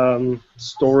includes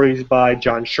stories by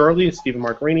John Shirley, Stephen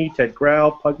Mark Rainey, Ted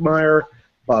Grau, Pugmire,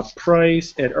 Bob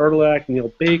Price, Ed Erdelak,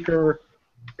 Neil Baker,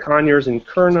 Conyers and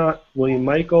Kernot, William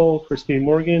Michael, Christine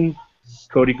Morgan,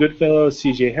 Cody Goodfellow,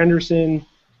 C.J. Henderson,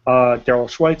 Daryl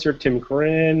Schweitzer, Tim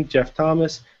Coran, Jeff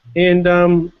Thomas, and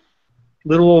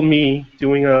little old me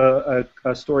doing a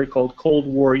story called Cold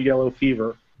War Yellow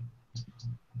Fever,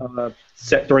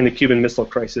 set during the Cuban Missile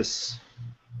Crisis.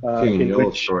 King and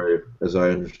Yellow story, as I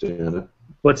understand it.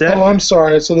 What's that? Oh, I'm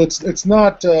sorry. So it's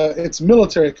not it's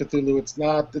military Cthulhu.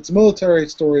 It's military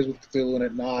stories with Cthulhu in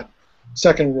it, not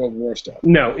Second World War stuff.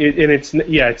 No, it's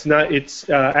not. It's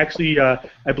actually I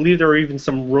believe there are even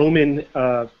some Roman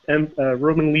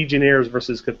legionnaires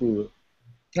versus Cthulhu.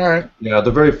 All right. Yeah, the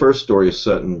very first story is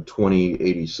set in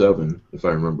 2087, if I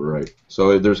remember right.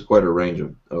 So there's quite a range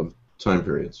of time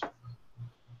periods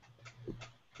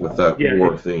with that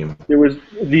war theme.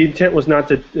 The intent was not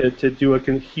to do a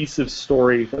cohesive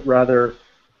story, but rather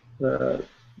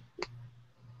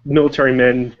military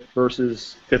men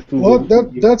versus Cthulhu. Well,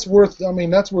 that's worth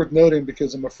noting,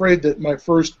 because I'm afraid that my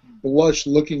first blush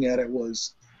looking at it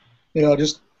was,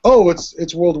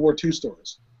 it's World War II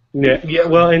stories. Yeah.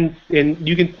 Well, and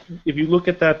you can, if you look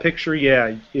at that picture,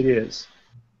 it is.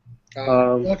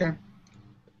 Okay.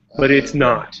 But it's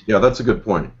not. Yeah, that's a good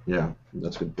point. Yeah,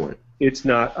 that's a good point. It's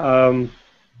not.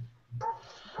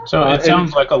 So it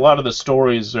sounds like a lot of the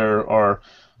stories are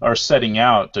setting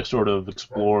out to sort of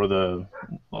explore the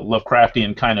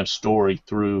Lovecraftian kind of story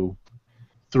through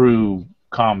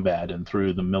combat and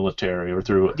through the military, or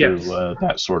through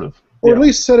that sort of. Or at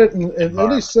least set it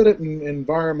in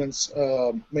environments.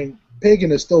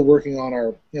 Pagan is still working on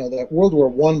our that World War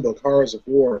I book, Horrors of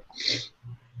War.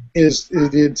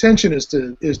 The intention is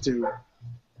to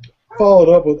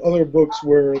followed up with other books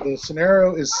where the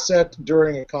scenario is set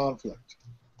during a conflict.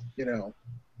 You know,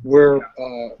 where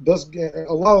a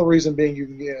lot of the reason being you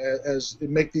can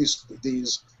make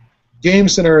these game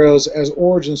scenarios as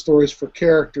origin stories for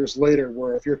characters later,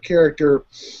 where if your character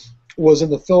was in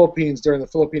the Philippines during the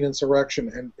Philippine insurrection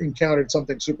and encountered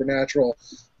something supernatural,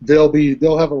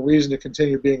 they'll have a reason to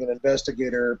continue being an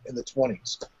investigator in the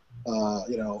 20s,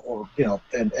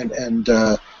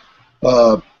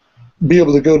 be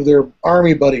able to go to their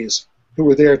army buddies who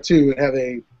were there too and have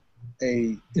a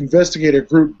investigator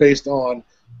group based on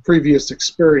previous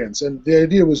experience. And the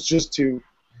idea was just to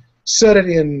set it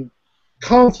in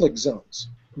conflict zones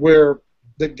where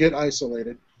they get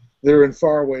isolated, they're in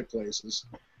faraway places,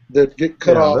 that get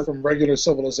cut off from regular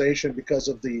civilization because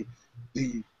of the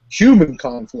human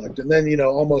conflict, and then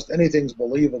almost anything's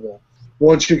believable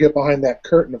once you get behind that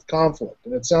curtain of conflict.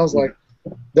 And it sounds like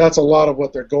that's a lot of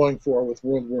what they're going for with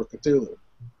World War Cthulhu.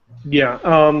 Yeah.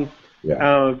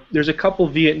 There's a couple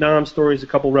Vietnam stories, a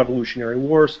couple Revolutionary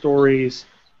War stories.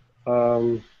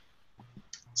 Civil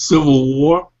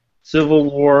War.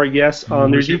 Civil War, yes.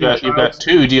 You've got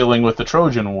two dealing with the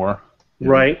Trojan War.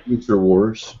 Right. Future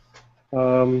wars.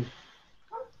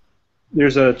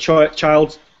 There's a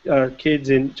child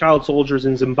soldiers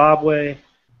in Zimbabwe.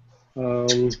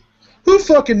 Who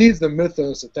fucking needs the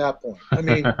mythos at that point? I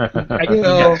mean,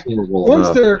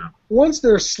 once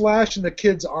they're slashing the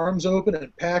kids' arms open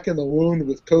and packing the wound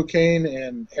with cocaine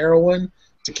and heroin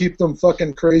to keep them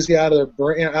fucking crazy out of their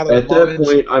brain, out of their minds. At that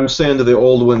point, I'm saying to the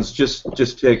old ones, just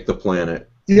take the planet.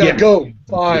 Yeah, go.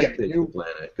 Fine. Just take the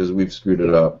planet, because we've screwed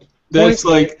it up. That's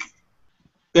like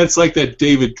that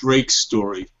David Drake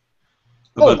story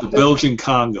about the Belgian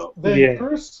Congo. They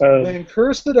curse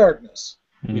the darkness.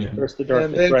 Yeah. Curse the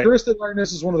darkness. And Curse the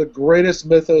Darkness is one of the greatest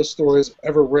mythos stories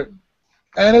ever written.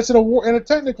 And it's in a war, and it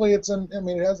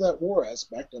has that war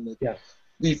aspect, and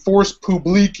the force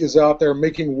publique is out there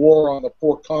making war on the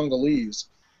poor Congolese.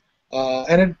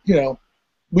 And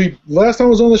last time I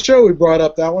was on the show, we brought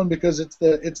up that one because it's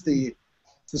the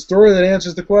story that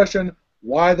answers the question: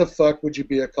 why the fuck would you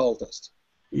be a cultist?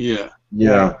 Yeah.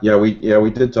 We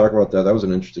did talk about that. That was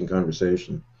an interesting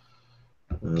conversation.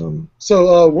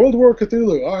 So World War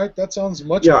Cthulhu. All right, that sounds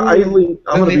much cooler I'm going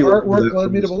to be artwork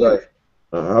led me to believe.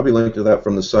 I'll be linked to that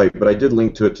from the site, but I did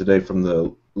link to it today from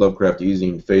the Lovecraft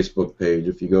eZine Facebook page.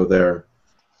 If you go there,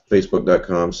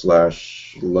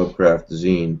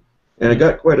 facebook.com/LovecraftZine, and it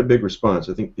got quite a big response.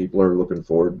 I think people are looking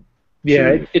forward.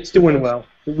 Yeah, it's doing well.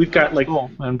 We've got cool.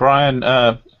 And Brian,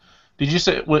 did you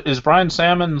say is Brian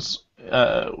Salmon's?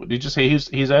 Did you say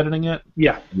he's editing it?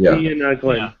 Yeah. He and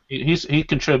Glenn. Yeah. He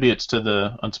contributes to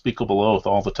the Unspeakable Oath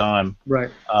all the time. Right.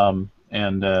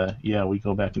 We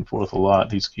go back and forth a lot.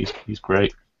 He's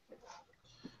great.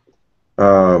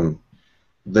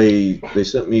 They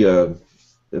sent me a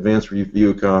advanced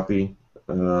review copy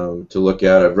to look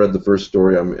at. I've read the first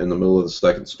story. I'm in the middle of the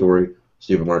second story,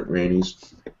 Stephen Martin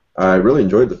Rainey's. I really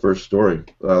enjoyed the first story.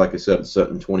 Like I said, it's set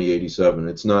in 2087.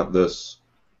 It's not this.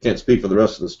 Can't speak for the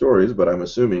rest of the stories, but I'm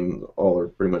assuming all are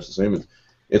pretty much the same.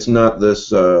 It's not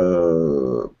this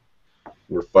we're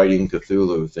fighting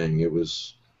Cthulhu thing. It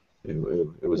was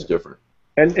different.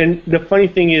 And the funny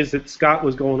thing is that Scott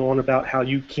was going on about how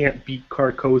you can't beat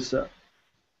Carcosa.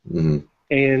 Mm-hmm.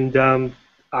 And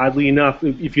oddly enough,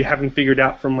 if you haven't figured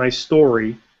out from my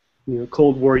story,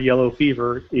 Cold War Yellow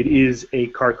Fever, it is a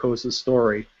Carcosa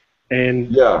story.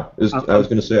 And I was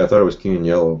going to say I thought it was King in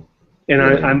Yellow. And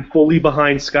I'm fully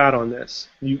behind Scott on this.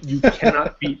 You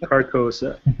cannot beat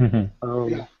Carcosa.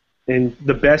 And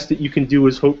the best that you can do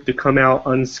is hope to come out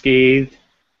unscathed,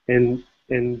 and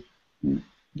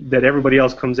that everybody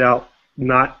else comes out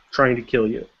not trying to kill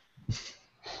you.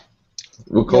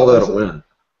 We'll call that a win.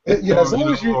 As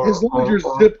long as your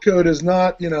zip code is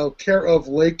not care of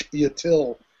Lake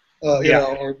Yatil,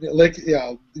 or Lake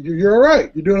you're all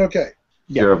right. You're doing okay.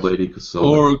 Yeah. Lady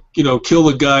or kill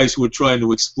the guys who are trying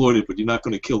to exploit it, but you're not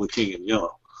going to kill the King in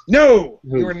Yellow. No,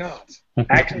 you're not.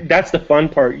 Actually, that's the fun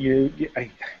part.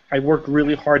 I worked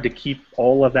really hard to keep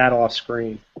all of that off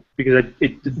screen because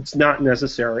it's not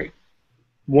necessary.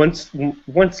 Once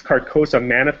Carcosa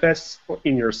manifests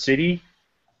in your city,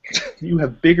 you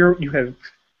have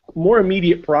more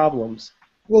immediate problems.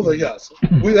 Well, yes,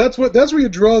 that's where you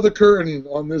draw the curtain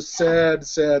on this sad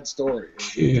story.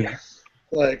 Yeah.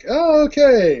 Like, oh,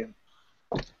 okay.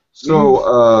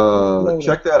 So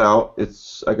check that out.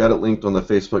 I got it linked on the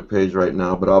Facebook page right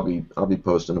now, but I'll be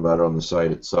posting about it on the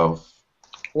site itself.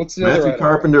 What's the Matthew other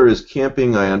Carpenter is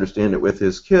camping, I understand it, with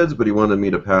his kids, but he wanted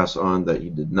me to pass on that he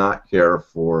did not care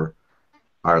for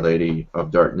Our Lady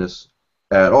of Darkness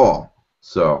at all.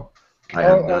 So I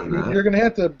have done that. You're going to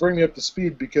have to bring me up to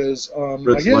speed because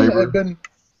Fritz again, Leiber. I've been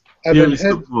hit.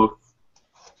 the book.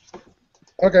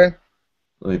 Okay.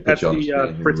 Let me put That's you on the,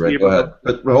 screen here, Fritz Rick. Go Leiber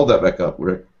ahead. But hold that back up,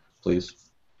 Rick, please.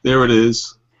 There it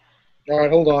is. All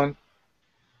right, hold on.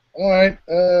 All right,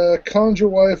 Conjure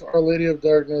Wife, Our Lady of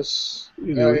Darkness. You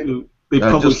All know, right. they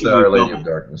Not published just the Our Lady double. of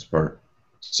Darkness part.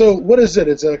 So what is it?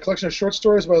 It's a collection of short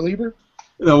stories by Lieber?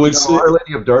 No, it's No, Our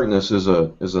Lady of Darkness is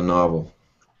a novel.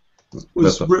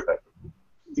 was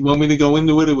you want me to go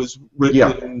into it? It was written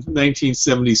Yeah. in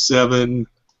 1977.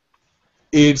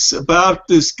 It's about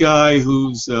this guy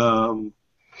who's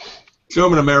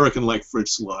German American, like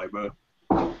Fritz Leiber.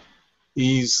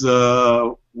 He's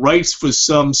writes for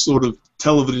some sort of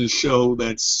television show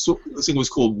that's I think it was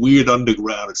called Weird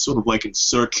Underground. It's sort of like In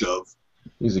Search Of.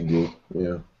 He's a geek,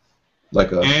 yeah.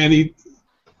 Like us. And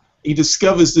he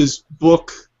discovers this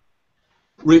book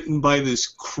written by this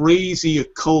crazy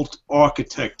occult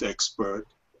architect expert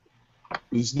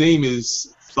whose name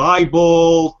is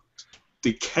Thibault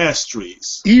de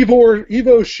Castries.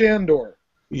 Ivo Shandor.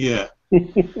 Yeah.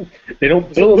 They don't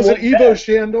Was bill him it like Ivo that.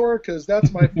 Shandor? Because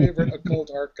that's my favorite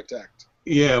occult architect.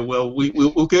 Yeah, well,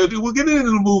 we'll get into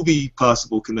the movie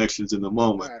possible connections in a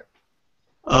moment.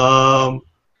 All right.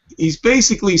 He's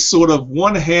basically sort of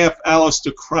one half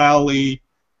Aleister Crowley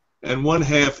and one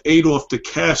half Adolf de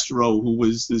Castro, who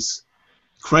was this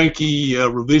cranky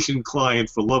revision client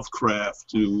for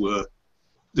Lovecraft, who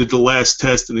did The Last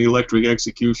Test and The Electric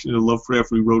Execution of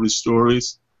Lovecraft, rewrote his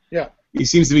stories. Yeah. He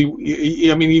seems to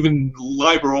be, I mean, even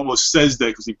Leiber almost says that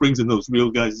because he brings in those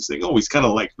real guys and saying, oh, he's kind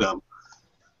of like them.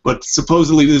 But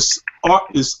supposedly this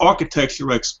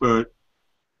architecture expert,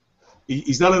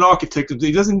 he's not an architect,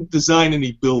 he doesn't design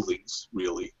any buildings,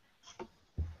 really.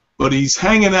 But he's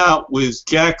hanging out with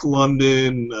Jack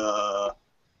London,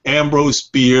 Ambrose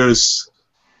Bierce,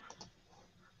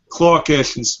 Clark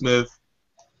Ashton Smith,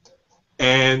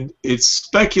 and it's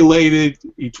speculated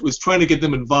he was trying to get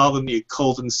them involved in the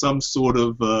occult in some sort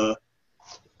of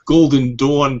Golden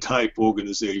Dawn type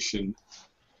organization.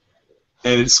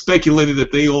 And it's speculated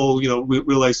that they all,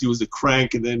 realized he was a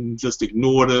crank and then just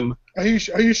ignored him. Are you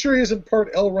sure he isn't part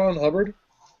L. Ron Hubbard?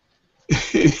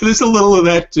 There's a little of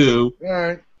that too. All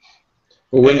right.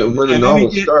 Well, when the novel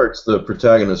then starts, the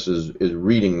protagonist is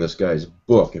reading this guy's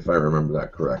book, if I remember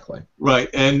that correctly. Right,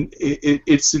 and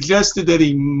it's suggested that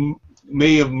he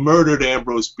may have murdered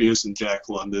Ambrose Bierce and Jack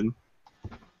London.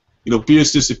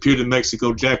 Bierce disappeared in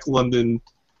Mexico. Jack London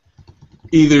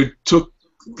either took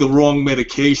the wrong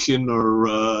medication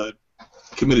or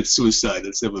committed suicide.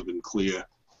 It's never been clear.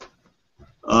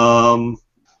 And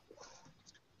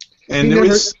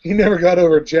he never got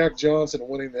over Jack Johnson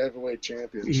winning the heavyweight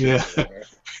championship.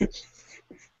 Yeah.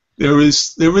 there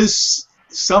is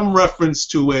some reference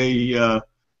to a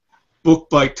book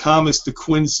by Thomas de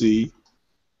Quincey,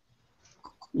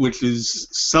 which is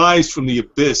Sighs from the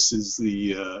Abyss is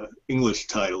the English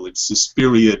title. It's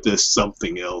Suspiria de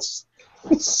something else.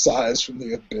 Sighs from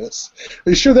the Abyss. Are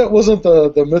you sure that wasn't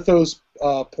the Mythos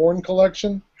porn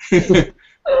collection?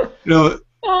 No,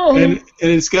 and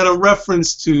it's got a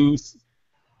reference to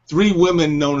three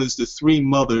women known as the Three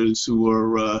Mothers who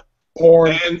are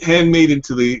handmade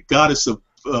into the goddess of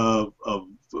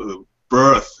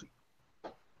birth.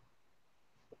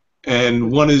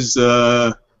 And one is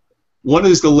the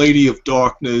Lady of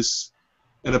Darkness,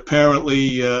 and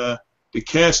apparently De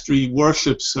Castries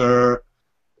worships her,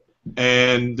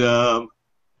 and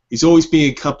he's always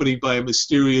being accompanied by a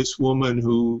mysterious woman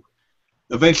who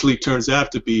eventually turns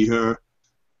out to be her,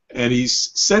 and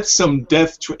he's set some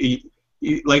death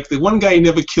like the one guy he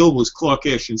never killed was Clark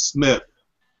Ashton Smith,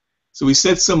 so he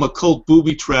set some occult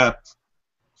booby trap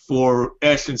for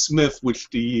Ashton Smith, which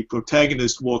the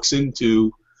protagonist walks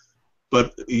into,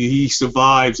 but he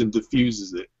survives and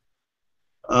defuses it.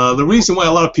 The reason why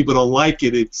a lot of people don't like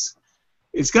it, it's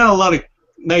got a lot of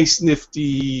nice,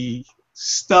 nifty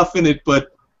stuff in it, but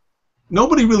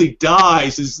nobody really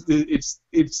dies.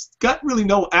 It's got really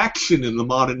no action in the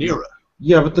modern era.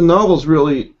 Yeah, but the novel's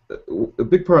really a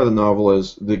big part of the novel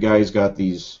is the guy's got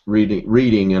these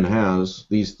reading and has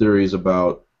these theories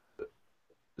about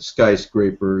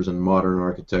skyscrapers and modern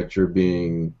architecture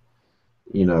being,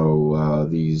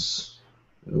 these,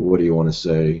 what do you want to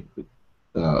say,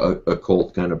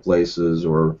 occult kind of places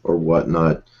or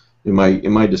whatnot. Am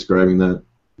I describing that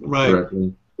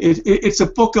correctly? It's a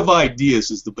book of ideas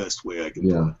is the best way I can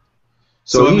put it.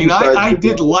 So I mean, I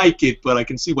did like it, but I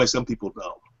can see why some people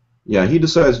don't. Yeah, he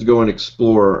decides to go and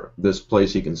explore this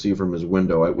place he can see from his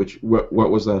window. What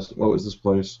was that? What was this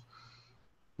place?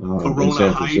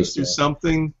 Corona Heights or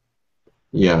something.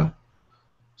 Yeah.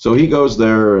 So he goes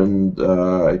there, and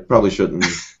I probably shouldn't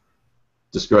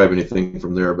describe anything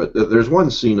from there. But there's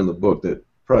one scene in the book that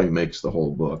probably makes the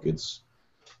whole book. It's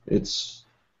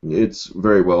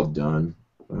very well done.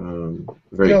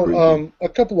 Very creepy. A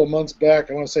couple of months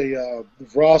back, I want to say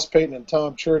Ross Payton and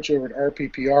Tom Church over at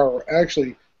RPPR were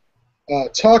actually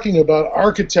talking about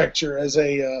architecture as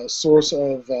a source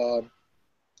of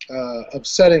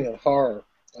setting and horror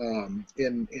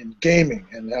in gaming,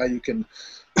 and how you can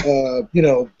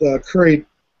create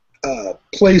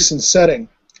place and setting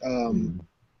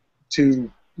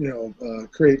to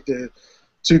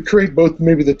create both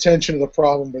maybe the tension of the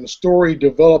problem, where the story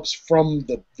develops from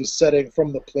the setting,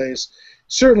 from the place.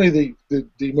 Certainly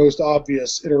the most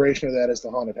obvious iteration of that is the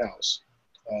haunted house,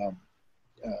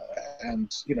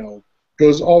 and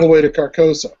goes all the way to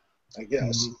Carcosa, I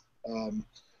guess.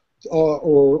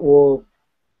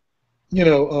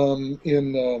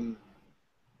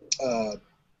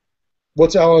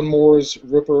 What's Alan Moore's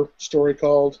Ripper story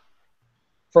called?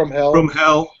 From Hell. From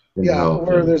Hell. Yeah,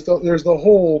 where there's the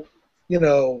whole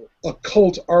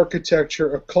occult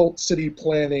architecture, occult city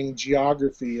planning,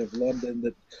 geography of London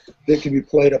that can be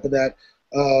played up in that.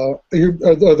 Are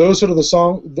those sort of the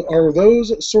song? Are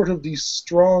those sort of the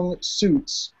strong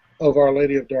suits of Our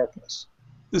Lady of Darkness?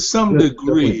 To some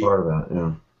degree. Definitely part of that,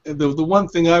 yeah. The one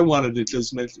thing I wanted to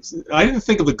just mention, I didn't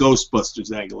think of the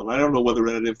Ghostbusters angle, and I don't know whether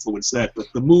that influenced that, but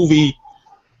the movie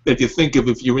that you think of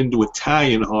if you're into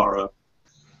Italian horror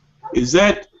is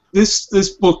that this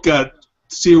book got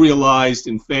serialized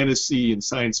in Fantasy and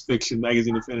Science Fiction,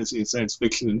 Magazine of Fantasy and Science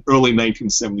Fiction in early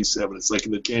 1977. It's like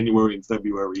in the January and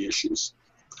February issues.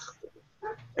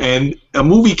 And a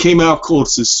movie came out called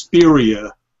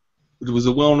Suspiria. It was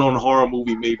a well-known horror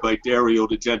movie made by Dario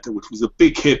Argento, which was a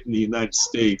big hit in the United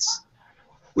States,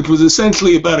 which was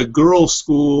essentially about a girls'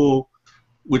 school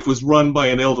which was run by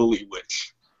an elderly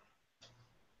witch.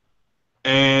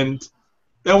 And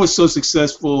that was so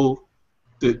successful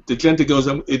that Argento goes,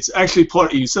 it's actually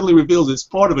he suddenly reveals it's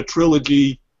part of a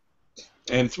trilogy,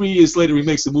 and 3 years later he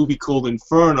makes a movie called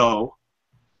Inferno,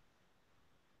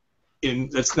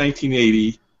 that's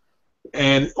 1980,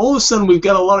 and all of a sudden we've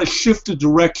got a lot of shift of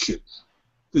direction.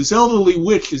 This elderly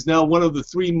witch is now one of the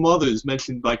 3 mothers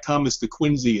mentioned by Thomas de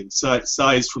Quincey in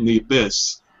Sighs from the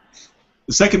Abyss.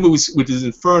 The second movie, which is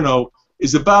Inferno,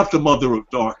 is about the Mother of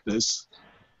Darkness.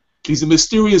 She's a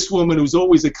mysterious woman who's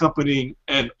always accompanying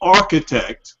an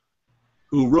architect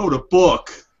who wrote a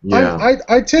book. Yeah.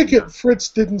 I take it Fritz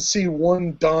didn't see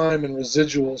one dime in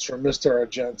residuals from Mr.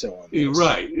 Argento on this.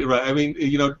 Right. I mean,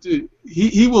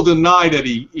 he will deny that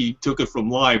he took it from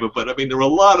Live, but I mean, there are a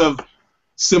lot of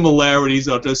similarities.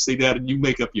 I'll just say that, and you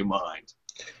make up your mind.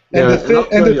 And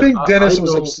the thing Dennis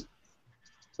was...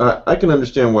 I can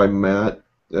understand why Matt,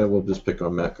 we'll just pick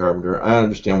on Matt Carpenter, I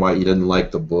understand why he didn't like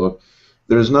the book.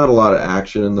 There's not a lot of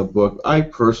action in the book. I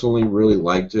personally really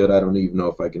liked it. I don't even know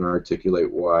if I can articulate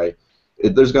why.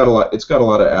 It's got a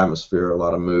lot of atmosphere, a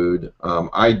lot of mood.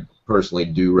 I personally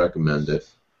do recommend it.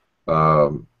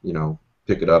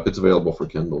 Pick it up. It's available for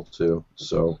Kindle too.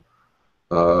 So,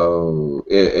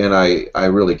 and I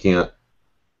really can't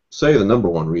say the number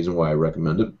one reason why I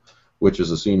recommend it, which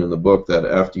is a scene in the book that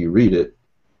after you read it,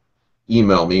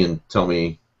 email me and tell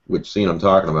me which scene I'm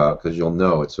talking about, because you'll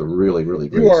know it's a really, really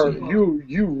great scene.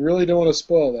 You really don't want to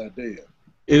spoil that, do you?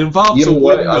 It involves a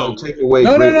window. I will take away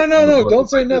no, don't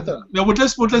say nothing. No, we'll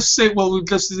just say,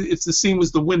 it's the scene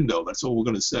with the window. That's all we're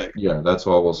going to say. Yeah, that's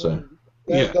all we'll say.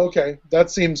 Yeah. Okay, that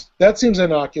seems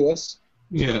innocuous.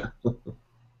 Yeah.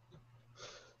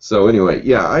 So anyway,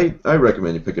 yeah, I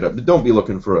recommend you pick it up. But don't be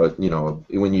looking for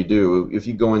when you do, if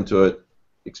you go into it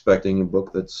expecting a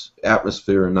book that's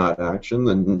atmosphere and not action,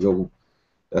 then you'll.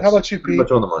 How about you, Pete? Pretty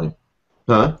much on the money.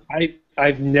 Huh?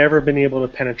 I've never been able to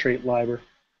penetrate Liber.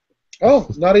 Oh,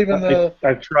 not even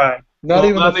I've tried. Not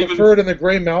even the Preferred and the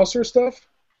Gray Mouser stuff?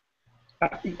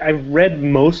 I've read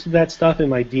most of that stuff in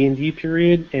my D&D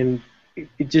period, and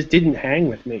it just didn't hang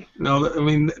with me. No, I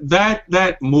mean,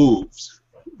 that moves.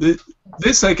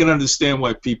 This I can understand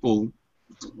why people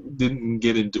didn't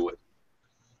get into it.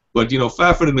 But,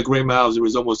 Fafford and the Gray Mouser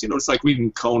is almost, it's like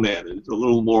reading Conan. It's a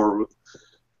little more,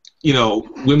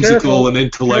 whimsical and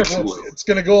intellectual. Careful. It's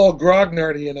going to go all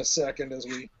grognardy in a second as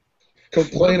we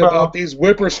complain about these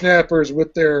whippersnappers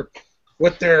with their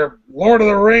Lord of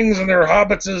the Rings and their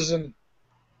hobbitses. And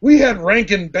we had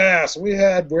Rankin Bass. We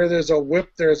had Where There's a Whip,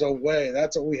 There's a Way.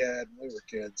 That's what we had when we were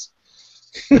kids.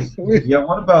 Yeah,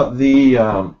 what about the...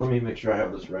 let me make sure I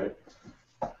have this right.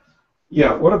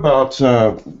 Yeah, what about...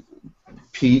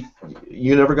 Pete,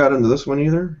 you never got into this one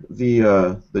either?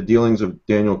 The Dealings of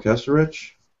Daniel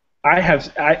Kesserich? I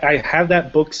have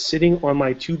that book sitting on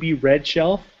my to-be-read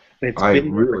shelf, and it's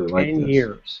been really for 10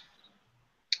 years.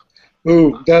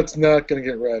 Ooh, that's not going to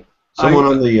get read. Someone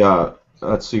on the,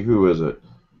 let's see, who is it?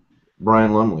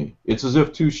 Brian Lumley. It's as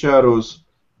if two shadows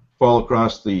fall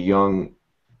across the young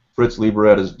Fritz Lieber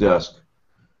at his desk.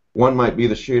 One might be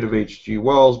the shade of H.G.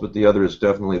 Wells, but the other is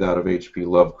definitely that of H.P.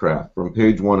 Lovecraft. From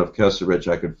page 1 of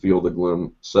Kesserich, I could feel the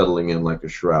gloom settling in like a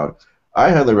shroud.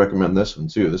 I highly recommend this one,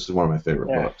 too. This is one of my favorite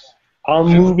books. I'll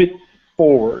move it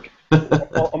forward.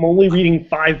 I'm only reading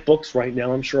 5 books right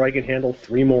now. I'm sure I can handle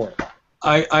 3 more.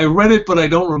 I read it, but I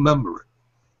don't remember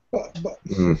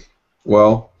it.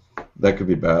 Well, that could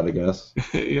be bad, I guess.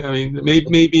 I mean,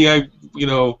 maybe I,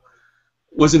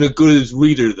 wasn't a good as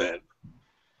reader then.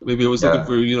 Maybe I was looking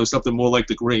for, something more like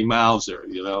the Grey Mouser,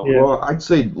 Yeah. Well, I'd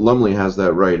say Lumley has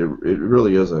that right. It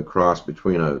really is a cross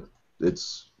between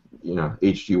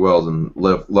H.G. Wells and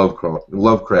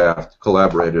Lovecraft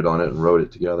collaborated on it and wrote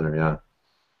it together, yeah.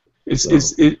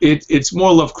 It's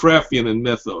more Lovecraftian than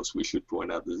mythos, we should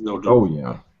point out. There's no doubt. Oh,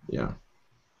 yeah.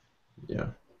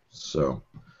 So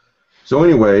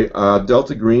anyway,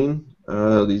 Delta Green,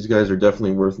 these guys are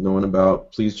definitely worth knowing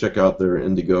about. Please check out their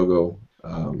Indiegogo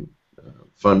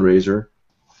fundraiser.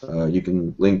 You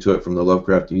can link to it from the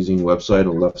Lovecraft eZine website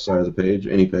on the left side of the page,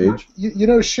 any page.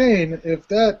 Shane, if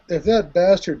that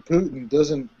bastard Putin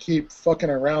doesn't keep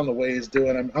fucking around the way he's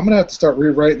doing, I'm gonna have to start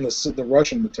rewriting the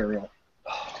Russian material.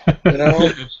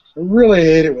 I really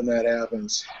hate it when that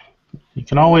happens. You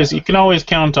can always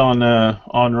count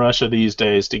on Russia these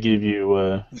days to give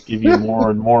you more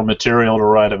and more material to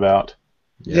write about.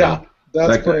 Yeah,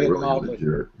 that's pretty mildly.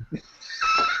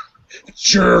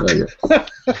 Jerk.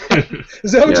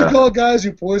 Is that what you call guys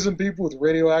who poison people with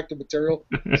radioactive material?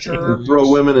 Jerk.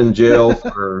 Throw women in jail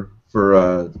for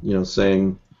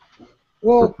saying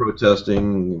for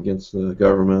protesting against the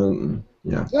government. And,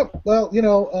 yeah. Yep. Well,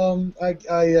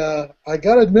 I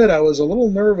gotta admit I was a little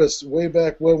nervous way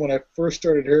back when I first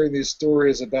started hearing these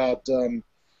stories about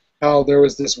how there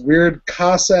was this weird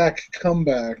Cossack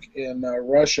comeback in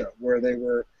Russia where they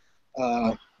were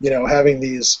having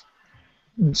these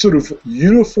sort of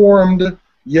uniformed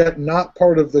yet not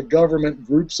part of the government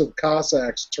groups of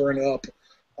Cossacks turn up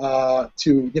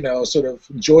to sort of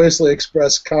joyously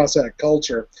express Cossack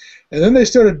culture, and then they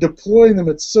started deploying them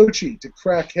at Sochi to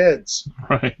crack heads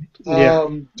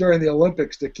during the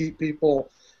Olympics to keep people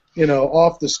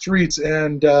off the streets,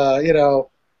 and and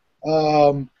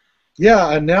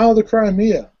now the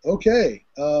Crimea. Okay,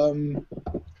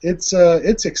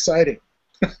 it's exciting.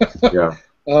 Yeah.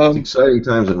 It's exciting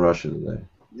times in Russia today.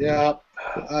 Yeah,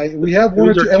 we have one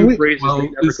or two. And phrases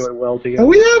never going well together.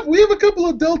 And we have a couple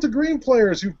of Delta Green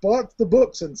players who bought the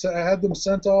books and had them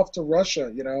sent off to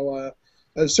Russia.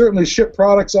 I've certainly shipped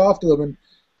products off to them, and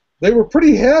they were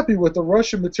pretty happy with the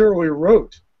Russian material we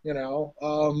wrote.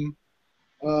 Probably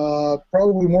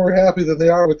more happy than they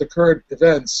are with the current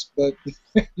events. But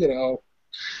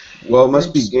Well, it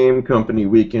must be Game Company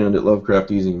weekend at Lovecraft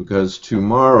eZine, because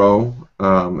tomorrow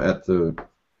at the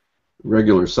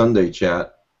regular Sunday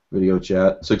video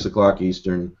chat, 6 o'clock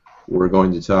Eastern, we're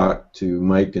going to talk to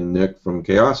Mike and Nick from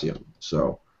Chaosium.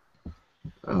 So,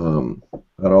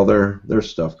 got all their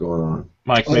stuff going on.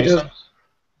 Mike Mason?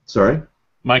 Sorry?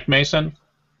 Mike Mason?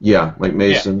 Yeah, Mike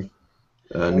Mason.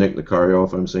 Yeah. Nick Nicario,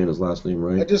 if I'm saying his last name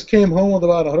right. I just came home with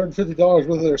about $150 worth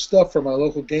of their stuff from my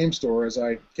local game store as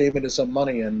I came into some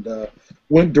money, and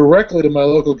went directly to my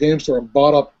local game store and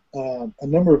bought up a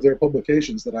number of their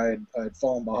publications that I had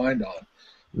fallen behind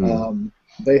on.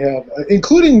 They have,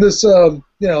 including this, their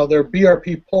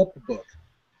BRP pulp book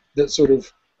that sort of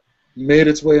made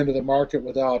its way into the market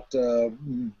without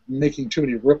making too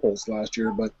many ripples last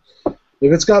year. But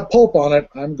if it's got pulp on it,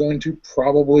 I'm going to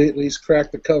probably at least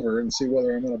crack the cover and see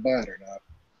whether I'm going to buy it or not.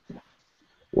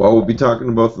 Well, we'll be talking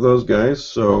to both of those guys,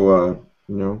 so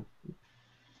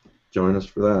join us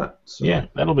for that. So. Yeah,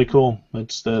 that'll be cool.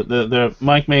 It's the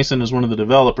Mike Mason is one of the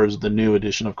developers of the new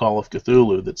edition of Call of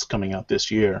Cthulhu that's coming out this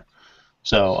year.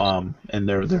 So and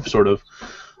they're sort of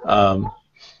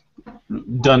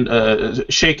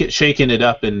shaken it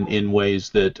up in ways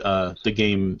that the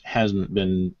game hasn't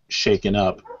been shaken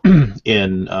up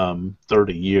in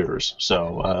 30 years.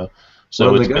 So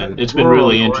it's been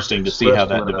really interesting to see how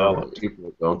that developed.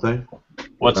 April, don't they?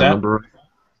 What's that?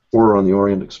 Horror on the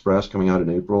Orient Express coming out in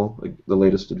April, like the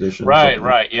latest edition.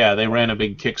 Right. Yeah, they ran a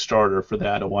big Kickstarter for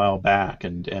that a while back,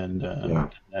 and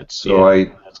that's so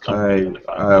that's coming.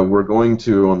 We're going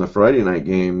to, on the Friday night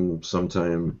game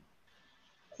sometime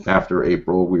after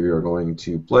April, we are going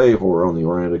to play Horror on the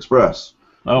Orient Express.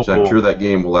 Oh, so cool. I'm sure that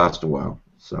game will last a while.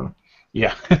 So.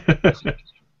 Yeah.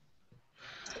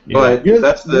 But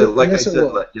that's like I said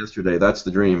yesterday, that's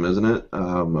the dream, isn't it?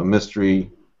 A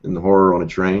mystery and the horror on a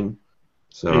train.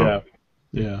 So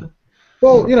yeah.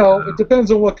 Well, it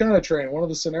depends on what kind of train. One of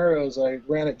the scenarios I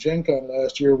ran at Gen Con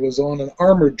last year was on an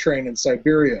armored train in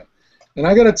Siberia. And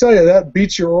I got to tell you, that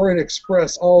beats your Orient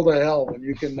Express all to hell when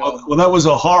you can... Well, that was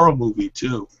a horror movie,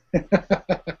 too.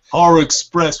 Horror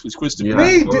Express with Christopher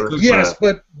Lee. Yes,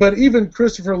 but even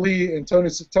Christopher Lee and Telly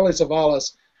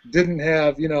Savalas didn't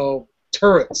have,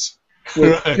 turrets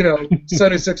with,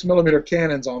 76mm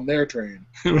cannons on their train.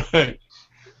 Right.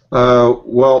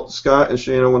 Well, Scott and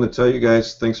Shane, I want to tell you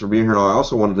guys, thanks for being here. I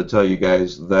also wanted to tell you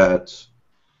guys that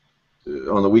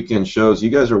on the weekend shows, you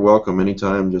guys are welcome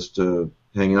anytime just to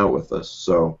hang out with us.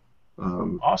 So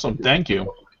awesome, thank you.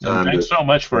 And thanks so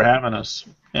much for having us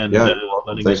and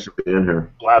letting thanks us for being here.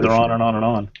 Blather on and on and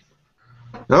on.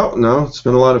 No, it's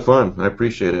been a lot of fun. I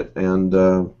appreciate it, and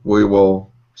we will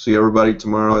see everybody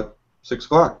tomorrow at 6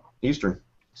 o'clock Eastern.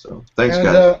 So thanks,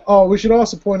 guys. We should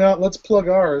also point out. Let's plug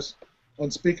ours.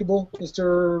 Unspeakable,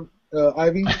 Mr.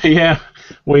 Ivey? Yeah,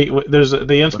 there's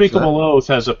the Unspeakable Oath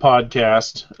has a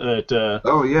podcast that.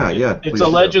 Oh yeah. It's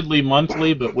allegedly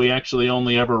monthly, but we actually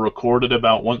only ever record it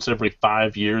about once every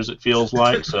 5 years. It feels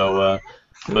like so.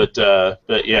 But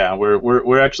yeah,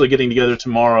 we're actually getting together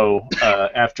tomorrow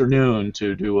afternoon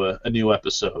to do a new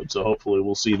episode. So hopefully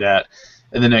we'll see that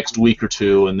in the next week or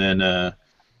two, and then.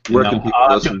 Where can people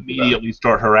I'll listen immediately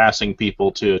start harassing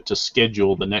people to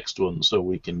schedule the next one so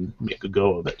we can make a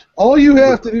go of it. All you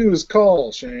have to do is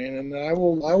call, Shane, and I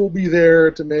will be there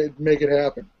to make it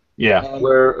happen. Yeah.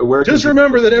 Where just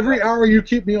remember that every hour you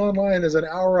keep me online is an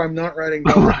hour I'm not writing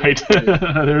down. Right.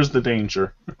 There's the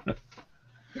danger.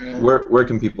 Where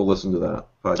can people listen to that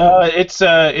podcast?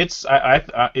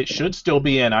 It should still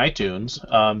be in iTunes.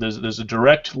 There's a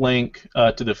direct link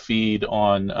to the feed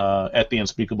on at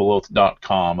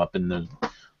theunspeakableoath.com up in the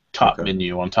top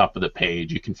menu on top of the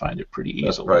page. You can find it pretty easily.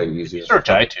 That's probably easy. If you search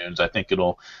iTunes, I think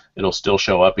it'll still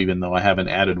show up, even though I haven't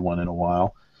added one in a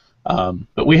while. But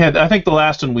I think the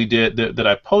last one we did that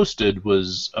I posted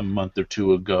was a month or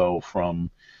two ago from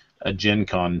a Gen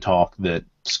Con talk that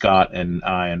Scott and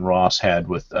I and Ross had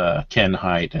with Ken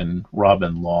Hite and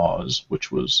Robin Laws,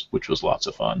 which was lots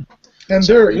of fun. And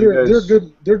they're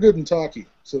good and talky,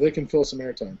 so they can fill some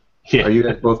airtime. Yeah. Are you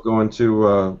guys both going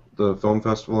to the film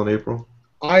festival in April?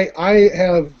 I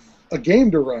have a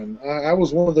game to run. I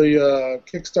was one of the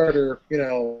Kickstarter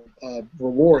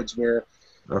rewards where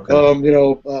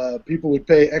people would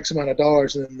pay X amount of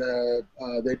dollars and then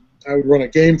I would run a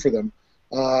game for them.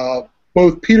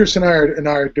 Both Peterson and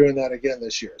I are doing that again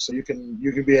this year, so you can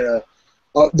be in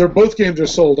they're both games are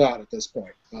sold out at this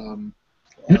point.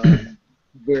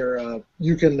 Where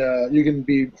you can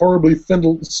be horribly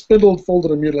spindled,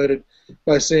 folded, and mutilated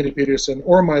by Sandy Peterson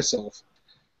or myself,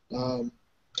 or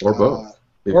both,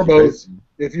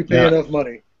 if you pay enough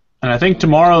money. And I think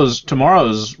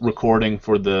tomorrow's recording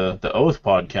for the Oath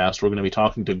podcast, we're going to be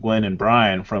talking to Gwen and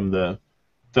Brian from the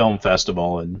film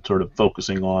festival and sort of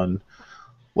focusing on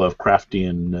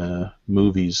Lovecraftian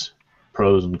movies,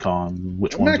 pros and cons,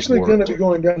 which ones. I'm actually going to be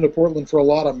going down to Portland for a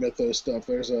lot of Mythos stuff.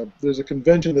 There's a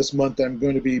convention this month I'm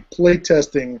going to be play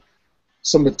testing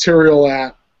some material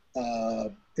at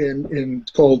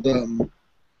called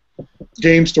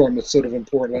Game Storm that's sort of in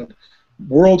Portland.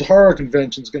 World Horror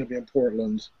Convention is going to be in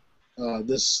Portland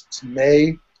this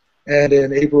May, and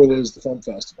in April is the Film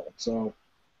Festival. So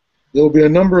there will be a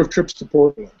number of trips to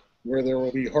Portland where there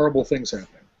will be horrible things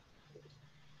happening.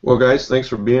 Well, guys, thanks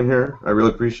for being here. I really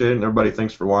appreciate it. And everybody,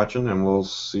 thanks for watching, and we'll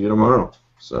see you tomorrow.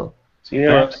 So, see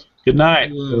you. Good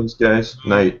night. Thanks, guys.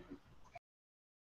 Night.